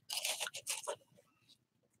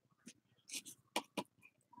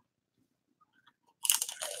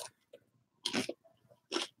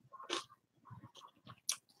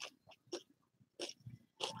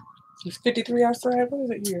 It's 53 outside. What is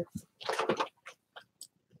it here?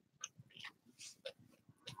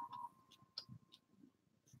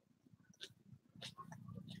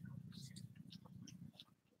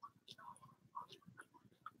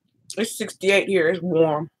 It's 68 here. It's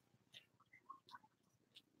warm.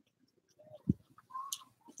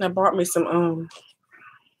 I bought me some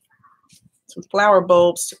flower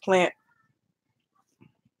bulbs to plant.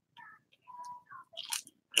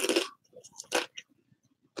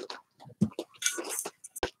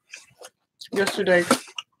 Yesterday.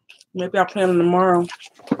 Maybe I'll plant them tomorrow.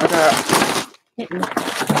 I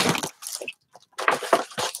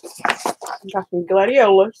got some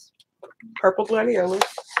gladiolas. Purple gladiolas.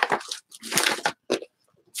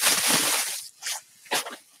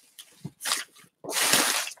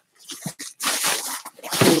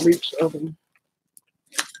 Reach of them.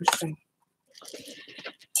 Let's see.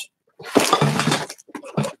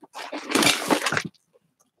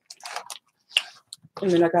 And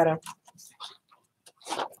then I got a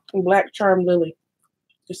black charm lily.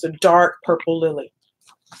 It's a dark purple lily.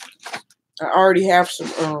 I already have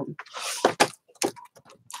some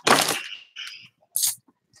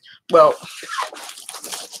well,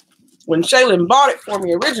 when Shaylin bought it for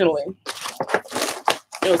me originally,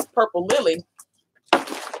 it was purple lily.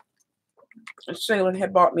 And Shaylin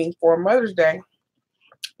had bought me for Mother's Day,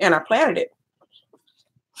 and I planted it.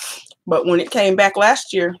 But when it came back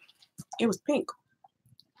last year, it was pink.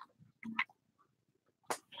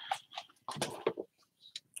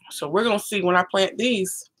 So we're going to see when I plant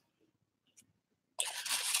these,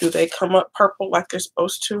 do they come up purple like they're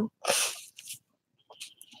supposed to?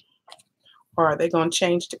 Or are they going to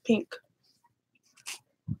change to pink?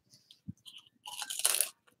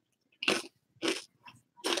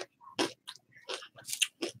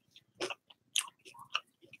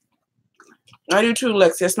 I do too,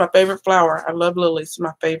 Lexi. That's my favorite flower. I love lilies. It's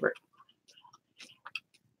my favorite.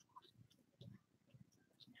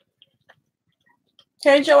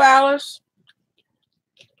 Hey, Joe Alice.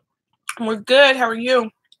 We're good. How are you?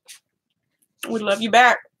 We love you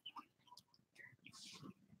back.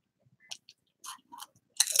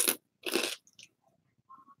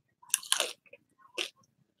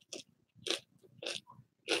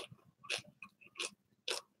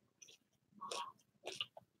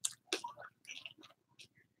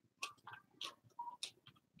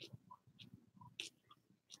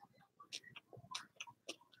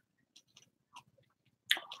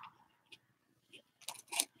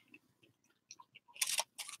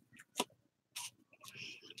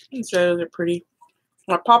 These roses are pretty.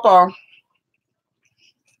 My papa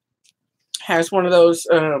has one of those,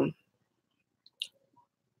 you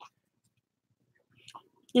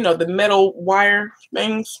know, the metal wire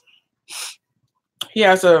things. He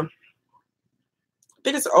has I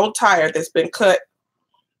think it's an old tire that's been cut,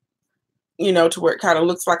 you know, to where it kind of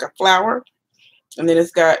looks like a flower. And then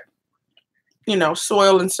it's got, you know,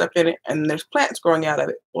 soil and stuff in it. And there's plants growing out of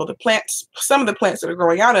it. Well, the plants, some of the plants that are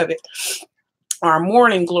growing out of it are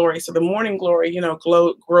morning glory. So the morning glory, you know,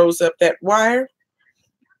 grows up that wire.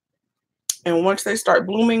 And once they start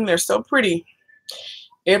blooming, they're so pretty.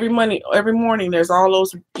 Every morning, there's all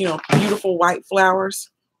those, you know, beautiful white flowers.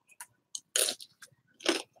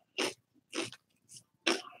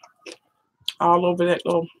 All over that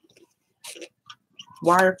little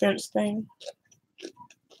wire fence thing.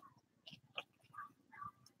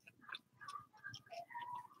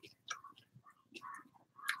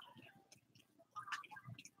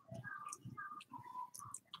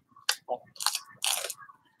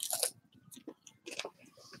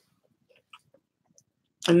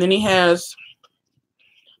 And then he has,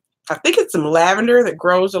 I think it's some lavender that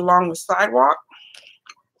grows along the sidewalk.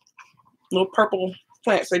 Little purple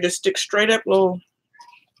plants. They just stick straight up little,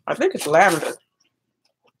 I think it's lavender.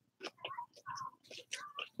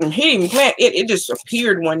 And he didn't plant it. It just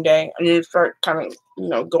appeared one day. And it started kind of, you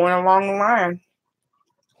know, going along the line.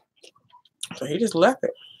 So he just left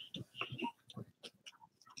it.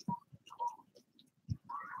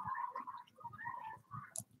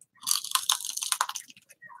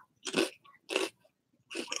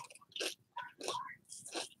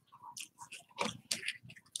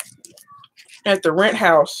 At the rent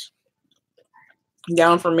house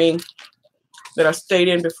down from me that I stayed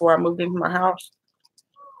in before I moved into my house.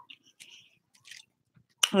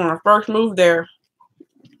 When I first moved there,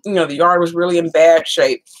 you know, the yard was really in bad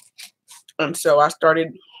shape. And so I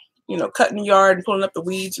started, you know, cutting the yard and pulling up the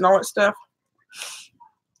weeds and all that stuff.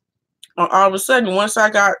 All of a sudden, once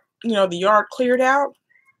I got, you know, the yard cleared out,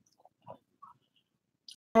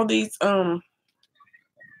 all these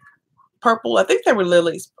purple, I think they were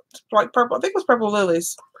lilies, like purple, I think it was purple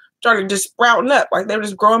lilies, started just sprouting up. Like they were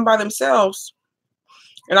just growing by themselves.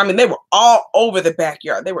 And I mean, they were all over the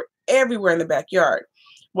backyard. They were everywhere in the backyard.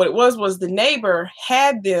 What it was the neighbor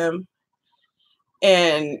had them,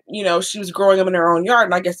 and, you know, she was growing them in her own yard.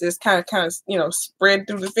 And I guess it's kind of, you know, spread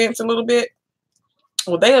through the fence a little bit.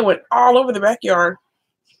 Well, they went all over the backyard.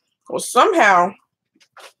 Well, somehow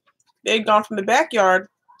they'd gone from the backyard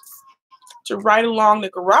to right along the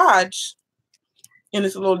garage in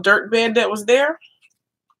this little dirt bed that was there.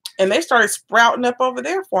 And they started sprouting up over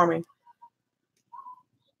there for me.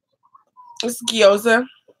 It's gyoza.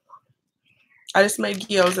 I just made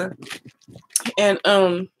gyoza. And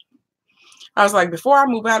I was like, before I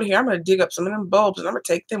move out of here, I'm going to dig up some of them bulbs and I'm going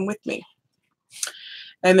to take them with me.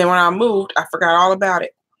 And then when I moved, I forgot all about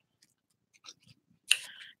it.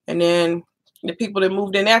 And then the people that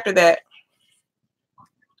moved in after that,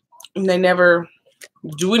 they never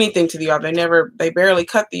do anything to the yard. They barely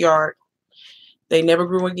cut the yard. They never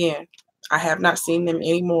grew again. I have not seen them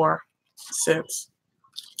anymore since.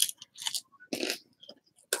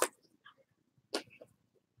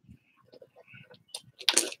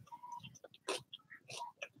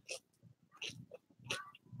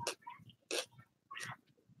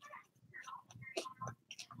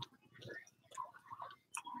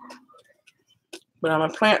 But I'm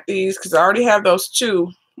going to plant these because I already have those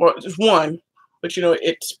two. Well, just one. But, you know,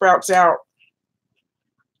 it sprouts out.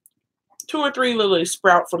 2 or 3 lilies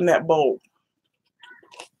sprout from that bulb.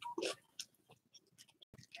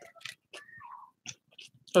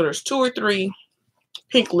 So there's 2 or 3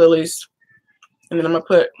 pink lilies. And then I'm going to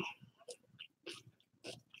put,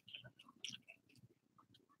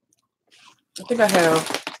 I think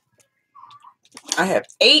I have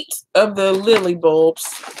 8 of the lily bulbs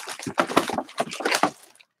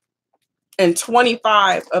and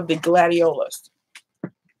 25 of the gladiolas.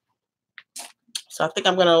 So I think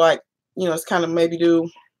I'm going to, like, you know, it's kind of maybe do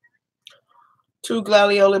 2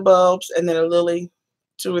 gladiola bulbs and then a lily,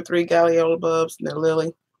 2 or 3 gladiola bulbs and then a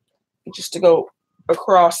lily, just to go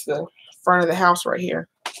across the front of the house right here.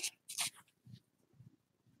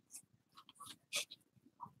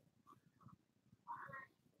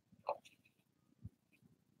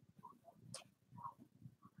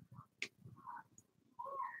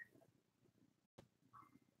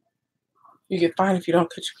 You get fined if you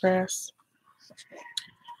don't cut your grass.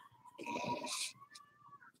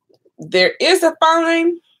 There is a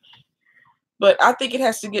fine, but I think it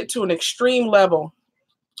has to get to an extreme level.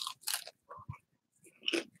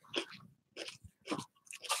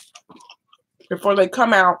 Before they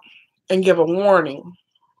come out and give a warning.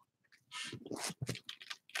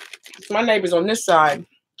 My neighbors on this side,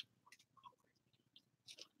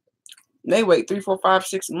 they wait 3, 4, 5,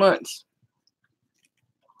 6 months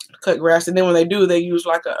to cut grass, and then when they do, they use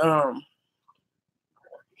like a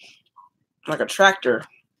tractor,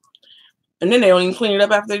 and then they don't even clean it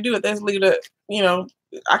up after they do it. They just leave it, you know.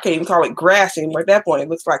 I can't even call it grass anymore. At that point, it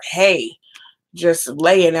looks like hay, just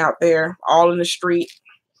laying out there, all in the street,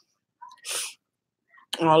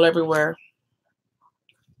 all everywhere.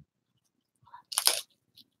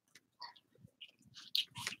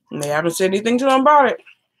 And they haven't said anything to them about it.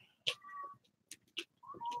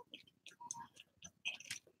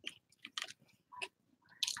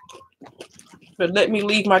 But let me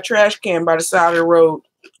leave my trash can by the side of the road.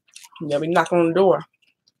 They'll be knocking on the door.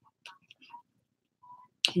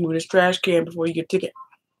 Move this trash can before you get a ticket.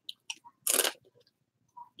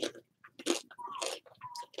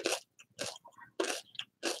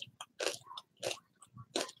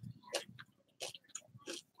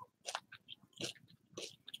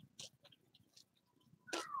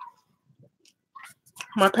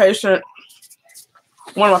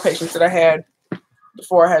 One of my patients that I had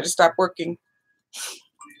before I had to stop working,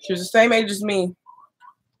 she was the same age as me.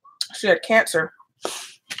 She had cancer.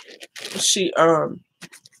 She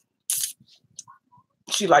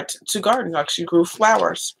liked to garden, like she grew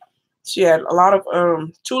flowers. She had a lot of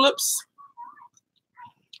tulips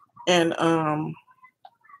and I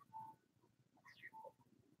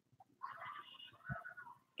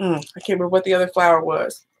can't remember what the other flower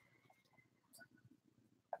was.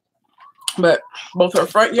 But both her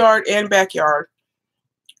front yard and backyard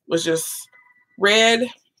was just red,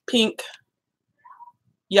 pink,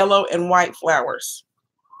 yellow, and white flowers.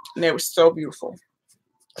 And they were so beautiful.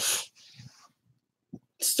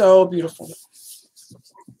 So beautiful.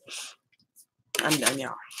 I'm done,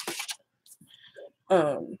 y'all.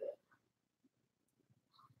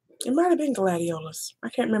 It might have been gladiolas. I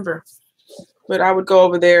can't remember. But I would go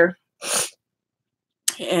over there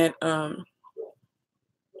and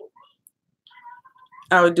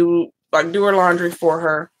I would do her laundry for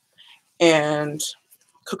her and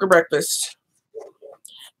cook her breakfast.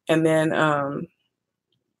 And then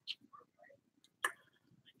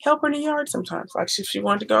help her in the yard sometimes. Like if she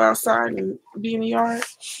wanted to go outside and be in the yard,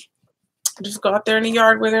 just go out there in the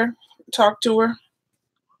yard with her, talk to her,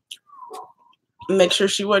 make sure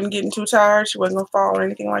she wasn't getting too tired, she wasn't gonna fall or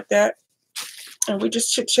anything like that. And we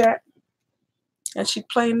just chit chat and she'd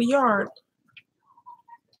play in the yard.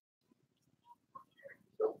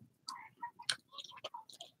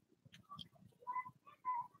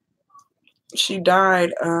 She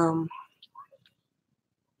died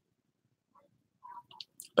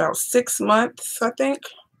about 6 months, I think,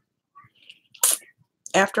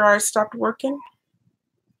 after I stopped working.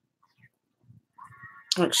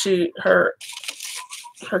 Like her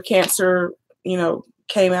cancer,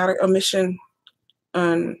 came out of remission,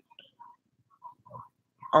 and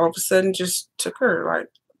all of a sudden just took her. Like,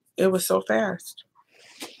 it was so fast.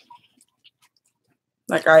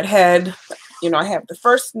 Like I had the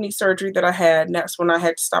first knee surgery that I had, and that's when I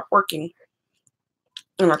had to stop working.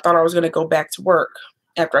 And I thought I was going to go back to work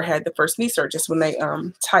after I had the first knee surgery, just when they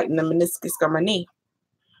tightened the meniscus on my knee.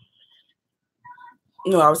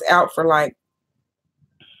 I was out for like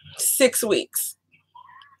 6 weeks,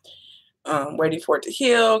 waiting for it to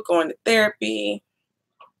heal, going to therapy.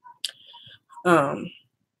 And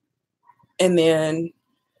then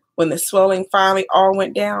when the swelling finally all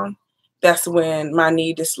went down, that's when my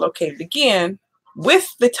knee dislocated again with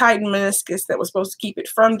the tightened meniscus that was supposed to keep it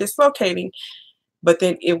from dislocating, but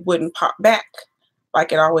then it wouldn't pop back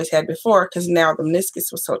like it always had before because now the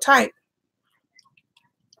meniscus was so tight,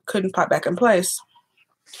 couldn't pop back in place.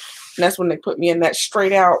 And that's when they put me in that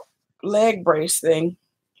straight out leg brace thing,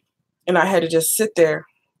 and I had to just sit there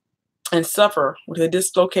and suffer with a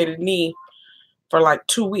dislocated knee for like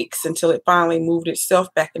 2 weeks until it finally moved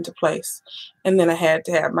itself back into place. And then I had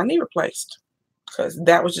to have my knee replaced because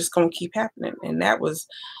that was just going to keep happening. And that was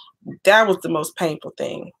the most painful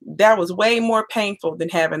thing. That was way more painful than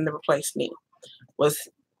having the replaced knee, was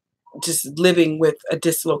just living with a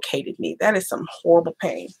dislocated knee. That is some horrible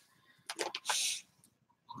pain.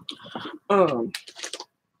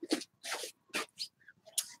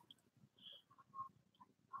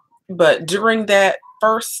 But during that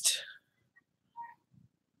first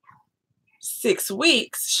 6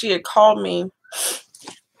 weeks, she had called me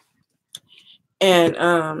and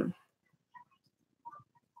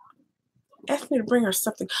asked me to bring her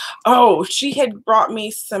something. Oh, she had brought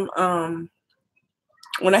me some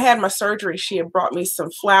when I had my surgery, she had brought me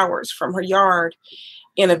some flowers from her yard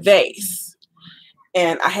in a vase.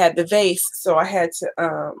 And I had the vase, so I had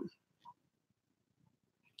to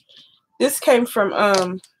this came from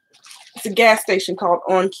it's a gas station called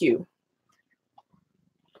On Q.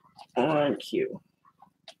 On Q.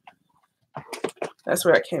 That's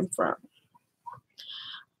where it came from.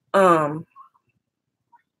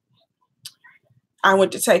 I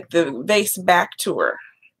went to take the vase back to her.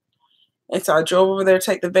 And so I drove over there to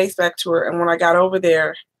take the vase back to her. And when I got over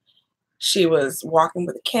there, she was walking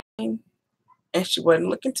with a cane and she wasn't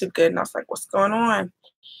looking too good. And I was like, what's going on?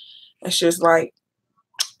 And she was like,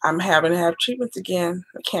 I'm having to have treatments again.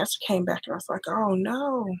 The cancer came back. And I was like, oh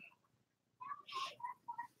no.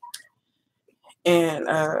 And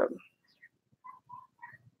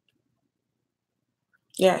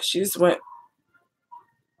yeah, she just went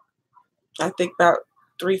I think about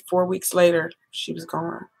 3-4 weeks later, she was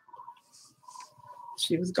gone.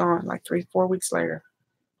 She was gone like 3-4 weeks later.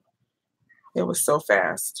 It was so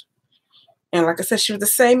fast. And like I said, she was the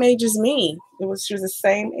same age as me. She was the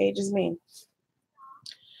same age as me.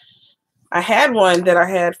 I had one that I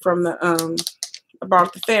had from the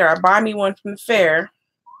about the fair. I buy me one from the fair,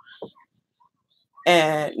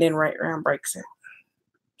 and then right around breaks it.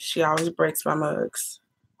 She always breaks my mugs.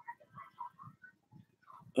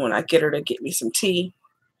 When I get her to get me some tea,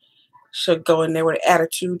 she'll go in there with an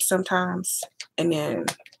attitude sometimes, and then,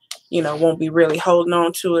 you know, won't be really holding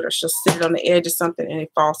on to it, or she'll sit it on the edge of something and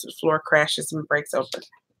it falls to the floor, crashes, and breaks open.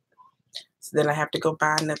 So then I have to go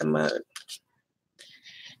buy another mug.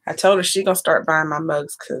 I told her she's going to start buying my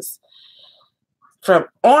mugs because from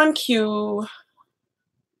On Cue,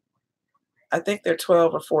 I think they're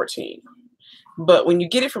 12 or 14. But when you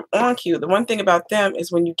get it from On Cue, the one thing about them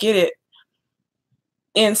is when you get it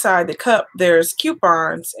inside the cup, there's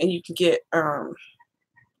coupons, and you can get, I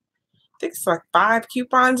think it's like 5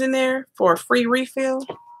 coupons in there for a free refill.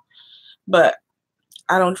 But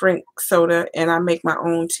I don't drink soda, and I make my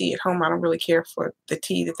own tea at home. I don't really care for the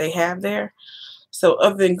tea that they have there. So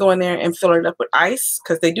other than going there and filling it up with ice,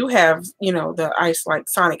 because they do have, you know, the ice like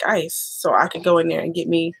Sonic Ice. So I could go in there and get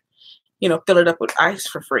me, you know, fill it up with ice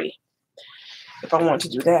for free if I want to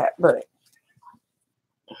do that. But,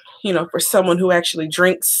 you know, for someone who actually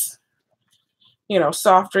drinks, you know,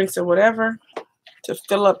 soft drinks or whatever, to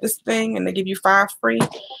fill up this thing and they give you 5 free,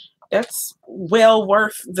 that's well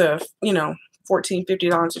worth the, you know, $14,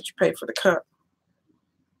 $50 that you pay for the cup.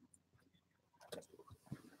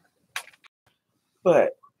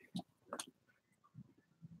 But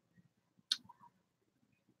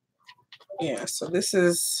yeah, so this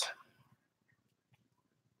is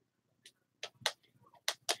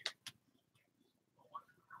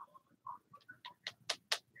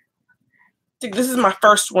my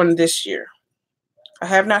first one this year. I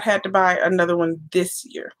have not had to buy another one this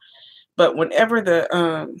year. But whenever the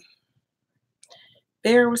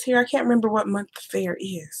fair was here, I can't remember what month the fair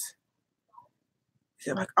is. Is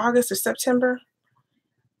it like August or September?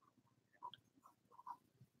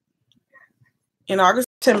 In August,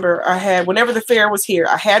 September, I had, whenever the fair was here,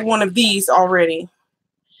 I had one of these already.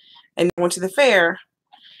 And I went to the fair.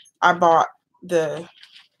 I bought the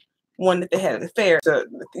one that they had at the fair. So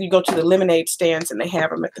you go to the lemonade stands and they have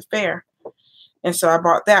them at the fair. And so I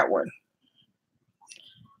bought that one.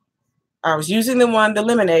 I was using the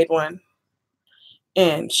lemonade one.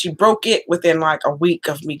 And she broke it within like a week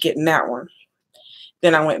of me getting that one.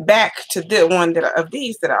 Then I went back to the one of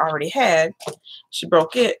these that I already had. She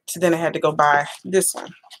broke it, so then I had to go buy this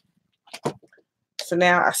one. So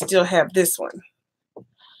now I still have this one.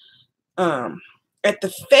 At the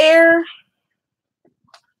fair,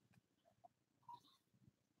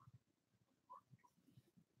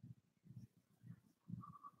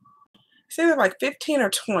 it's either like 15 or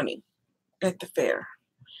 20 at the fair,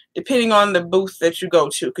 depending on the booth that you go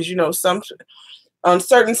to. Because, you know, some on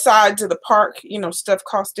certain sides of the park, you know, stuff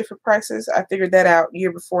costs different prices. I figured that out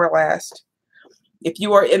year before last. If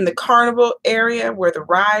you are in the carnival area where the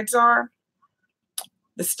rides are,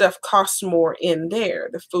 the stuff costs more in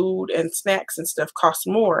there. The food and snacks and stuff costs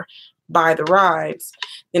more by the rides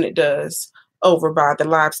than it does over by the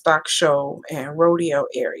livestock show and rodeo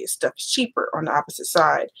area. Stuff is cheaper on the opposite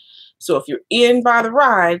side. So if you're in by the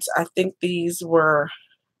rides, I think these were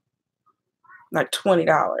like $20,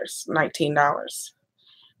 $19.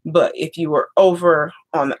 But if you were over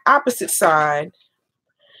on the opposite side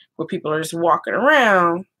where people are just walking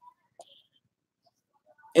around,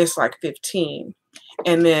 it's like $15.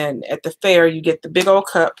 And then at the fair, you get the big old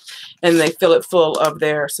cup and they fill it full of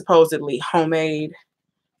their supposedly homemade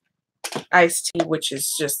iced tea, which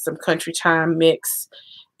is just some country time mix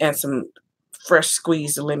and some fresh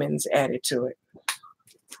squeezed lemons added to it.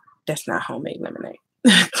 That's not homemade lemonade.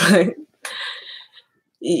 But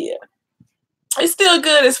yeah. It's still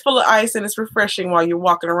good. It's full of ice and it's refreshing while you're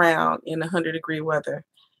walking around in 100-degree weather,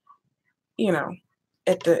 you know,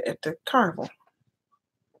 at the carnival.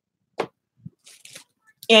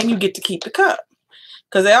 And you get to keep the cup.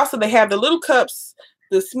 Because they have the little cups,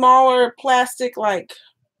 the smaller plastic like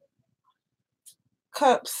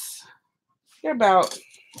cups. They're about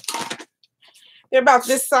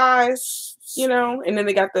this size, you know, and then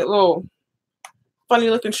they got that little funny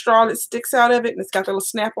looking straw that sticks out of it, and it's got the little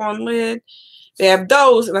snap-on lid. They have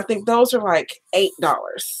those, and I think those are like $8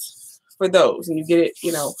 for those, and you get it,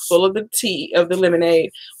 you know, full of the tea, of the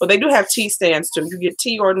lemonade. Well, they do have tea stands too. You get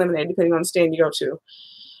tea or lemonade depending on the stand you go to.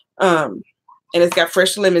 And it's got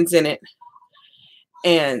fresh lemons in it,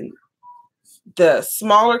 and The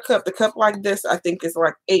smaller cup, the cup like this, I think is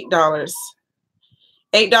like $8.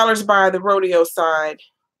 $8 by the rodeo side,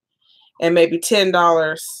 and maybe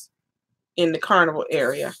 $10 in the carnival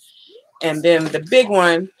area. And then the big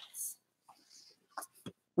one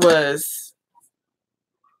was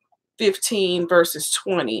 15 versus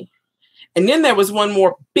 20. And then there was one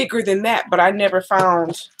more bigger than that, but I never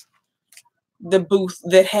found the booth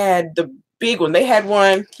that had the big one. They had a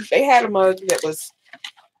mug that was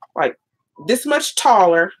like this much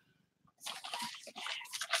taller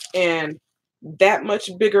and that much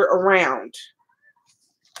bigger around.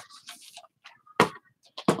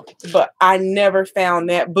 But I never found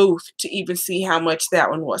that booth to even see how much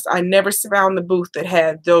that one was. I never found the booth that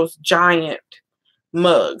had those giant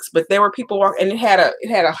mugs. But there were people walking, and it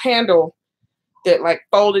had a handle that like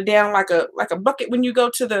folded down like a bucket when you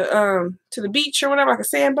go to the beach or whatever, like a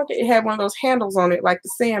sand bucket. It had one of those handles on it like the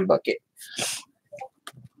sand bucket.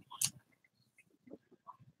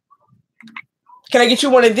 Can I get you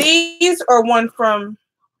one of these or one from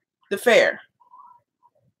the fair?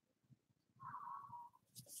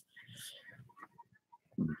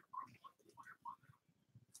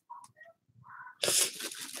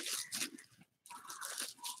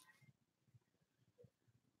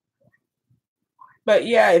 But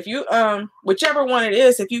yeah, if you whichever one it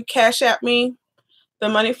is, if you cash out me the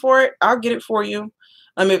money for it, I'll get it for you.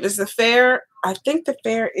 If it's the fair, I think the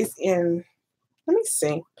fair is in, let me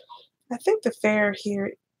see. I think the fair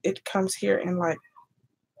here, it comes here in like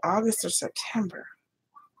August or September.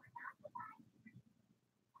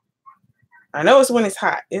 I know it's when it's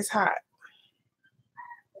hot. It's hot.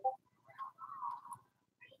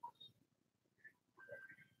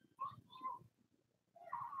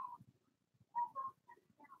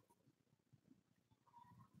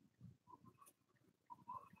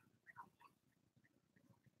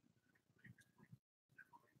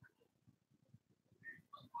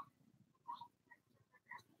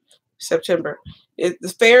 September.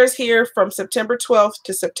 The fair is here from September 12th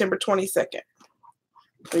to September 22nd.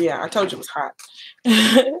 So yeah, I told you it was hot.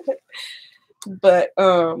 But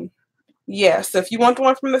yeah, so if you want the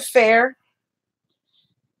one from the fair,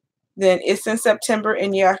 then it's in September,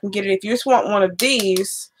 and yeah, I can get it. If you just want one of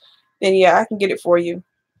these, then yeah, I can get it for you.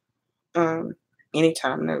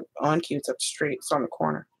 Anytime. They're on cue. It's up the street. It's on the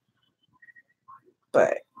corner.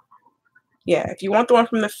 But yeah, if you want the one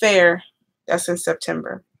from the fair, that's in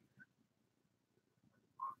September.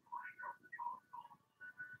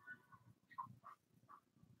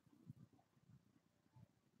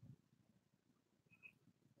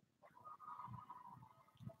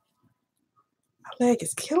 My leg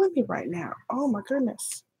is killing me right now. Oh my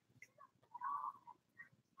goodness.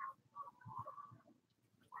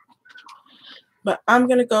 But I'm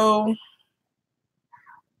gonna go.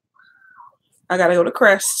 I gotta go to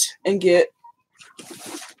Crest and get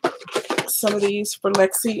some of these for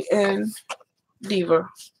Lexi and Diva.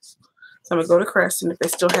 So I'm gonna go to Crest, and if they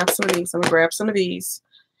still have some of these, I'm gonna grab some of these.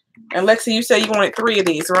 And Lexi, you said you wanted 3 of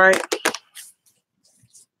these, right?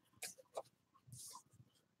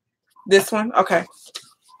 This one? Okay.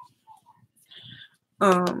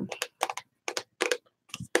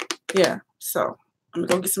 Yeah, so I'm gonna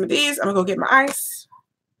go get some of these. I'm gonna go get my ice.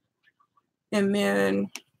 And then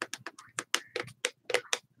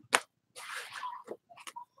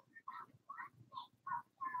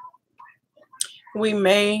we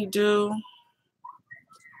may do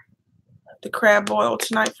the crab boil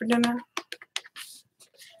tonight for dinner.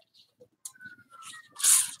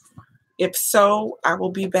 If so, I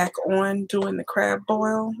will be back on doing the crab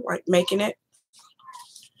boil, like making it.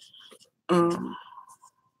 Because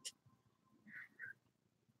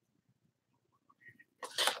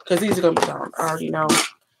these are going to be gone. I already know.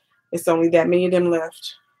 It's only that many of them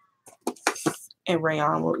left. And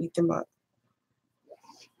Rayon will eat them up.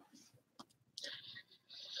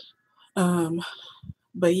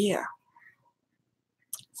 But yeah.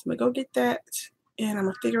 So I'm going to go get that. And I'm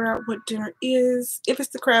going to figure out what dinner is. If it's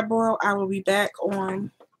the crab boil, I will be back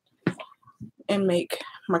on and make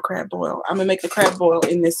my crab boil. I'm going to make the crab boil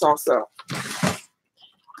in this also.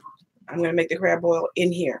 I'm going to make the crab boil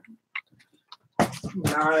in here.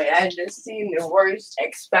 No, I just seen the worst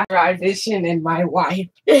X Factor audition in my life.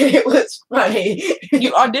 It was funny.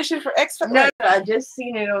 You auditioned for X Factor? No, I just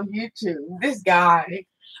seen it on YouTube. This guy.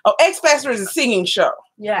 Oh, X Factor is a singing show.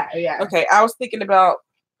 Yeah. Okay, I was thinking about,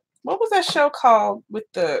 what was that show called with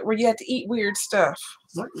where you had to eat weird stuff?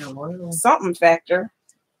 What in the world? Something Factor.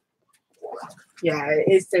 Yeah,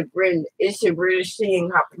 it's the British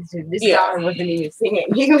singing competition. This guy wasn't even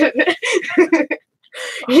singing.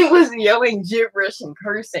 He was yelling gibberish and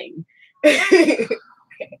cursing.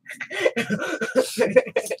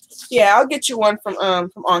 Yeah, I'll get you one from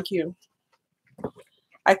On Q.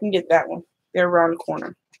 I can get that one. They're around the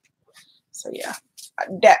corner. So yeah,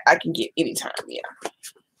 that I can get anytime. Yeah.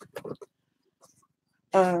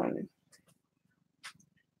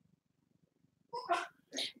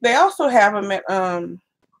 They also have them at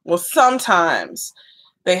well, sometimes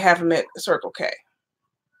they have them at Circle K.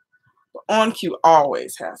 But On Q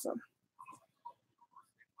always has them.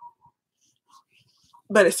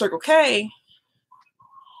 But at Circle K,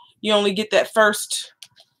 you only get that first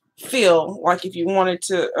fill. Like if you wanted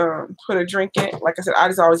to put a drink in it, like I said, I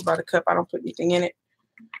just always buy the cup. I don't put anything in it,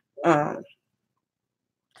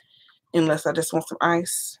 unless I just want some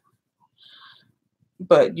ice.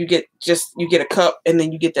 But you get a cup, and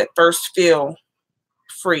then you get that first fill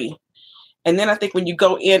free. And then I think when you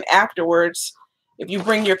go in afterwards, if you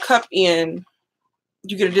bring your cup in,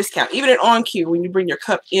 you get a discount. Even at On Q, when you bring your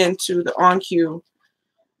cup into the On Q,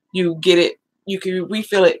 you get it. You can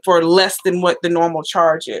refill it for less than what the normal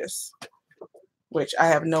charge is, which I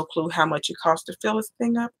have no clue how much it costs to fill this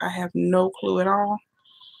thing up. I have no clue at all.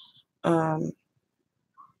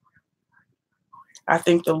 I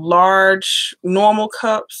think the large normal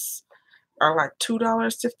cups are like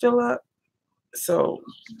 $2 to fill up. So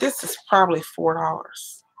this is probably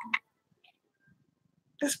 $4.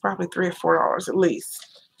 It's probably $3 or $4 at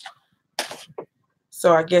least.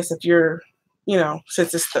 So I guess if you're,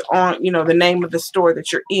 since it's the name of the store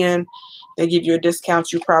that you're in, they give you a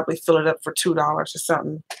discount. You probably fill it up for $2 or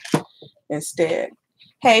something instead.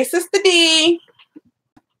 Hey, Sister D.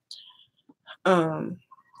 But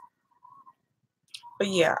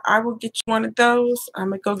yeah, I will get you one of those. I'm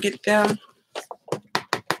gonna go get them.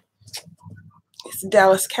 It's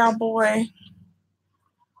Dallas Cowboy.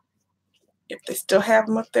 If they still have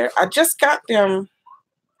them up there. I just got them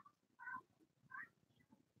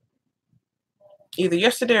either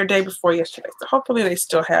yesterday or day before yesterday. So hopefully they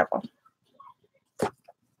still have them.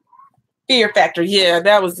 Fear Factor. Yeah,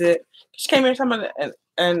 that was it. She came here talking about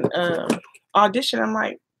an audition. I'm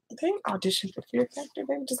like, they didn't audition for Fear Factor.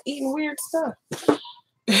 They were just eating weird stuff.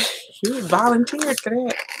 You volunteered for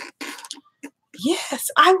that. Yes,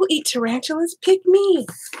 I will eat tarantulas. Pick me.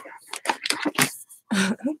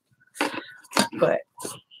 But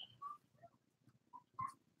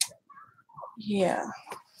yeah.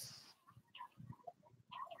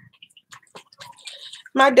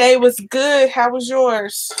 My day was good. How was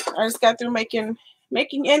yours? I just got through making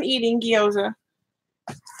and eating gyoza.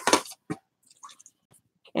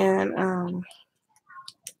 And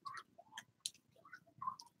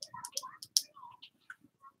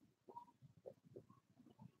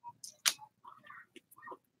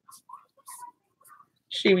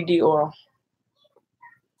CBD oil.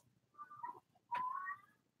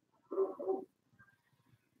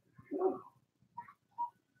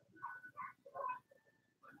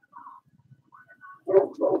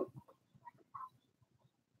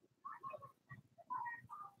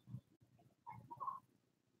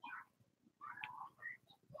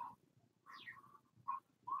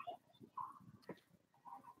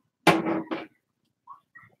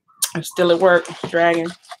 I'm still at work, dragging.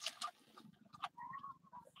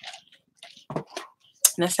 And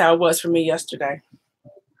that's how it was for me yesterday.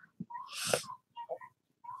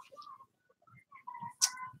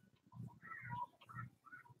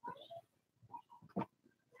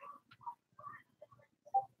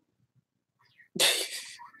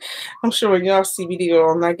 I'm sure when y'all CBD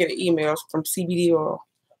oil, I'm not getting emails from CBD oil.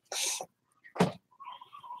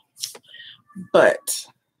 But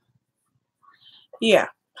yeah,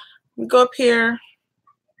 go up here,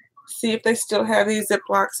 see if they still have these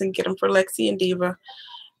Ziplocs and get them for Lexi and Diva.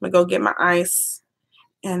 I'm gonna go get my ice,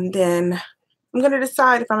 and then I'm gonna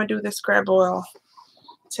decide if I'm gonna do this crab oil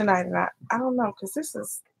tonight or not. I don't know, because this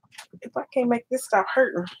is, if I can't make this stop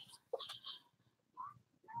hurting,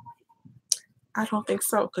 I don't think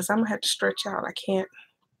so, because I'm gonna have to stretch out. I can't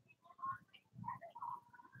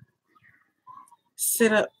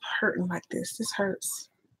sit up hurting like this. This hurts.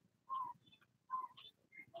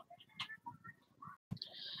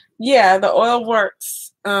 Yeah, the oil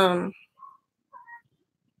works.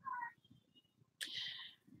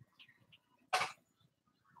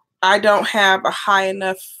 I don't have a high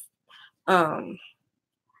enough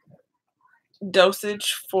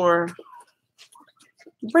dosage for,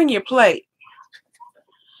 bring your plate.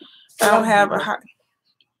 I don't have a high,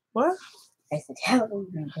 what? I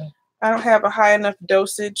don't have a high enough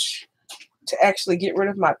dosage to actually get rid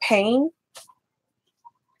of my pain.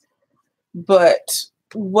 But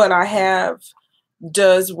what I have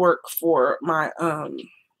does work for my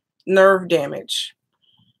nerve damage,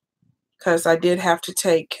 because I did have to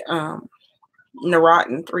take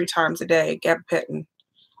Neurontin 3 times a day, gabapentin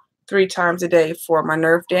 3 times a day for my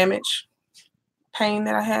nerve damage pain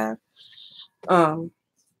that I have. And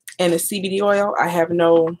the CBD oil, I have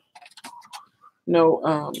no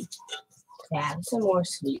Yeah, some more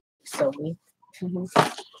sweet. So we.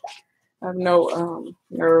 I have no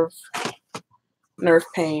nerve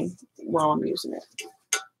pain while I'm using it.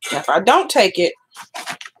 Now, if I don't take it,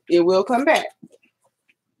 it will come back.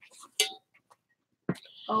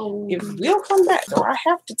 Oh, it will come back, so I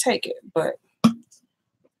have to take it. But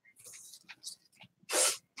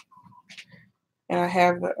and I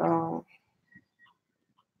have the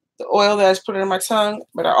oil that I just put it in my tongue,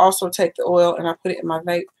 but I also take the oil and I put it in my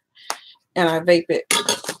vape, and I vape it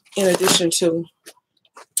in addition to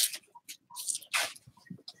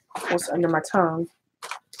what's under my tongue.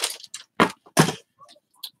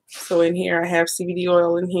 So in here I have CBD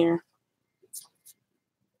oil in here.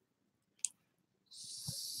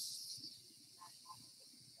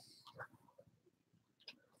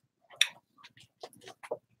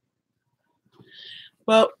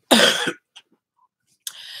 Well,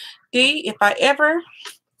 D, if I ever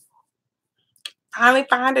finally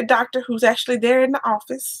find a doctor who's actually there in the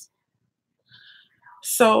office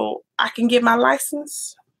so I can get my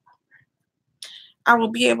license, I will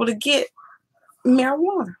be able to get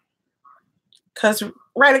marijuana. Because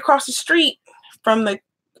right across the street from the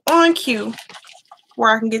on queue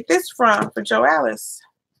where I can get this from for Joe Alice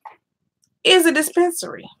is a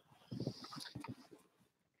dispensary.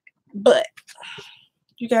 But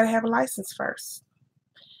you got to have a license first.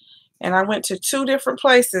 And I went to 2 different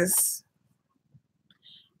places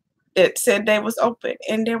that said they was open,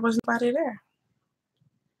 and there was nobody there.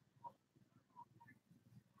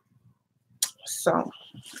 So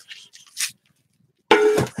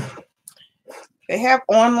they have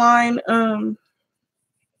online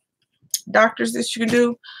doctors that you can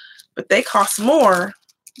do, but they cost more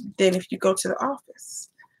than if you go to the office.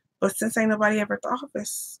 But since ain't nobody ever at the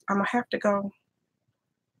office, I'm gonna have to go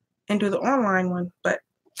and do the online one, but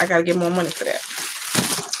I gotta get more money for that.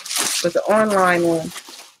 But the online one,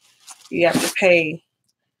 you have to pay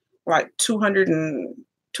like $225,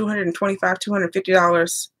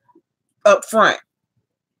 $250 up front,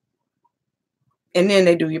 and then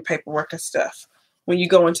they do your paperwork and stuff. When you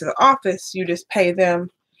go into the office, you just pay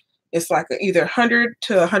them. It's like either $100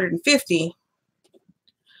 to $150,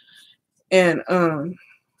 and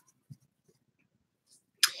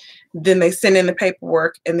then they send in the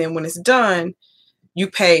paperwork, and then when it's done, you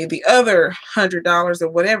pay the other $100 or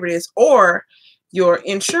whatever it is, or your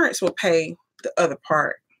insurance will pay the other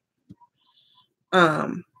part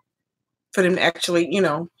for them to actually,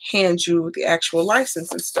 hand you the actual license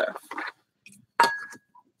and stuff.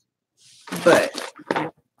 But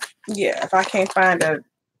yeah, if I can't find a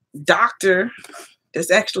doctor that's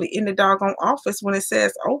actually in the doggone office when it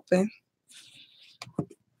says open,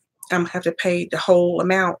 I'm gonna have to pay the whole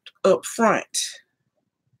amount up front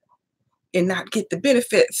and not get the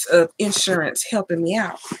benefits of insurance helping me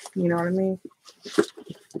out. You know what I mean?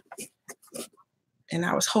 And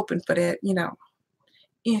I was hoping for that,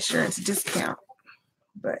 insurance discount,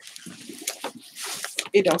 but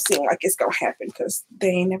it don't seem like it's gonna happen because they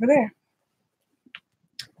ain't never there.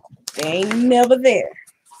 They ain't never there.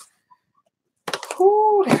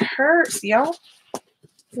 Ooh, that hurts, y'all.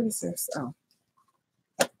 What is this? Oh.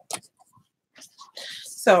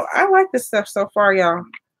 So I like this stuff so far, y'all.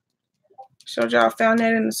 Showed y'all, found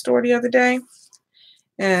that in the store the other day.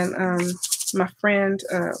 And my friend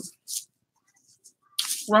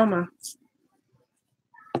Roma,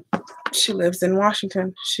 she lives in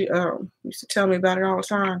Washington. She used to tell me about it all the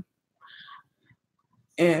time.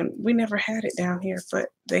 And we never had it down here, but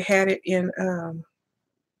they had it in,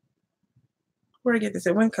 where did I get this?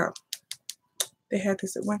 At Winco. They had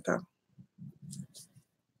this at Winco.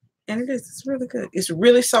 And it's really good. It's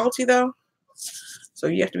really salty though. So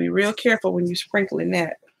you have to be real careful when you're sprinkling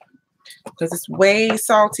that, because it's way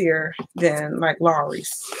saltier than like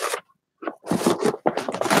Lawry's.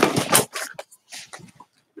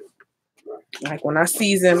 Like when I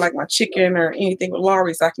season like my chicken or anything with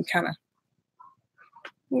Lawry's, I can kind of,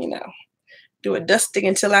 do a dusting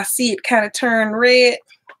until I see it kind of turn red.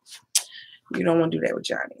 You don't want to do that with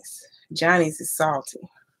Johnny's. Johnny's is salty,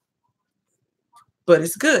 but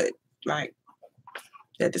it's good. Like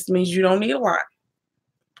that just means you don't need a lot.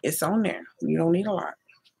 It's on there. You don't need a lot.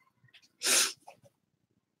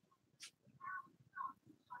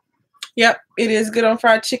 Yep, it is good on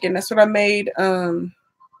fried chicken. That's what I made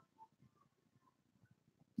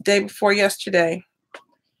day before yesterday.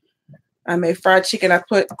 I made fried chicken. I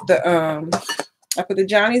put the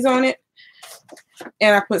Johnny's on it,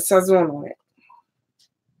 and I put Sazon on it.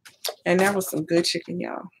 And that was some good chicken,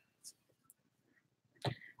 y'all.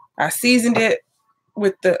 I seasoned it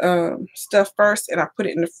with the stuff first, and I put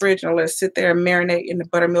it in the fridge and I let it sit there and marinate in the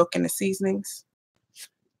buttermilk and the seasonings.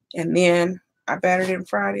 And then I battered it and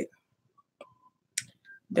fried it.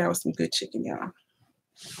 That was some good chicken, y'all.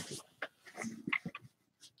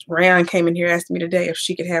 Rayon came in here asking me today if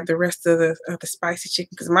she could have the rest of the spicy chicken,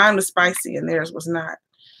 because mine was spicy and theirs was not.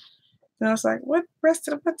 And I was like, what rest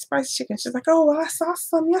of what spicy chicken? She's like, oh, well, I saw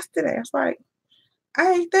some yesterday. I was like,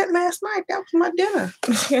 I ate that last night. That was my dinner.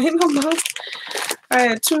 Ain't no more. I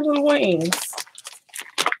had 2 little wings.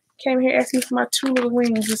 Came here asking for my 2 little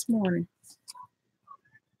wings this morning.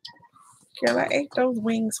 Girl, I ate those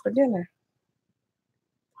wings for dinner.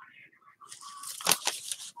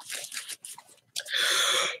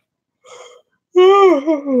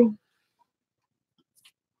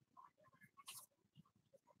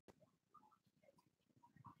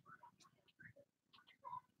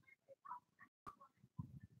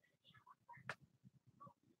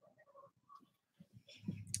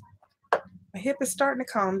 My hip is starting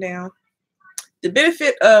to calm down. The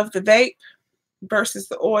benefit of the vape versus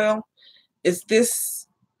the oil is this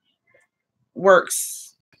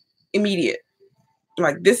works immediate.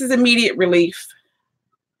 Like, this is immediate relief.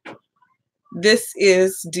 This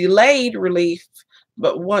is delayed relief,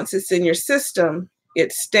 but once it's in your system,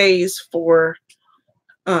 it stays for,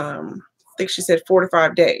 I think she said 4 to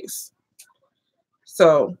 5 days.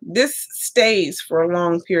 So this stays for a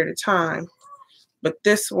long period of time, but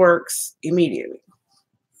this works immediately.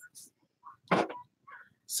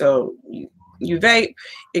 So you vape,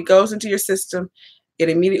 it goes into your system, it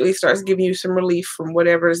immediately starts giving you some relief from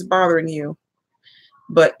whatever is bothering you,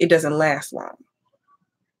 but it doesn't last long.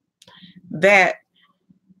 That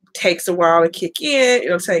takes a while to kick in.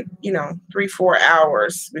 It'll take, 3-4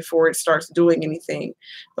 hours before it starts doing anything.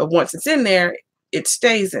 But once it's in there, it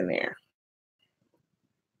stays in there.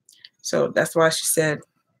 So that's why she said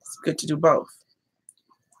it's good to do both.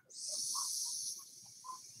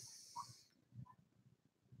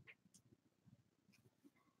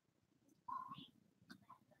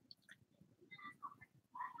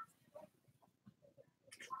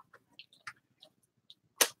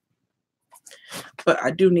 But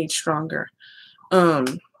I do need stronger.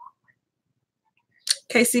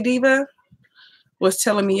 Casey Diva was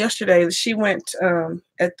telling me yesterday that she went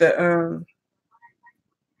at the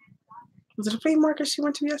was it a flea market she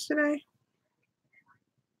went to yesterday?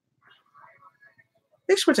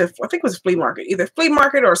 I think it was a flea market, either flea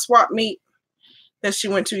market or a swap meet that she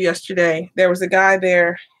went to yesterday. There was a guy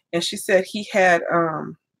there, and she said he had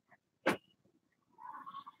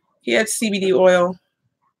CBD oil,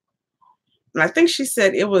 and I think she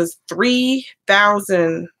said it was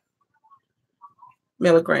 3,000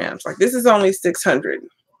 milligrams. Like, this is only 600,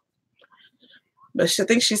 but I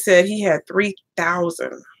think she said he had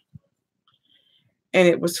 3,000, and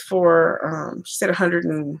it was for she said 100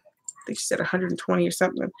 and I think she said 120 or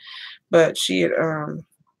something, but she had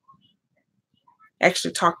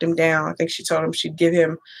actually talked him down. I think she told him she'd give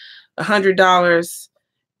him $100,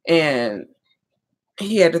 and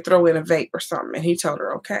he had to throw in a vape or something, and he told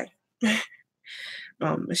her okay.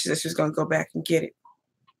 And she said she was going to go back and get it.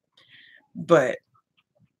 But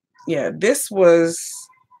yeah, this was,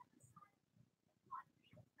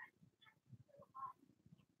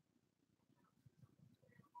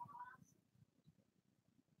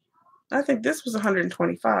 I think this was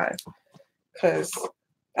 125, because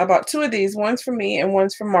I bought 2 of these. One's for me and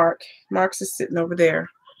one's for Mark. Mark's is sitting over there.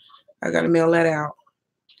 I got to mail that out.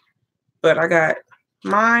 But I got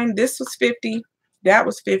mine. This was 50. That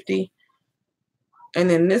was 50. And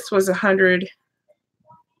then this was 100.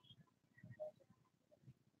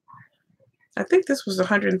 I think this was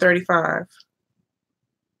 135.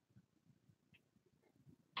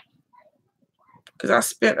 Because I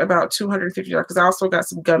spent about $250, because I also got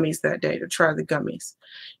some gummies that day to try the gummies.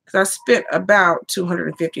 Because I spent about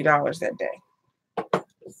 $250 that day.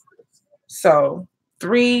 So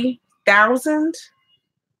 3,000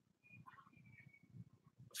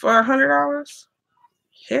 for $100?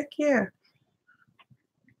 Heck yeah.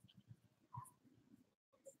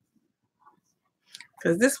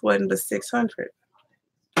 Because this wasn't the 600.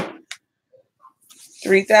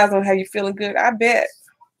 3,000 have you feeling good? I bet.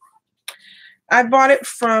 I bought it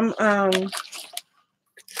from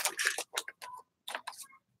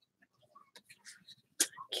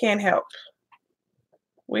Can't Help.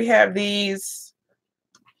 We have these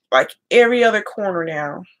like every other corner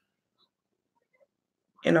now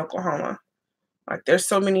in Oklahoma. Like, there's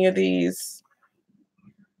so many of these.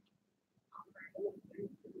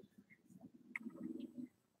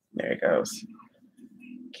 There it goes.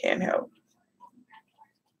 Can't Help.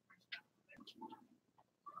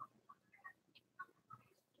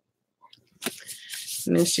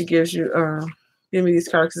 And then she gives you, give me these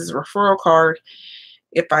cards. This is a referral card.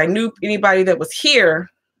 If I knew anybody that was here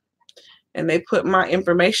and they put my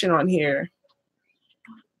information on here,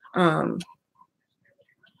 the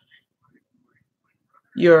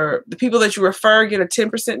people that you refer get a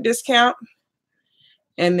 10% discount,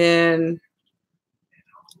 and then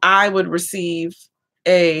I would receive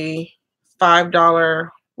a $5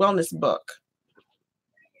 wellness book.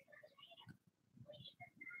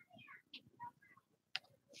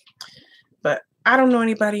 But I don't know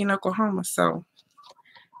anybody in Oklahoma, so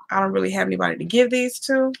I don't really have anybody to give these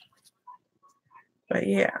to. But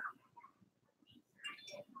yeah,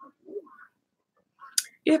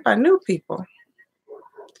 if I knew people,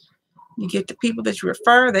 you get the people that you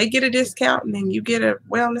refer, they get a discount, and then you get a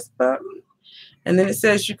wellness book. And then it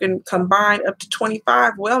says you can combine up to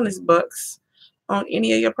 25 wellness books on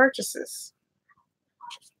any of your purchases.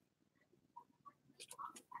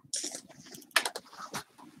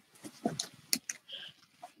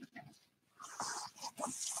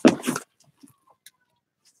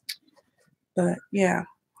 But yeah,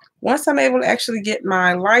 once I'm able to actually get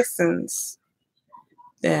my license,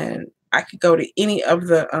 then I could go to any of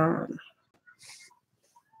the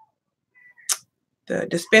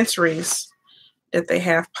dispensaries that they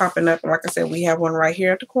have popping up. And like I said, we have one right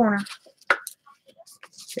here at the corner.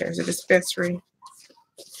 There's a dispensary.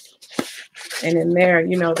 And in there,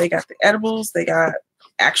 you know, they got the edibles, they got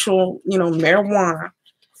actual, you know, marijuana.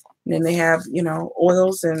 And then they have, you know,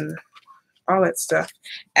 oils and all that stuff.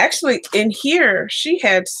 Actually, in here, she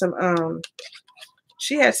had some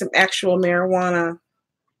actual marijuana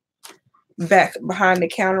back behind the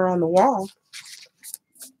counter on the wall.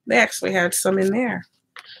 They actually had some in there.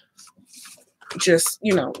 Just,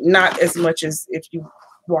 you know, not as much as if you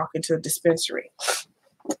walk into a dispensary.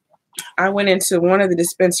 I went into one of the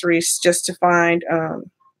dispensaries just to find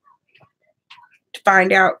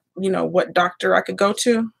out, you know, what doctor I could go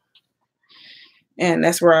to. And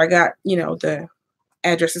that's where I got, you know, the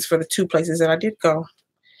addresses for the two places that I did go.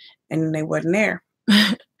 And they wasn't there.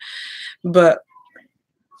 But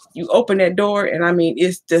you open that door, and I mean,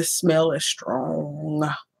 the smell is strong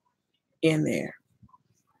in there.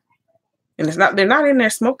 And they're not in there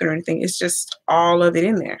smoking or anything. It's just all of it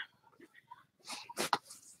in there.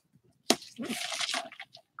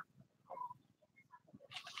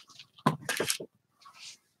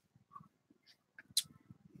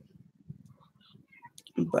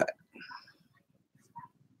 But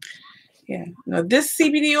yeah, now this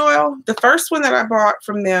CBD oil, the first one that I bought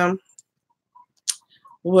from them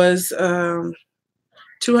was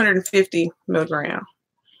 250 milligram.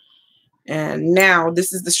 And now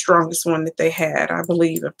this is the strongest one that they had, I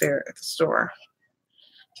believe, up there at the store.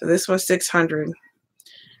 So this one's 600.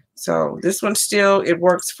 So this one still, it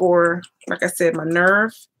works for, like I said, my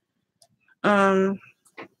nerve pain,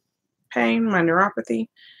 my neuropathy,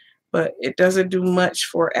 but it doesn't do much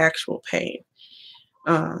for actual pain.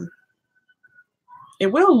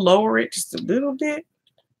 It will lower it just a little bit,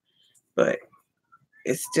 but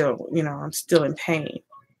it's still, you know, I'm still in pain.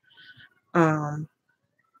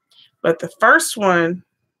 But the first one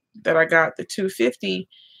that I got, the 250,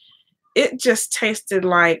 it just tasted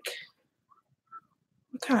like,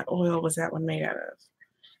 what kind of oil was that one made out of?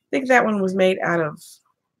 I think that one was made out of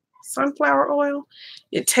sunflower oil.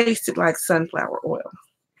 It tasted like sunflower oil.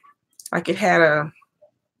 Like it had a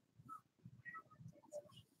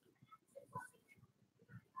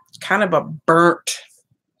kind of a burnt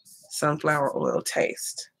sunflower oil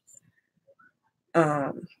taste.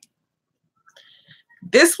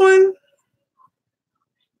 This one,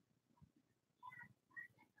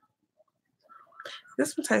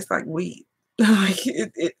 tastes like weed. Like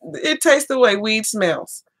it tastes the way weed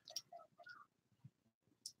smells.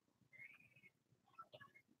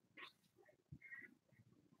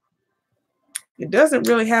 It doesn't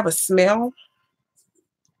really have a smell,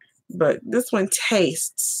 but this one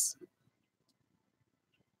tastes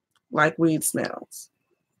like weed smells,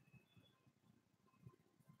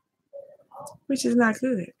 which is not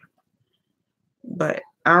good. But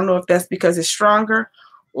I don't know if that's because it's stronger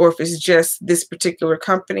or if it's just this particular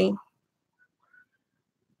company.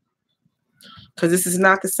 Because this is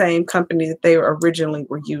not the same company that they originally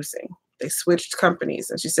were using. They switched companies,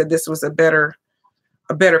 and she said this was a better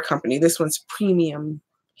company. This one's premium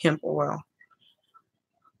hemp oil.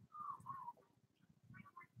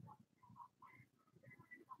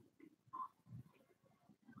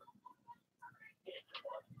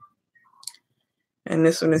 And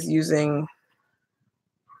this one is using,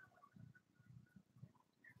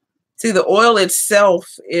 see, the oil itself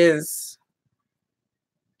is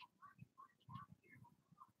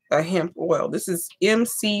a hemp oil. This is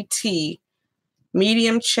MCT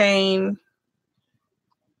medium chain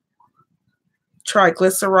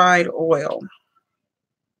triglyceride oil.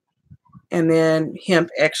 And then hemp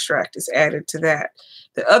extract is added to that.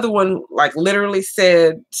 The other one, like, literally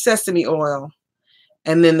said sesame oil.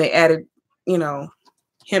 And then they added, you know,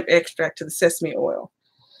 hemp extract to the sesame oil.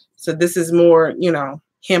 So this is more, you know,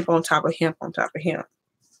 hemp on top of hemp on top of hemp.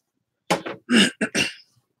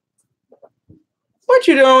 What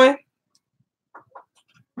you doing?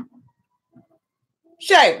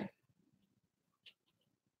 Shay.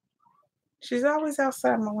 She's always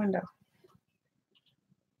outside my window.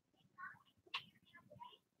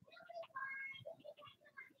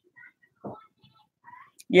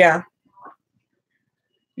 Yeah.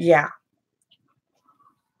 Yeah.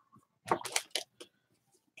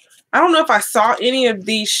 I don't know if I saw any of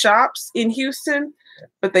these shops in Houston,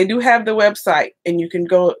 but they do have the website, and you can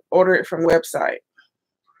go order it from the website.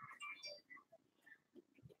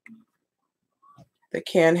 The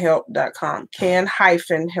canhelp.com.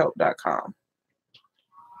 Can-help.com.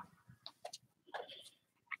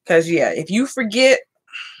 Because, yeah, if you forget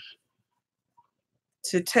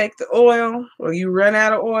to take the oil or you run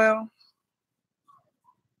out of oil,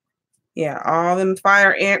 yeah, all them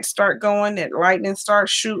fire ants start going, that lightning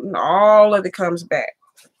starts shooting, all of it comes back.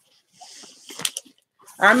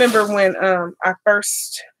 I remember when I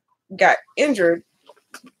first got injured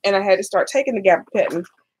and I had to start taking the gabapentin,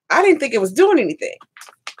 I didn't think it was doing anything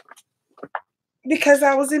because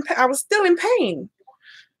I was still in pain,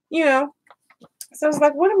 you know. So I was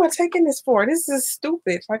like, what am I taking this for? This is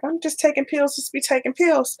stupid. Like, I'm just taking pills just to be taking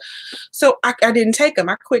pills. So I didn't take them.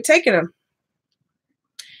 I quit taking them.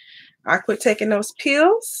 I quit taking those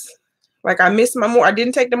pills. Like, I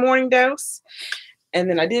didn't take the morning dose. And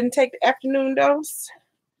then I didn't take the afternoon dose.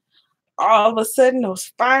 All of a sudden,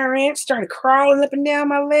 those fire ants started crawling up and down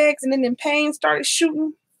my legs. And then the pain started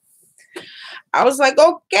shooting. I was like,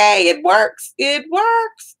 okay, it works. It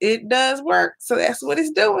works. It does work. So that's what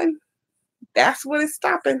it's doing. That's what it's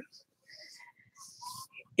stopping.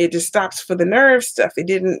 It just stops for the nerve stuff. It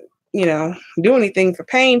didn't, you know, do anything for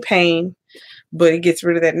pain, but it gets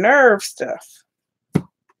rid of that nerve stuff.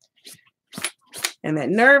 And that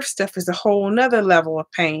nerve stuff is a whole nother level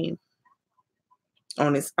of pain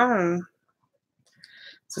on its own.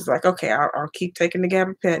 So it's like, okay, I'll keep taking the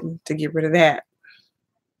gabapentin to get rid of that.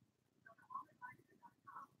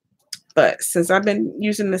 But since I've been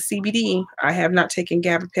using the CBD, I have not taken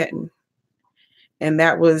gabapentin. And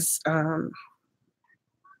that was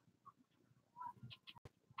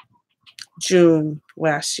June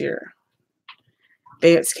last year.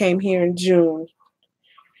 Vance came here in June,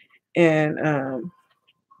 and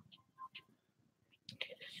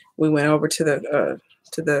we went over to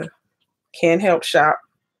the Can Help shop,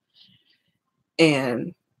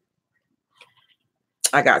 and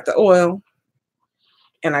I got the oil,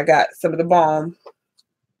 and I got some of the balm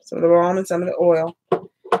and some of the oil,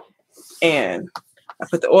 and I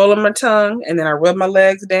put the oil on my tongue, and then I rubbed my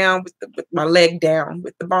legs down with my leg down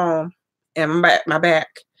with the balm and my back,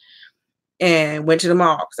 and went to the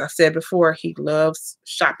mall because I said before he loves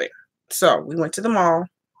shopping. So we went to the mall,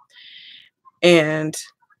 and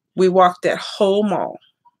we walked that whole mall,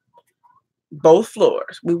 both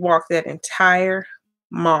floors. We walked that entire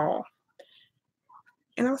mall,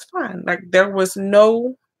 and I was fine. Like, there was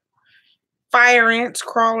no fire ants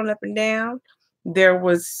crawling up and down. There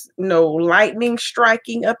was no lightning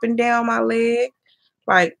striking up and down my leg.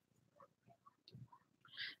 Like,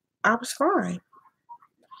 I was fine.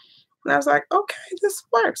 And I was like, okay, this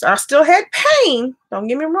works. I still had pain. Don't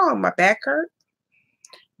get me wrong. My back hurt.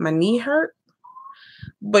 My knee hurt.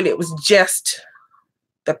 But it was just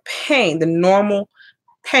the pain, the normal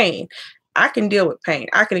pain. I can deal with pain.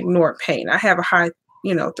 I can ignore pain. I have a high,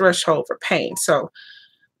 threshold for pain. So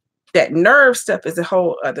that nerve stuff is a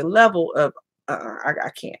whole other level of,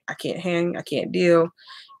 I can't hang. I can't deal.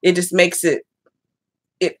 It just makes it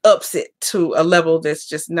ups it to a level that's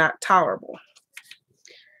just not tolerable.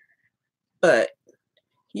 But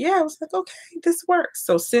yeah, I was like, okay, this works.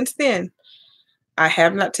 So since then, I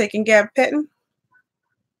have not taken gabapentin.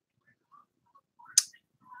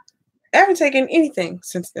 I haven't taken anything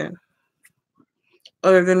since then,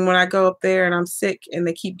 other than when I go up there and I'm sick and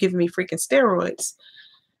they keep giving me freaking steroids.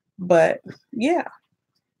 But yeah.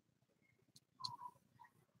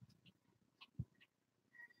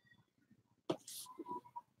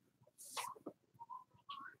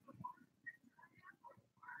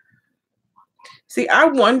 See, I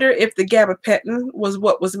wonder if the gabapentin was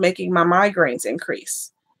what was making my migraines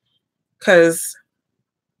increase. Because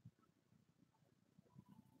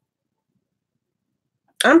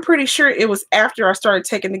I'm pretty sure it was after I started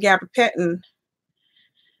taking the gabapentin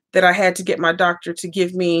that I had to get my doctor to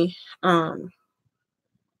give me, I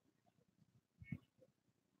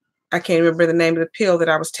can't remember the name of the pill that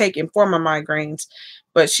I was taking for my migraines,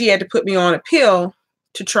 but she had to put me on a pill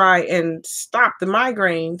to try and stop the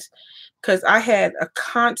migraines because I had a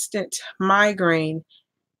constant migraine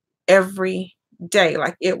every day.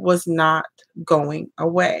 Like it was not going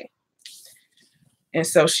away. And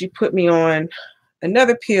so she put me on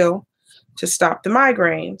another pill to stop the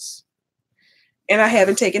migraines. And I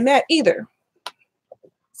haven't taken that either.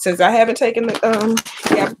 Since I haven't taken the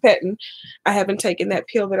gabapentin, I haven't taken that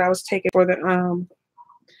pill that I was taking for the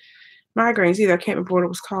migraines either. I can't remember what it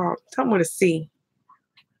was called. Something with a C.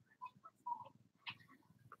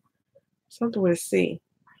 Something with a C.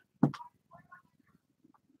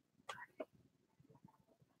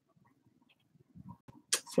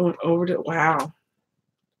 Someone overdosed. Wow.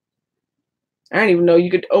 I didn't even know you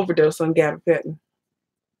could overdose on gabapentin.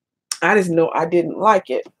 I just know I didn't like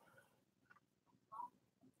it.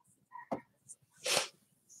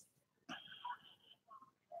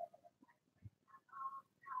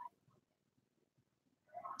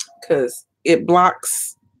 Because it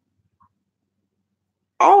blocks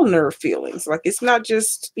all nerve feelings. Like it's not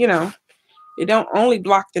just, you know, it don't only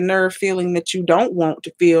block the nerve feeling that you don't want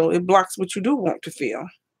to feel. It blocks what you do want to feel.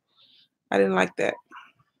 I didn't like that.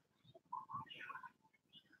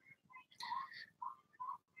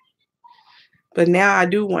 But now I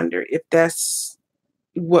do wonder if that's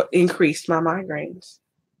what increased my migraines.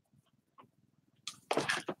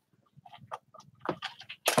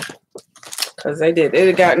 Because they did. It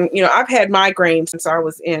had gotten, you know, I've had migraines since I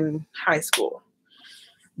was in high school.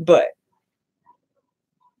 But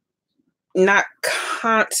not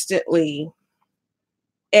constantly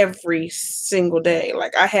every single day.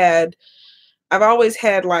 Like I've always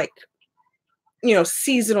had like, you know,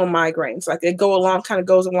 seasonal migraines. Like they kind of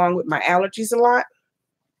goes along with my allergies a lot.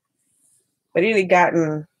 But it had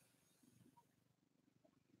gotten,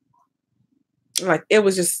 like, it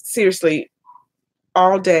was just seriously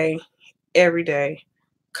all day, every day,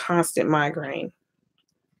 constant migraine.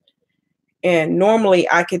 And normally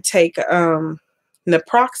I could take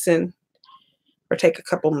naproxen or take a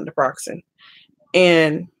couple of naproxen,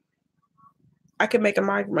 and I could make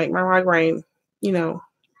my migraine, you know,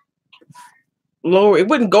 lower. It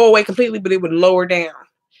wouldn't go away completely, but it would lower down.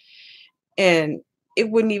 And it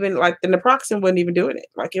wouldn't even, like, the naproxen wasn't even doing it.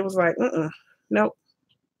 Like, it was like, nope.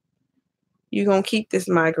 You're going to keep this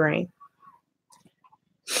migraine.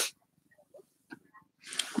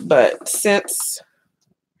 But since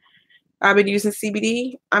I've been using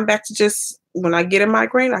CBD, I'm back to just, when I get a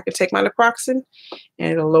migraine, I can take my naproxen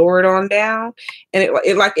and it'll lower it on down. And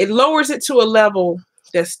it lowers it to a level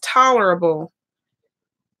that's tolerable.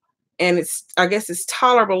 And I guess it's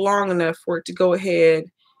tolerable long enough for it to go ahead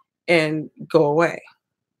and go away.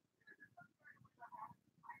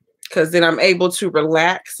 Because then I'm able to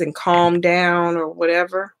relax and calm down or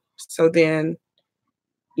whatever. So then,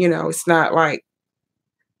 you know, it's not like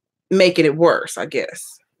making it worse, I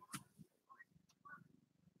guess.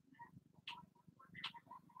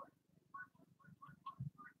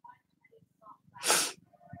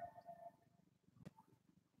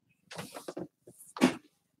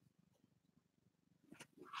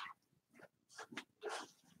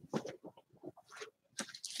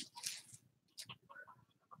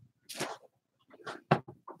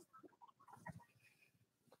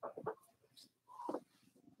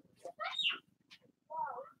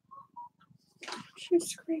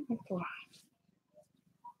 She's screaming for.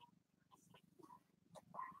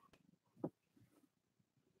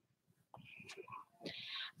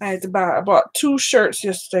 I bought 2 shirts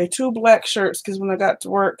yesterday, 2 black shirts, because when I got to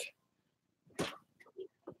work,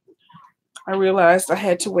 I realized I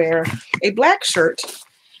had to wear a black shirt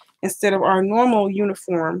instead of our normal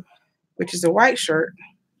uniform, which is a white shirt.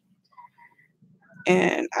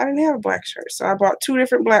 And I didn't have a black shirt, so I bought 2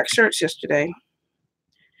 different black shirts yesterday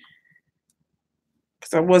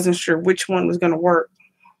because I wasn't sure which one was going to work.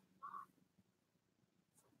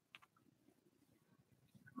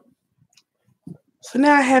 So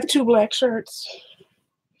now I have 2 black shirts.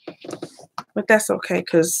 But that's okay,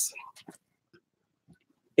 because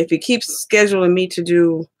if he keeps scheduling me to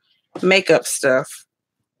do makeup stuff,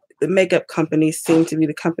 the makeup companies seem to be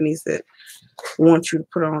the companies that want you to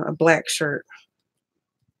put on a black shirt.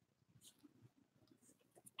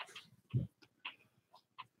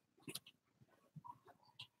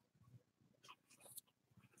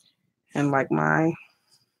 And like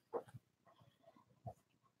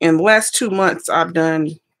in the last 2 months, I've done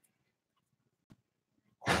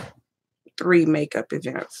 3 makeup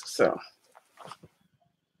events. So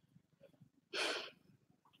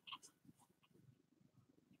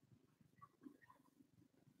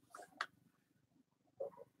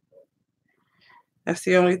That's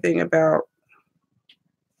the only thing about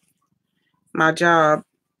my job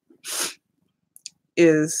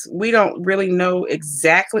is we don't really know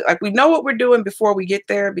exactly, like we know what we're doing before we get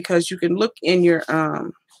there, because you can look in your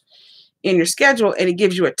schedule and it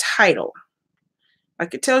gives you a title.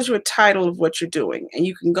 Like it tells you a title of what you're doing, and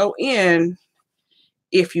you can go in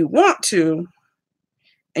if you want to,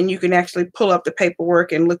 and you can actually pull up the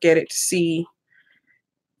paperwork and look at it to see,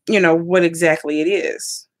 what exactly it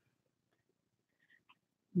is.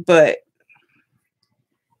 But,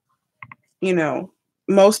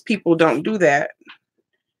 most people don't do that.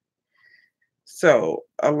 So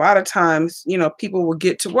a lot of times, people will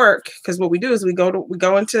get to work, because what we do is we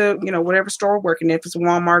go into, whatever store we're working in, if it's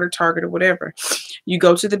Walmart or Target or whatever, you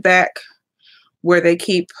go to the back where they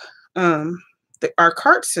keep our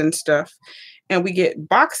carts and stuff, and we get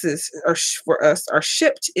boxes for us are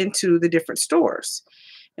shipped into the different stores.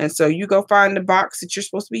 And so you go find the box that you're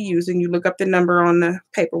supposed to be using, you look up the number on the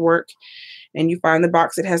paperwork, and you find the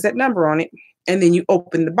box that has that number on it, and then you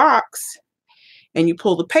open the box and you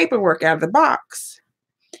pull the paperwork out of the box,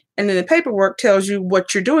 and then the paperwork tells you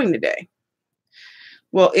what you're doing today.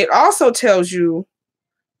 Well, it also tells you,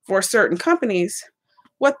 for certain companies,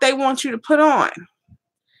 what they want you to put on.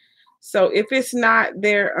 So if it's not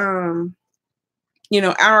their, our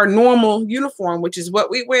normal uniform, which is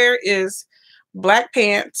what we wear, is black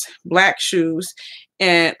pants, black shoes,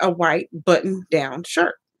 and a white button-down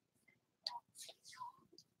shirt.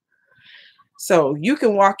 So you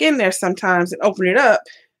can walk in there sometimes and open it up,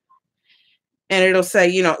 and it'll say,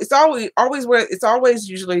 it's always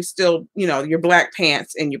usually still, your black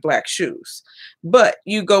pants and your black shoes. But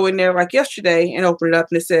you go in there like yesterday and open it up,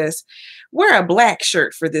 and it says, wear a black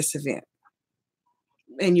shirt for this event.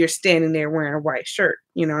 And you're standing there wearing a white shirt.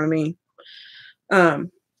 You know what I mean?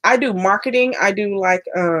 I do marketing. I do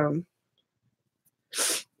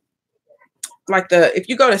if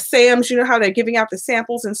you go to Sam's, you know how they're giving out the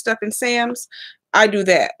samples and stuff in Sam's? I do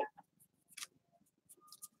that.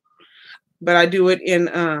 But I do it in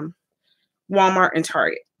Walmart and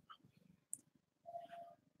Target.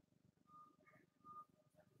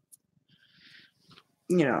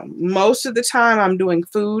 Most of the time I'm doing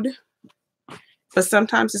food, but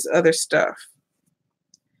sometimes it's other stuff.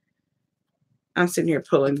 I'm sitting here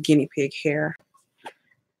pulling guinea pig hair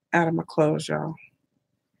out of my clothes, y'all.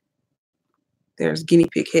 There's guinea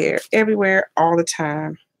pig hair everywhere all the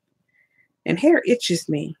time. And hair itches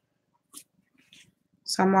me.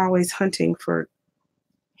 So I'm always hunting for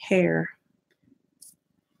hair.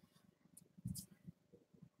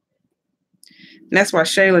 And that's why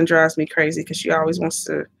Shaylin drives me crazy, because she always wants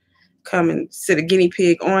to come and sit a guinea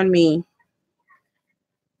pig on me.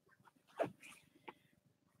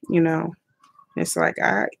 It's like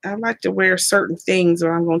I like to wear certain things,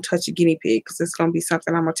 or I'm going to touch a guinea pig, because it's going to be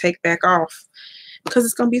something I'm going to take back off, because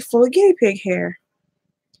it's going to be full of guinea pig hair.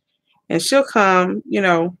 And she'll come,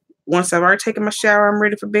 once I've already taken my shower, I'm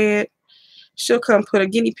ready for bed, she'll come put a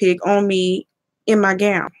guinea pig on me in my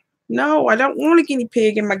gown. No, I don't want a guinea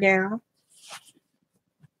pig in my gown.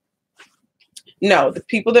 No, the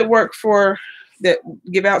people that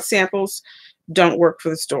give out samples don't work for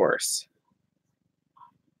the stores.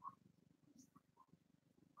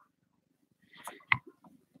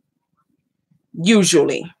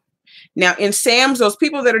 Usually. Now in Sam's, those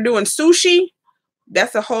people that are doing sushi,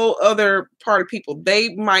 that's a whole other part of people.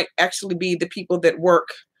 They might actually be the people that work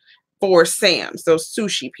for Sam's, those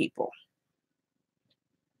sushi people.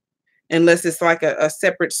 Unless it's like a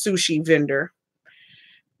separate sushi vendor.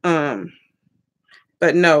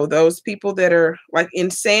 But no, those people that are like in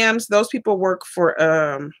Sam's, those people work for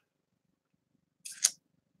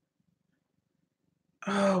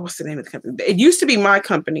what's the name of the company? It used to be my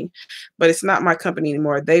company, but it's not my company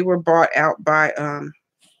anymore. They were bought out by I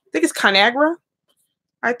think it's Conagra.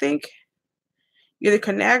 I think either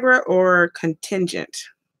Conagra or Contingent.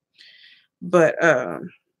 But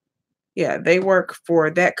yeah, they work for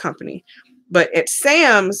that company. But at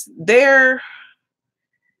Sam's,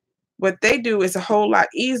 what they do is a whole lot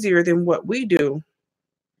easier than what we do.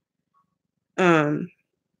 Because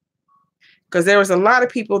there was a lot of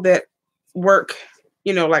people that work,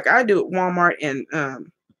 like I do at Walmart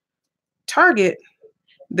and Target,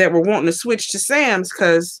 that were wanting to switch to Sam's,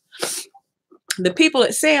 because the people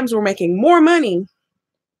at Sam's were making more money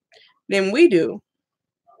than we do.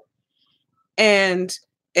 And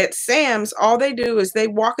at Sam's, all they do is they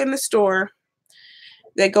walk in the store,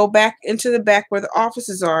 they go back into the back where the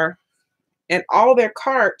offices are, and all their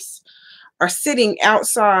carts are sitting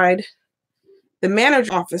outside the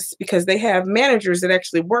manager's office, because they have managers that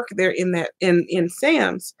actually work there in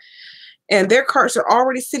Sam's. and their carts are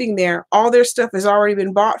already sitting there. All their stuff has already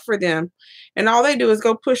been bought for them. And all they do is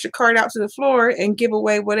go push the cart out to the floor and give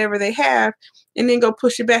away whatever they have and then go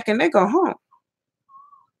push it back and they go home.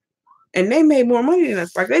 And they made more money than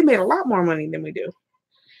us. Like they made a lot more money than we do.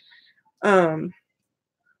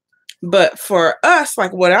 But for us,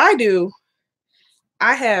 like what I do,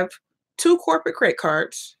 I have 2 corporate credit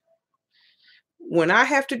cards. When I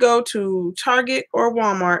have to go to Target or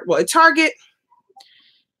Walmart, well, at Target,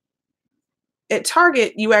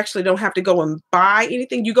 you actually don't have to go and buy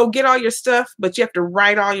anything. You go get all your stuff, but you have to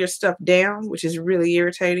write all your stuff down, which is really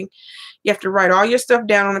irritating. You have to write all your stuff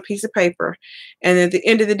down on a piece of paper. And at the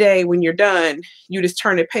end of the day, when you're done, you just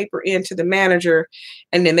turn the paper in to the manager,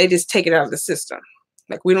 and then they just take it out of the system.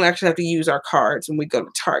 Like we don't actually have to use our cards when we go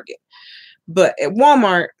to Target. But at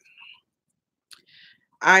Walmart,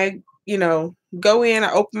 I, go in,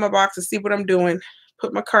 I open my box and see what I'm doing,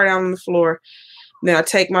 put my card out on the floor. Then I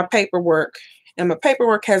take my paperwork, and my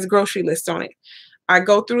paperwork has a grocery list on it. I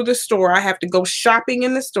go through the store. I have to go shopping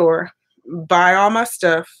in the store, buy all my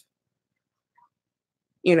stuff,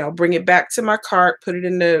 bring it back to my cart, put it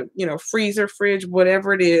in the, freezer, fridge,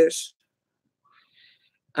 whatever it is.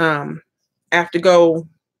 I have to go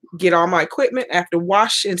get all my equipment. I have to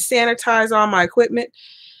wash and sanitize all my equipment.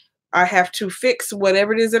 I have to fix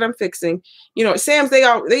whatever it is that I'm fixing. At Sam's,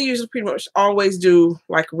 they usually pretty much always do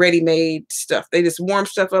like ready-made stuff. They just warm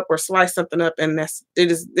stuff up or slice something up, and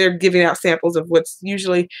they're giving out samples of what's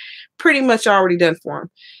usually pretty much already done for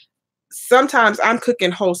them. Sometimes I'm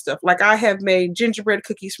cooking whole stuff. Like I have made gingerbread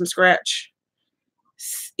cookies from scratch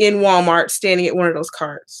in Walmart, standing at one of those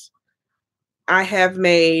carts. I have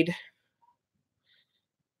made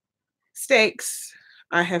steaks.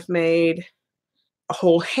 I have made a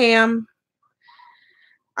whole ham.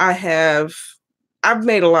 I've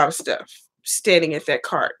made a lot of stuff standing at that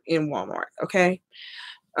cart in Walmart. Okay.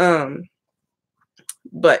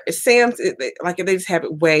 But at Sam's, they just have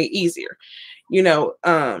it way easier.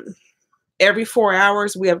 Every 4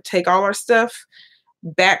 hours, we have to take all our stuff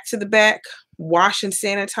back to the back, wash and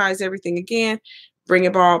sanitize everything again, bring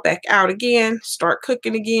it all back out again, start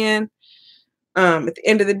cooking again. At the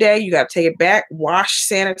end of the day, you got to take it back, wash,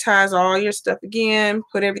 sanitize all your stuff again,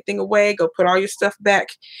 put everything away, go put all your stuff back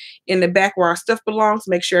in the back where our stuff belongs,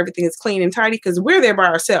 make sure everything is clean and tidy, because we're there by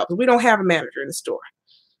ourselves. We don't have a manager in the store.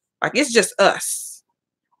 Like, it's just us.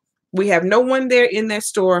 We have no one there in that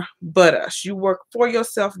store but us. You work for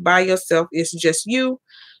yourself, by yourself. It's just you.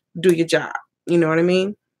 Do your job. You know what I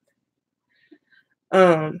mean?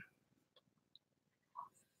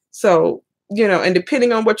 So, and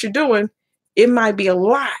depending on what you're doing, it might be a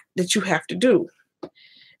lot that you have to do.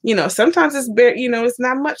 Sometimes it's it's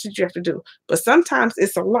not much that you have to do, but sometimes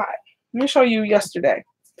it's a lot. Let me show you yesterday.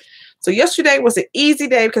 So yesterday was an easy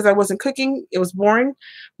day because I wasn't cooking. It was boring,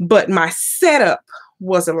 but my setup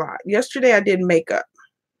was a lot. Yesterday I did makeup.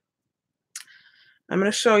 I'm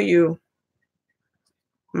going to show you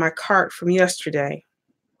my cart from yesterday.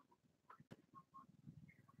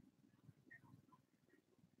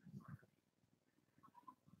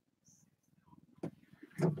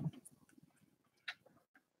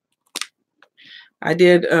 I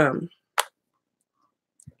did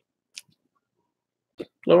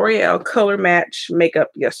L'Oreal Color Match makeup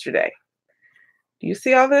yesterday. Do you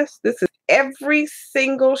see all this? This is every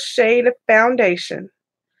single shade of foundation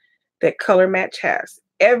that Color Match has.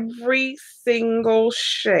 Every single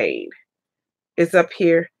shade is up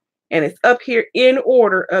here, and it's up here in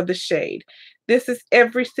order of the shade. This is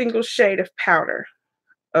every single shade of powder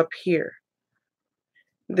up here.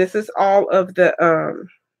 This is all of the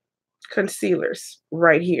concealers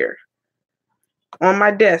right here. On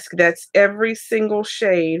my desk, that's every single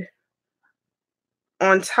shade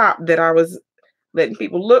on top that I was letting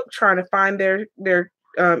people look, trying to find their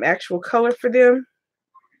actual color for them.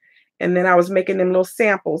 And then I was making them little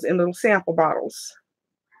samples in little sample bottles.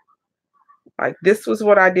 Like, this was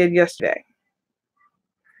what I did yesterday.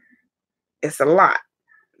 It's a lot.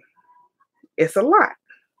 It's a lot.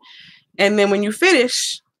 And then when you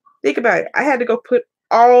finish, think about it. I had to go put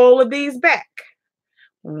all of these back,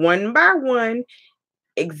 one by one,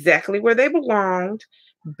 exactly where they belonged,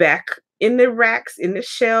 back in the racks, in the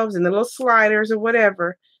shelves, in the little sliders or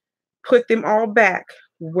whatever. Put them all back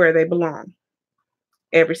where they belong.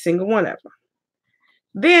 Every single one of them.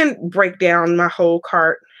 Then break down my whole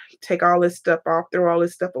cart, take all this stuff off, throw all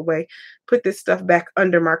this stuff away, put this stuff back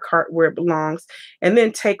under my cart where it belongs, and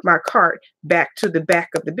then take my cart back to the back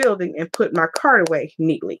of the building and put my cart away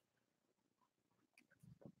neatly.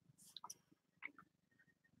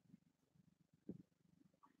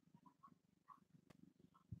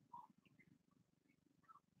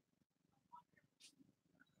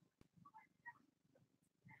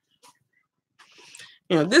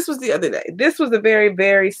 You know, this was the other day. This was a very,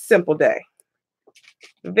 very simple day.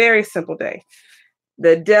 Very simple day.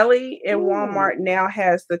 The deli in Walmart now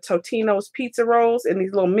has the Totino's pizza rolls in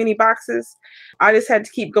these little mini boxes. I just had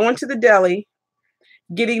to keep going to the deli,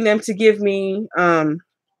 getting them to give me,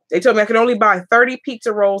 they told me I could only buy 30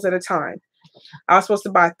 pizza rolls at a time. I was supposed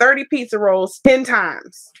to buy 30 pizza rolls 10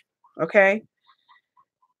 times. Okay.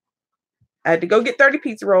 I had to go get 30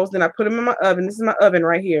 pizza rolls. Then I put them in my oven. This is my oven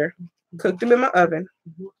right here. Cooked them in my oven.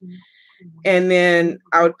 And then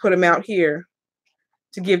I would put them out here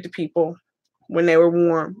to give to people when they were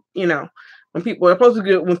warm, you know, when people were supposed to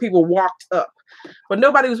do it when people walked up. But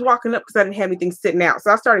nobody was walking up because I didn't have anything sitting out.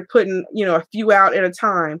 So I started putting, you know, a few out at a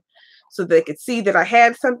time so they could see that I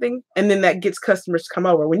had something. And then that gets customers to come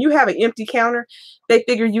over. When you have an empty counter, they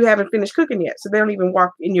figure you haven't finished cooking yet. So they don't even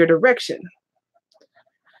walk in your direction.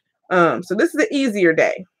 So this is an easier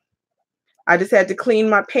day. I just had to clean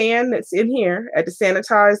my pan that's in here. I had to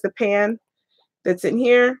sanitize the pan that's in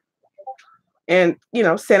here. And, you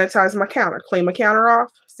know, sanitize my counter, clean my counter off,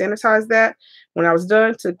 sanitize that. When I was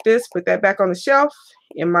done, took this, put that back on the shelf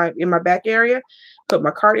in my back area, put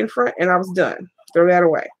my cart in front, and I was done. Throw that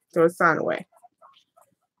away, throw the sign away.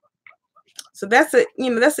 So that's a, you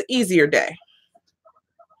know, that's an easier day.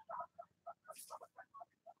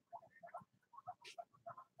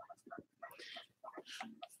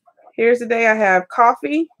 Here's the day I have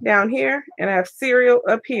coffee down here and I have cereal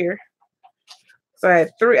up here. So I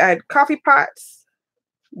had coffee pots.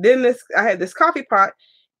 Then I had this coffee pot.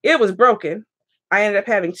 It was broken. I ended up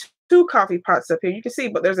having two coffee pots up here. You can see,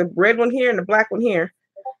 but there's a red one here and a black one here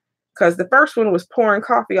because the first one was pouring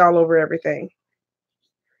coffee all over everything.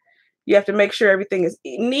 You have to make sure everything is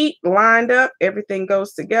neat, lined up, everything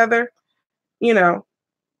goes together, you know.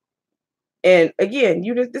 And again,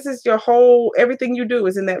 this is your whole, everything you do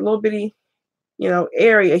is in that little bitty, you know,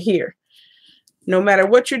 area here. No matter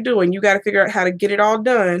what you're doing, you got to figure out how to get it all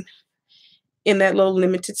done in that little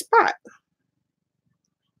limited spot.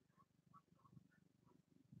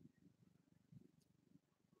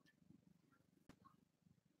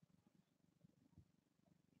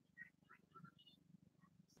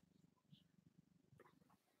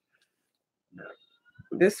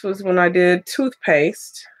 This was when I did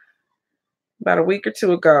toothpaste about a week or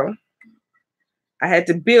two ago. I had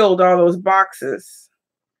to build all those boxes.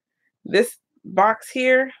 This box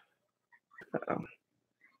here,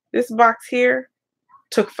 this box here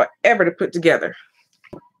took forever to put together.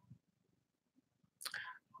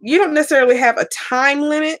 You don't necessarily have a time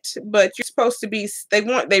limit, but you're supposed to be,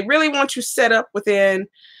 they really want you set up within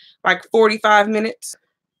like 45 minutes.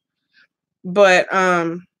 But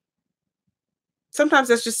sometimes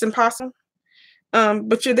that's just impossible.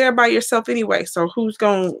 But you're there by yourself anyway. So who's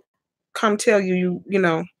going to come tell you, you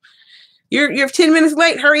know, you're 10 minutes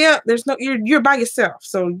late, hurry up. There's no, you're by yourself.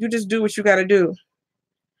 So you just do what you got to do.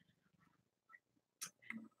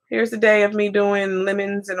 Here's the day of me doing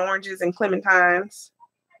lemons and oranges and clementines.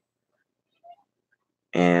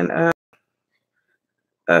 And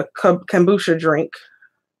a kombucha drink.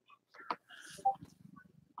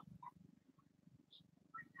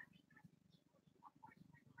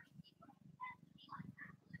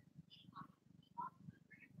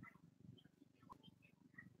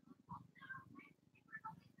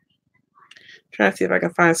 Trying to see if I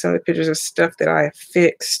can find some of the pictures of stuff that I have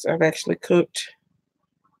fixed. I've actually cooked.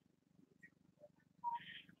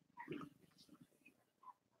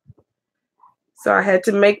 So I had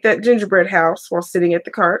to make that gingerbread house while sitting at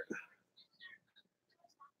the cart.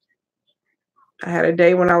 I had a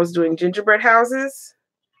day when I was doing gingerbread houses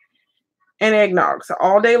and eggnog. So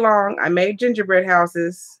all day long, I made gingerbread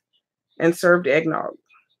houses and served eggnog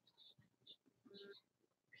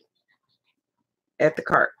at the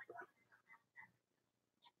cart.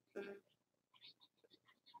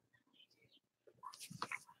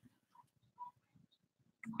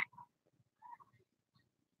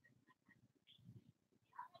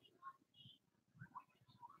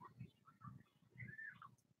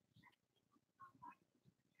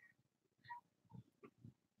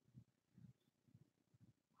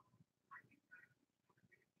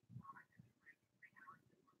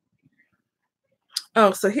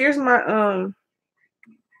 Oh, so here's my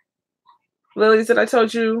lilies that I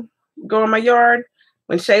told you go in my yard.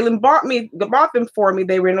 When Shaylin bought them for me,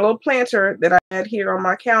 they were in a little planter that I had here on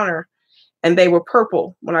my counter, and they were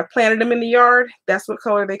purple. When I planted them in the yard, that's what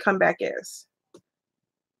color they come back as.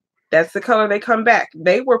 That's the color they come back.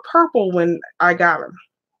 They were purple when I got them.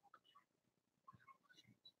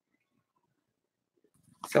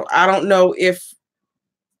 So I don't know if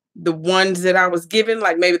the ones that I was given,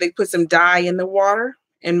 like maybe they put some dye in the water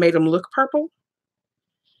and made them look purple.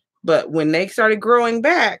 But when they started growing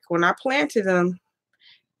back, when I planted them,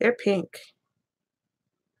 they're pink.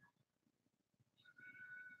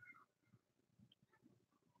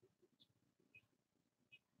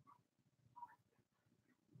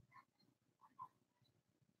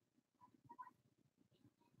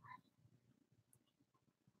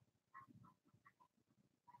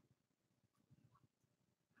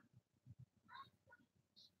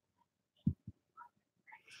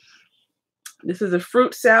 This is a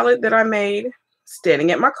fruit salad that I made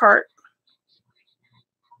standing at my cart.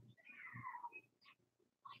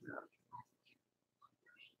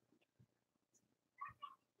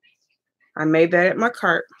 I made that at my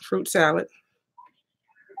cart, fruit salad.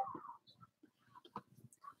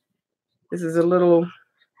 This is a little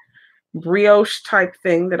brioche type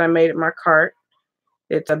thing that I made at my cart.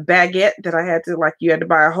 It's a baguette that I had to, like, you had to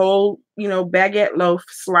buy a whole, baguette loaf,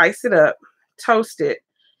 slice it up, toast it.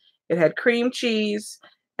 It had cream cheese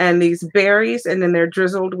and these berries, and then they're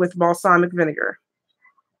drizzled with balsamic vinegar.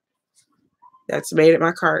 That's made at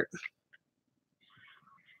my cart.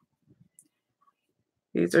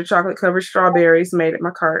 These are chocolate covered strawberries made at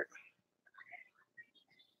my cart.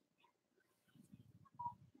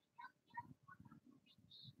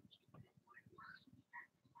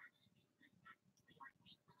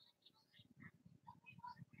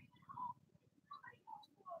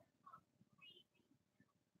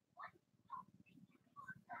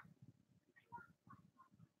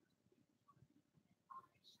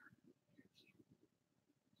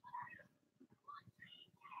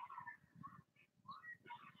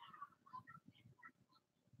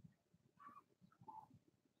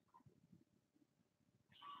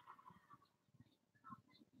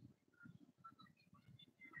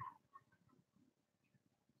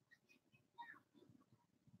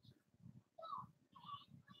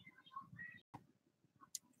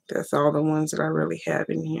 That's all the ones that I really have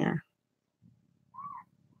in here.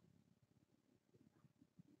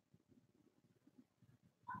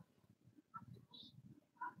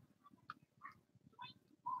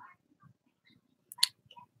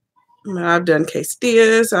 I've done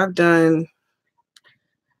quesadillas. I've done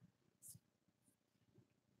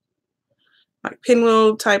like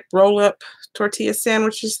pinwheel type roll up tortilla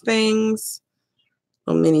sandwiches things,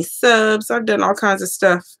 little mini subs. I've done all kinds of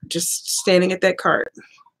stuff just standing at that cart.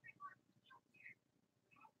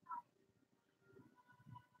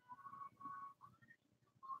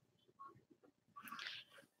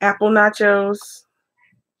 Apple nachos.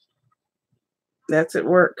 That's at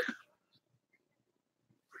work. I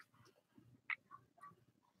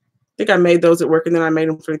think I made those at work, and then I made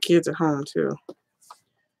them for the kids at home too. I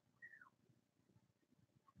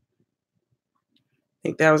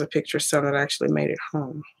think that was a picture of some that I actually made at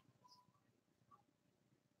home.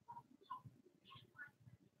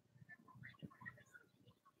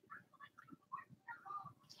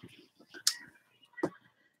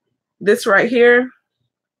 This right here,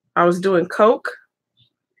 I was doing Coke.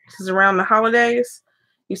 This is around the holidays.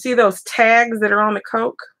 You see those tags that are on the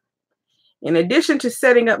Coke? In addition to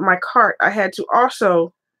setting up my cart, I had to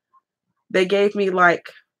also, they gave me like,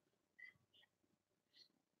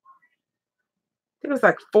 I think it was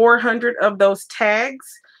like 400 of those tags,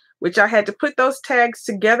 which I had to put those tags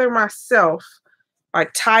together myself,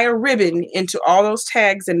 like tie a ribbon into all those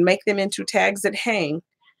tags and make them into tags that hang,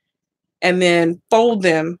 and then fold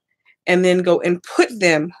them, and then go and put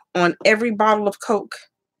them on every bottle of Coke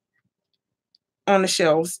on the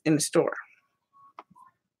shelves in the store.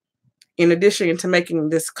 In addition to making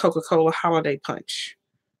this Coca-Cola holiday punch.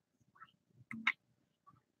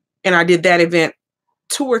 And I did that event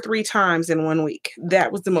 2 or 3 times in 1 week.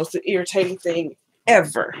 That was the most irritating thing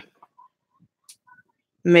ever.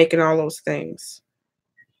 Making all those things.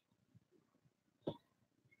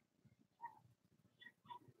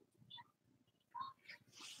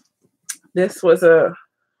 This was a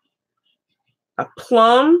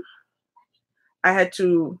plum. I had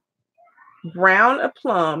to brown a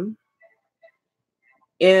plum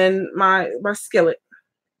in my skillet.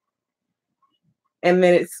 And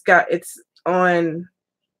then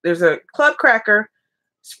there's a club cracker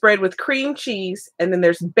spread with cream cheese, and then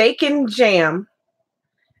there's bacon jam,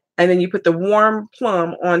 and then you put the warm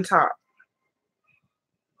plum on top.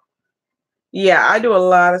 Yeah, I do a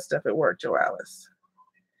lot of stuff at work, Joe Alice.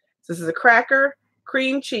 So this is a cracker,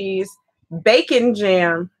 cream cheese, bacon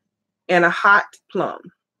jam, and a hot plum.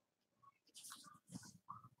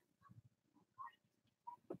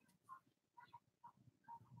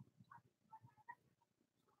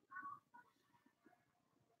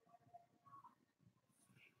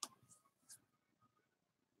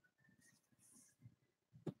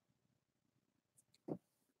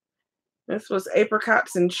 This was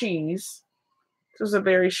apricots and cheese. This was a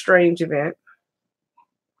very strange event.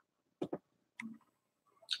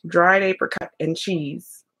 Dried apricot and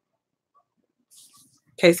cheese.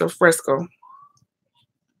 Queso fresco.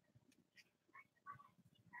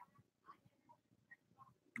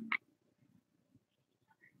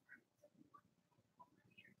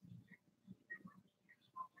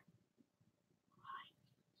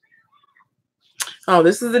 Oh,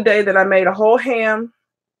 this is the day that I made a whole ham.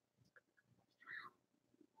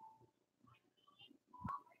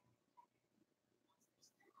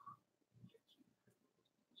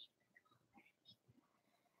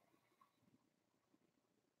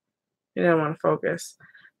 You don't want to focus.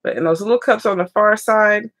 But in those little cups on the far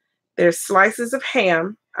side, there's slices of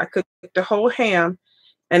ham. I cooked the whole ham.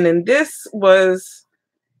 And then this was,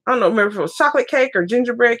 I don't know, remember if it was chocolate cake or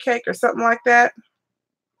gingerbread cake or something like that.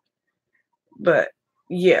 But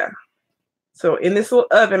yeah. So in this little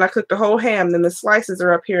oven, I cooked the whole ham. Then the slices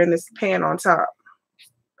are up here in this pan on top.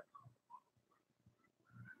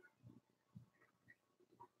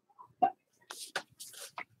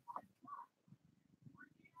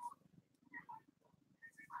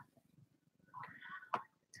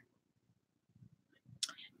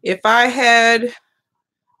 If I had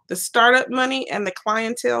the startup money and the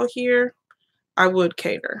clientele here, I would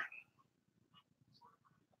cater.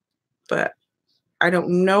 But I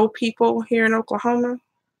don't know people here in Oklahoma.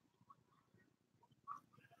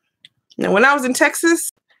 Now, when I was in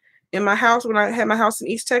Texas, in my house, when I had my house in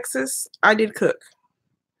East Texas, I did cook.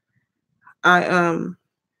 I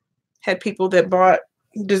had people that bought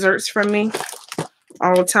desserts from me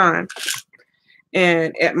all the time.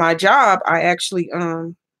 And at my job, I actually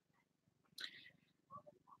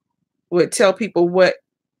would tell people what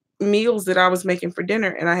meals that I was making for dinner,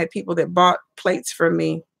 and I had people that bought plates from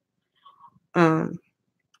me.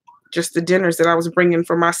 Just the dinners that I was bringing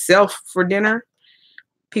for myself for dinner.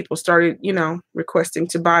 People started, requesting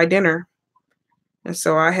to buy dinner. And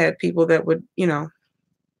so I had people that would,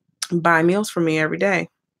 buy meals for me every day.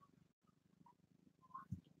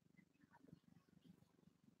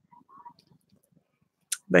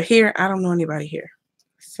 But here, I don't know anybody here.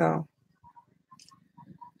 So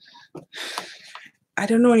I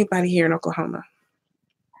don't know anybody here in Oklahoma.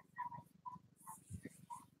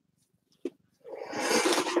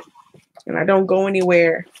 And I don't go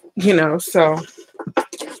anywhere, so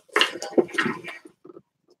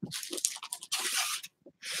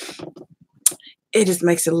it just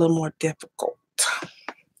makes it a little more difficult.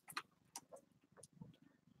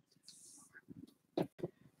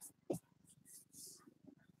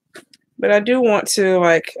 But I do want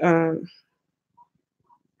to,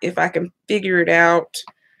 if I can figure it out,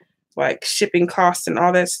 like shipping costs and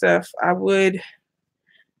all that stuff, I would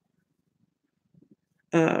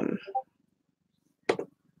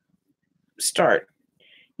start,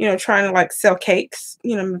 trying to sell cakes,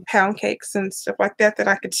 pound cakes and stuff like that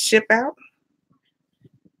I could ship out.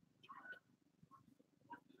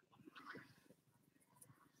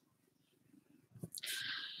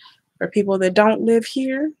 For people that don't live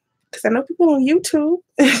here, because I know people on YouTube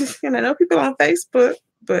and I know people on Facebook,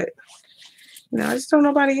 but I just don't know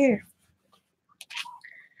nobody here.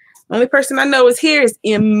 Only person I know is here is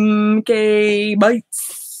MK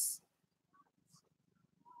Bites.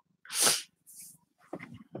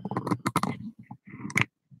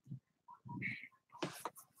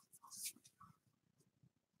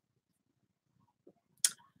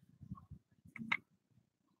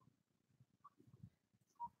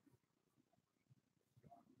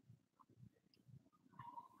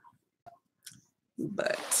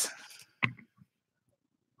 But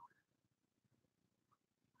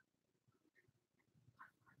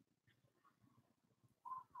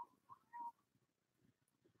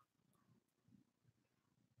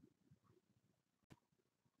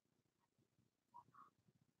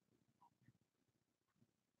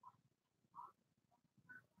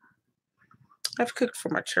I've cooked for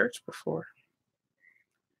my church before.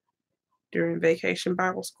 During Vacation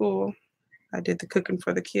Bible School, I did the cooking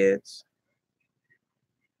for the kids.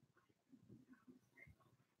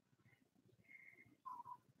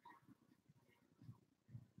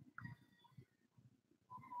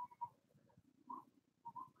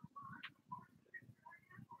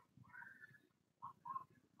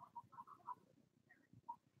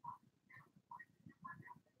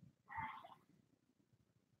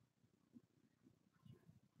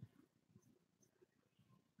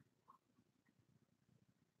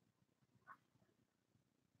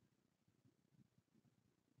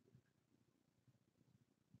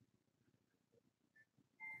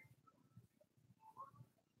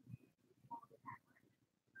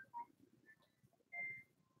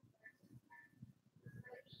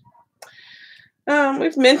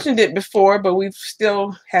 We've mentioned it before, but we've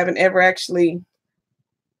still haven't ever actually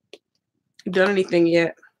done anything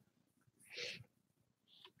yet.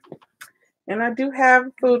 And I do have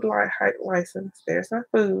a food license. There's my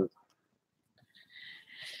food.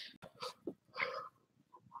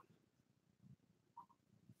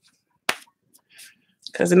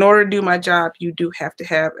 Because in order to do my job, you do have to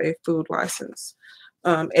have a food license.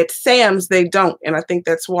 At Sam's, they don't. And I think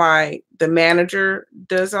that's why the manager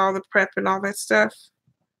does all the prep and all that stuff.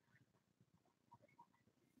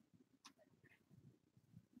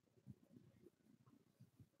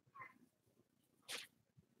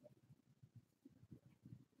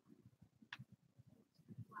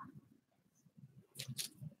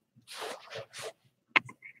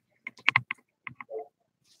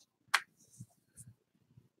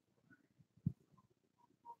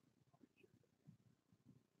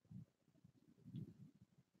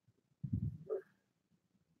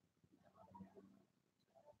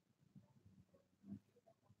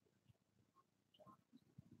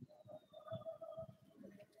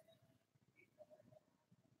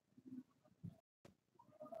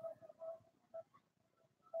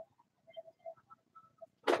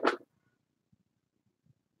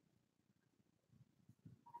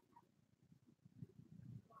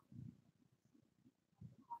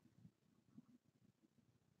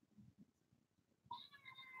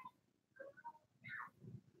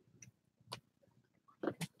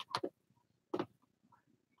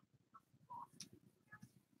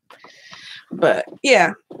 But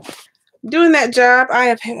yeah, doing that job, I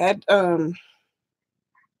have had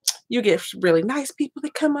you get really nice people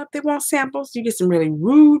that come up that want samples. You get some really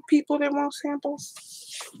rude people that want samples.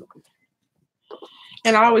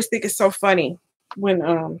 And I always think it's so funny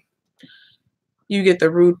when you get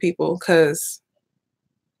the rude people, because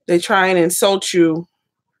they try and insult you,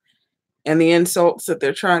 and the insults that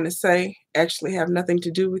they're trying to say actually have nothing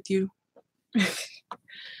to do with you.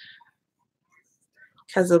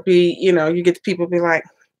 Because it'll be, you know, you get the people be like,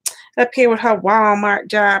 up here with her Walmart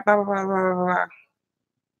job, blah, blah, blah, blah, blah.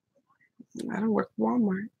 I don't work for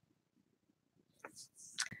Walmart.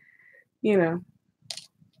 You know.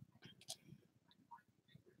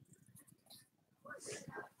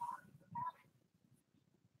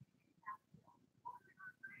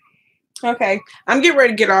 Okay, I'm getting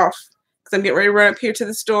ready to get off because I'm getting ready to run up here to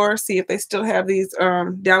the store, see if they still have these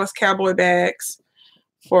Dallas Cowboy bags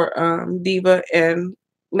for Diva and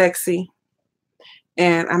Lexi.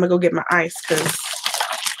 And I'm going to go get my ice because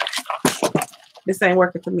this ain't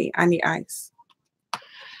working for me. I need ice.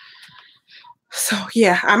 So,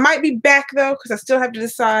 yeah, I might be back, though, because I still have to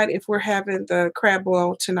decide if we're having the crab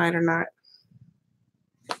boil tonight or not.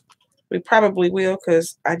 We probably will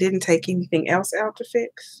because I didn't take anything else out to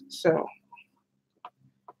fix. So,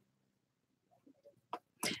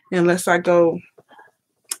 unless I go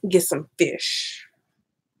get some fish.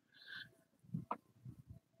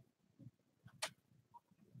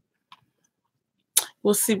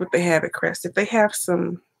 We'll see what they have at Crest. If they have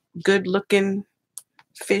some good-looking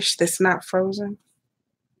fish that's not frozen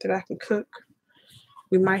that I can cook,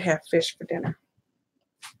 we might have fish for dinner.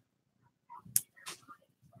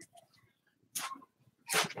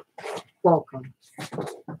 Welcome.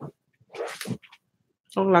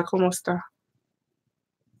 Hola, ¿cómo está?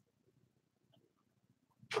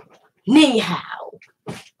 Ni hao.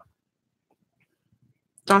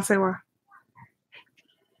 Don't say why.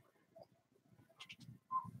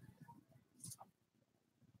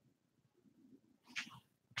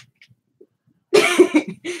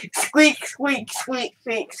 Squeak, squeak, squeak,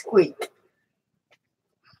 squeak, squeak.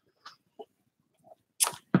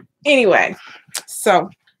 Anyway, so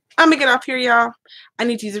I'm going to get off here, y'all. I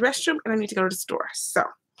need to use the restroom and I need to go to the store. So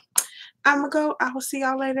I'm going to go. I will see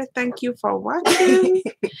y'all later. Thank you for watching.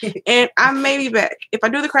 And I may be back. If I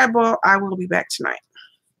do the crab boil, I will be back tonight.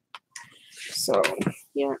 So,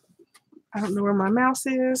 yeah. I don't know where my mouse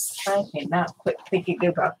is. I cannot quit thinking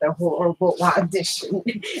about the horrible audition.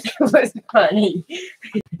 It was funny.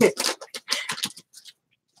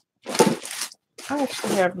 I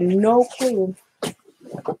actually have no clue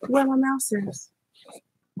where my mouse is.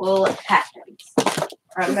 Well, it happens.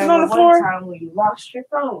 I Is it remember on the one floor? time when you lost your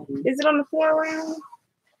phone. Is it on the floor around?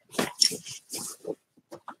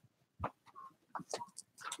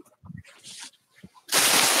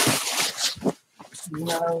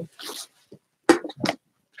 No.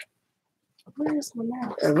 Where's my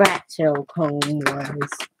mouse? The rat tail comb was.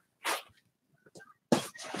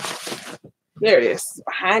 There it is. It's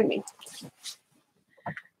behind me.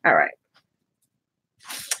 All right.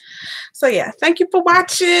 So, yeah. Thank you for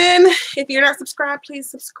watching. If you're not subscribed,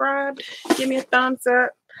 please subscribe. Give me a thumbs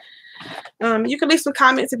up. You can leave some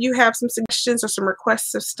comments if you have some suggestions or some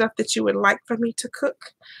requests of stuff that you would like for me to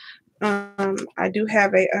cook. I do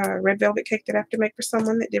have a red velvet cake that I have to make for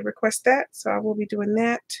someone that did request that, so I will be doing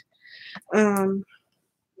that.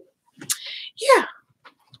 Yeah.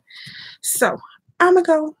 So I'm gonna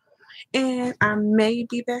go, and I may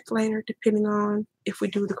be back later depending on if we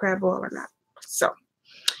do the crab boil or not. So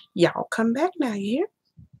y'all come back now, you hear?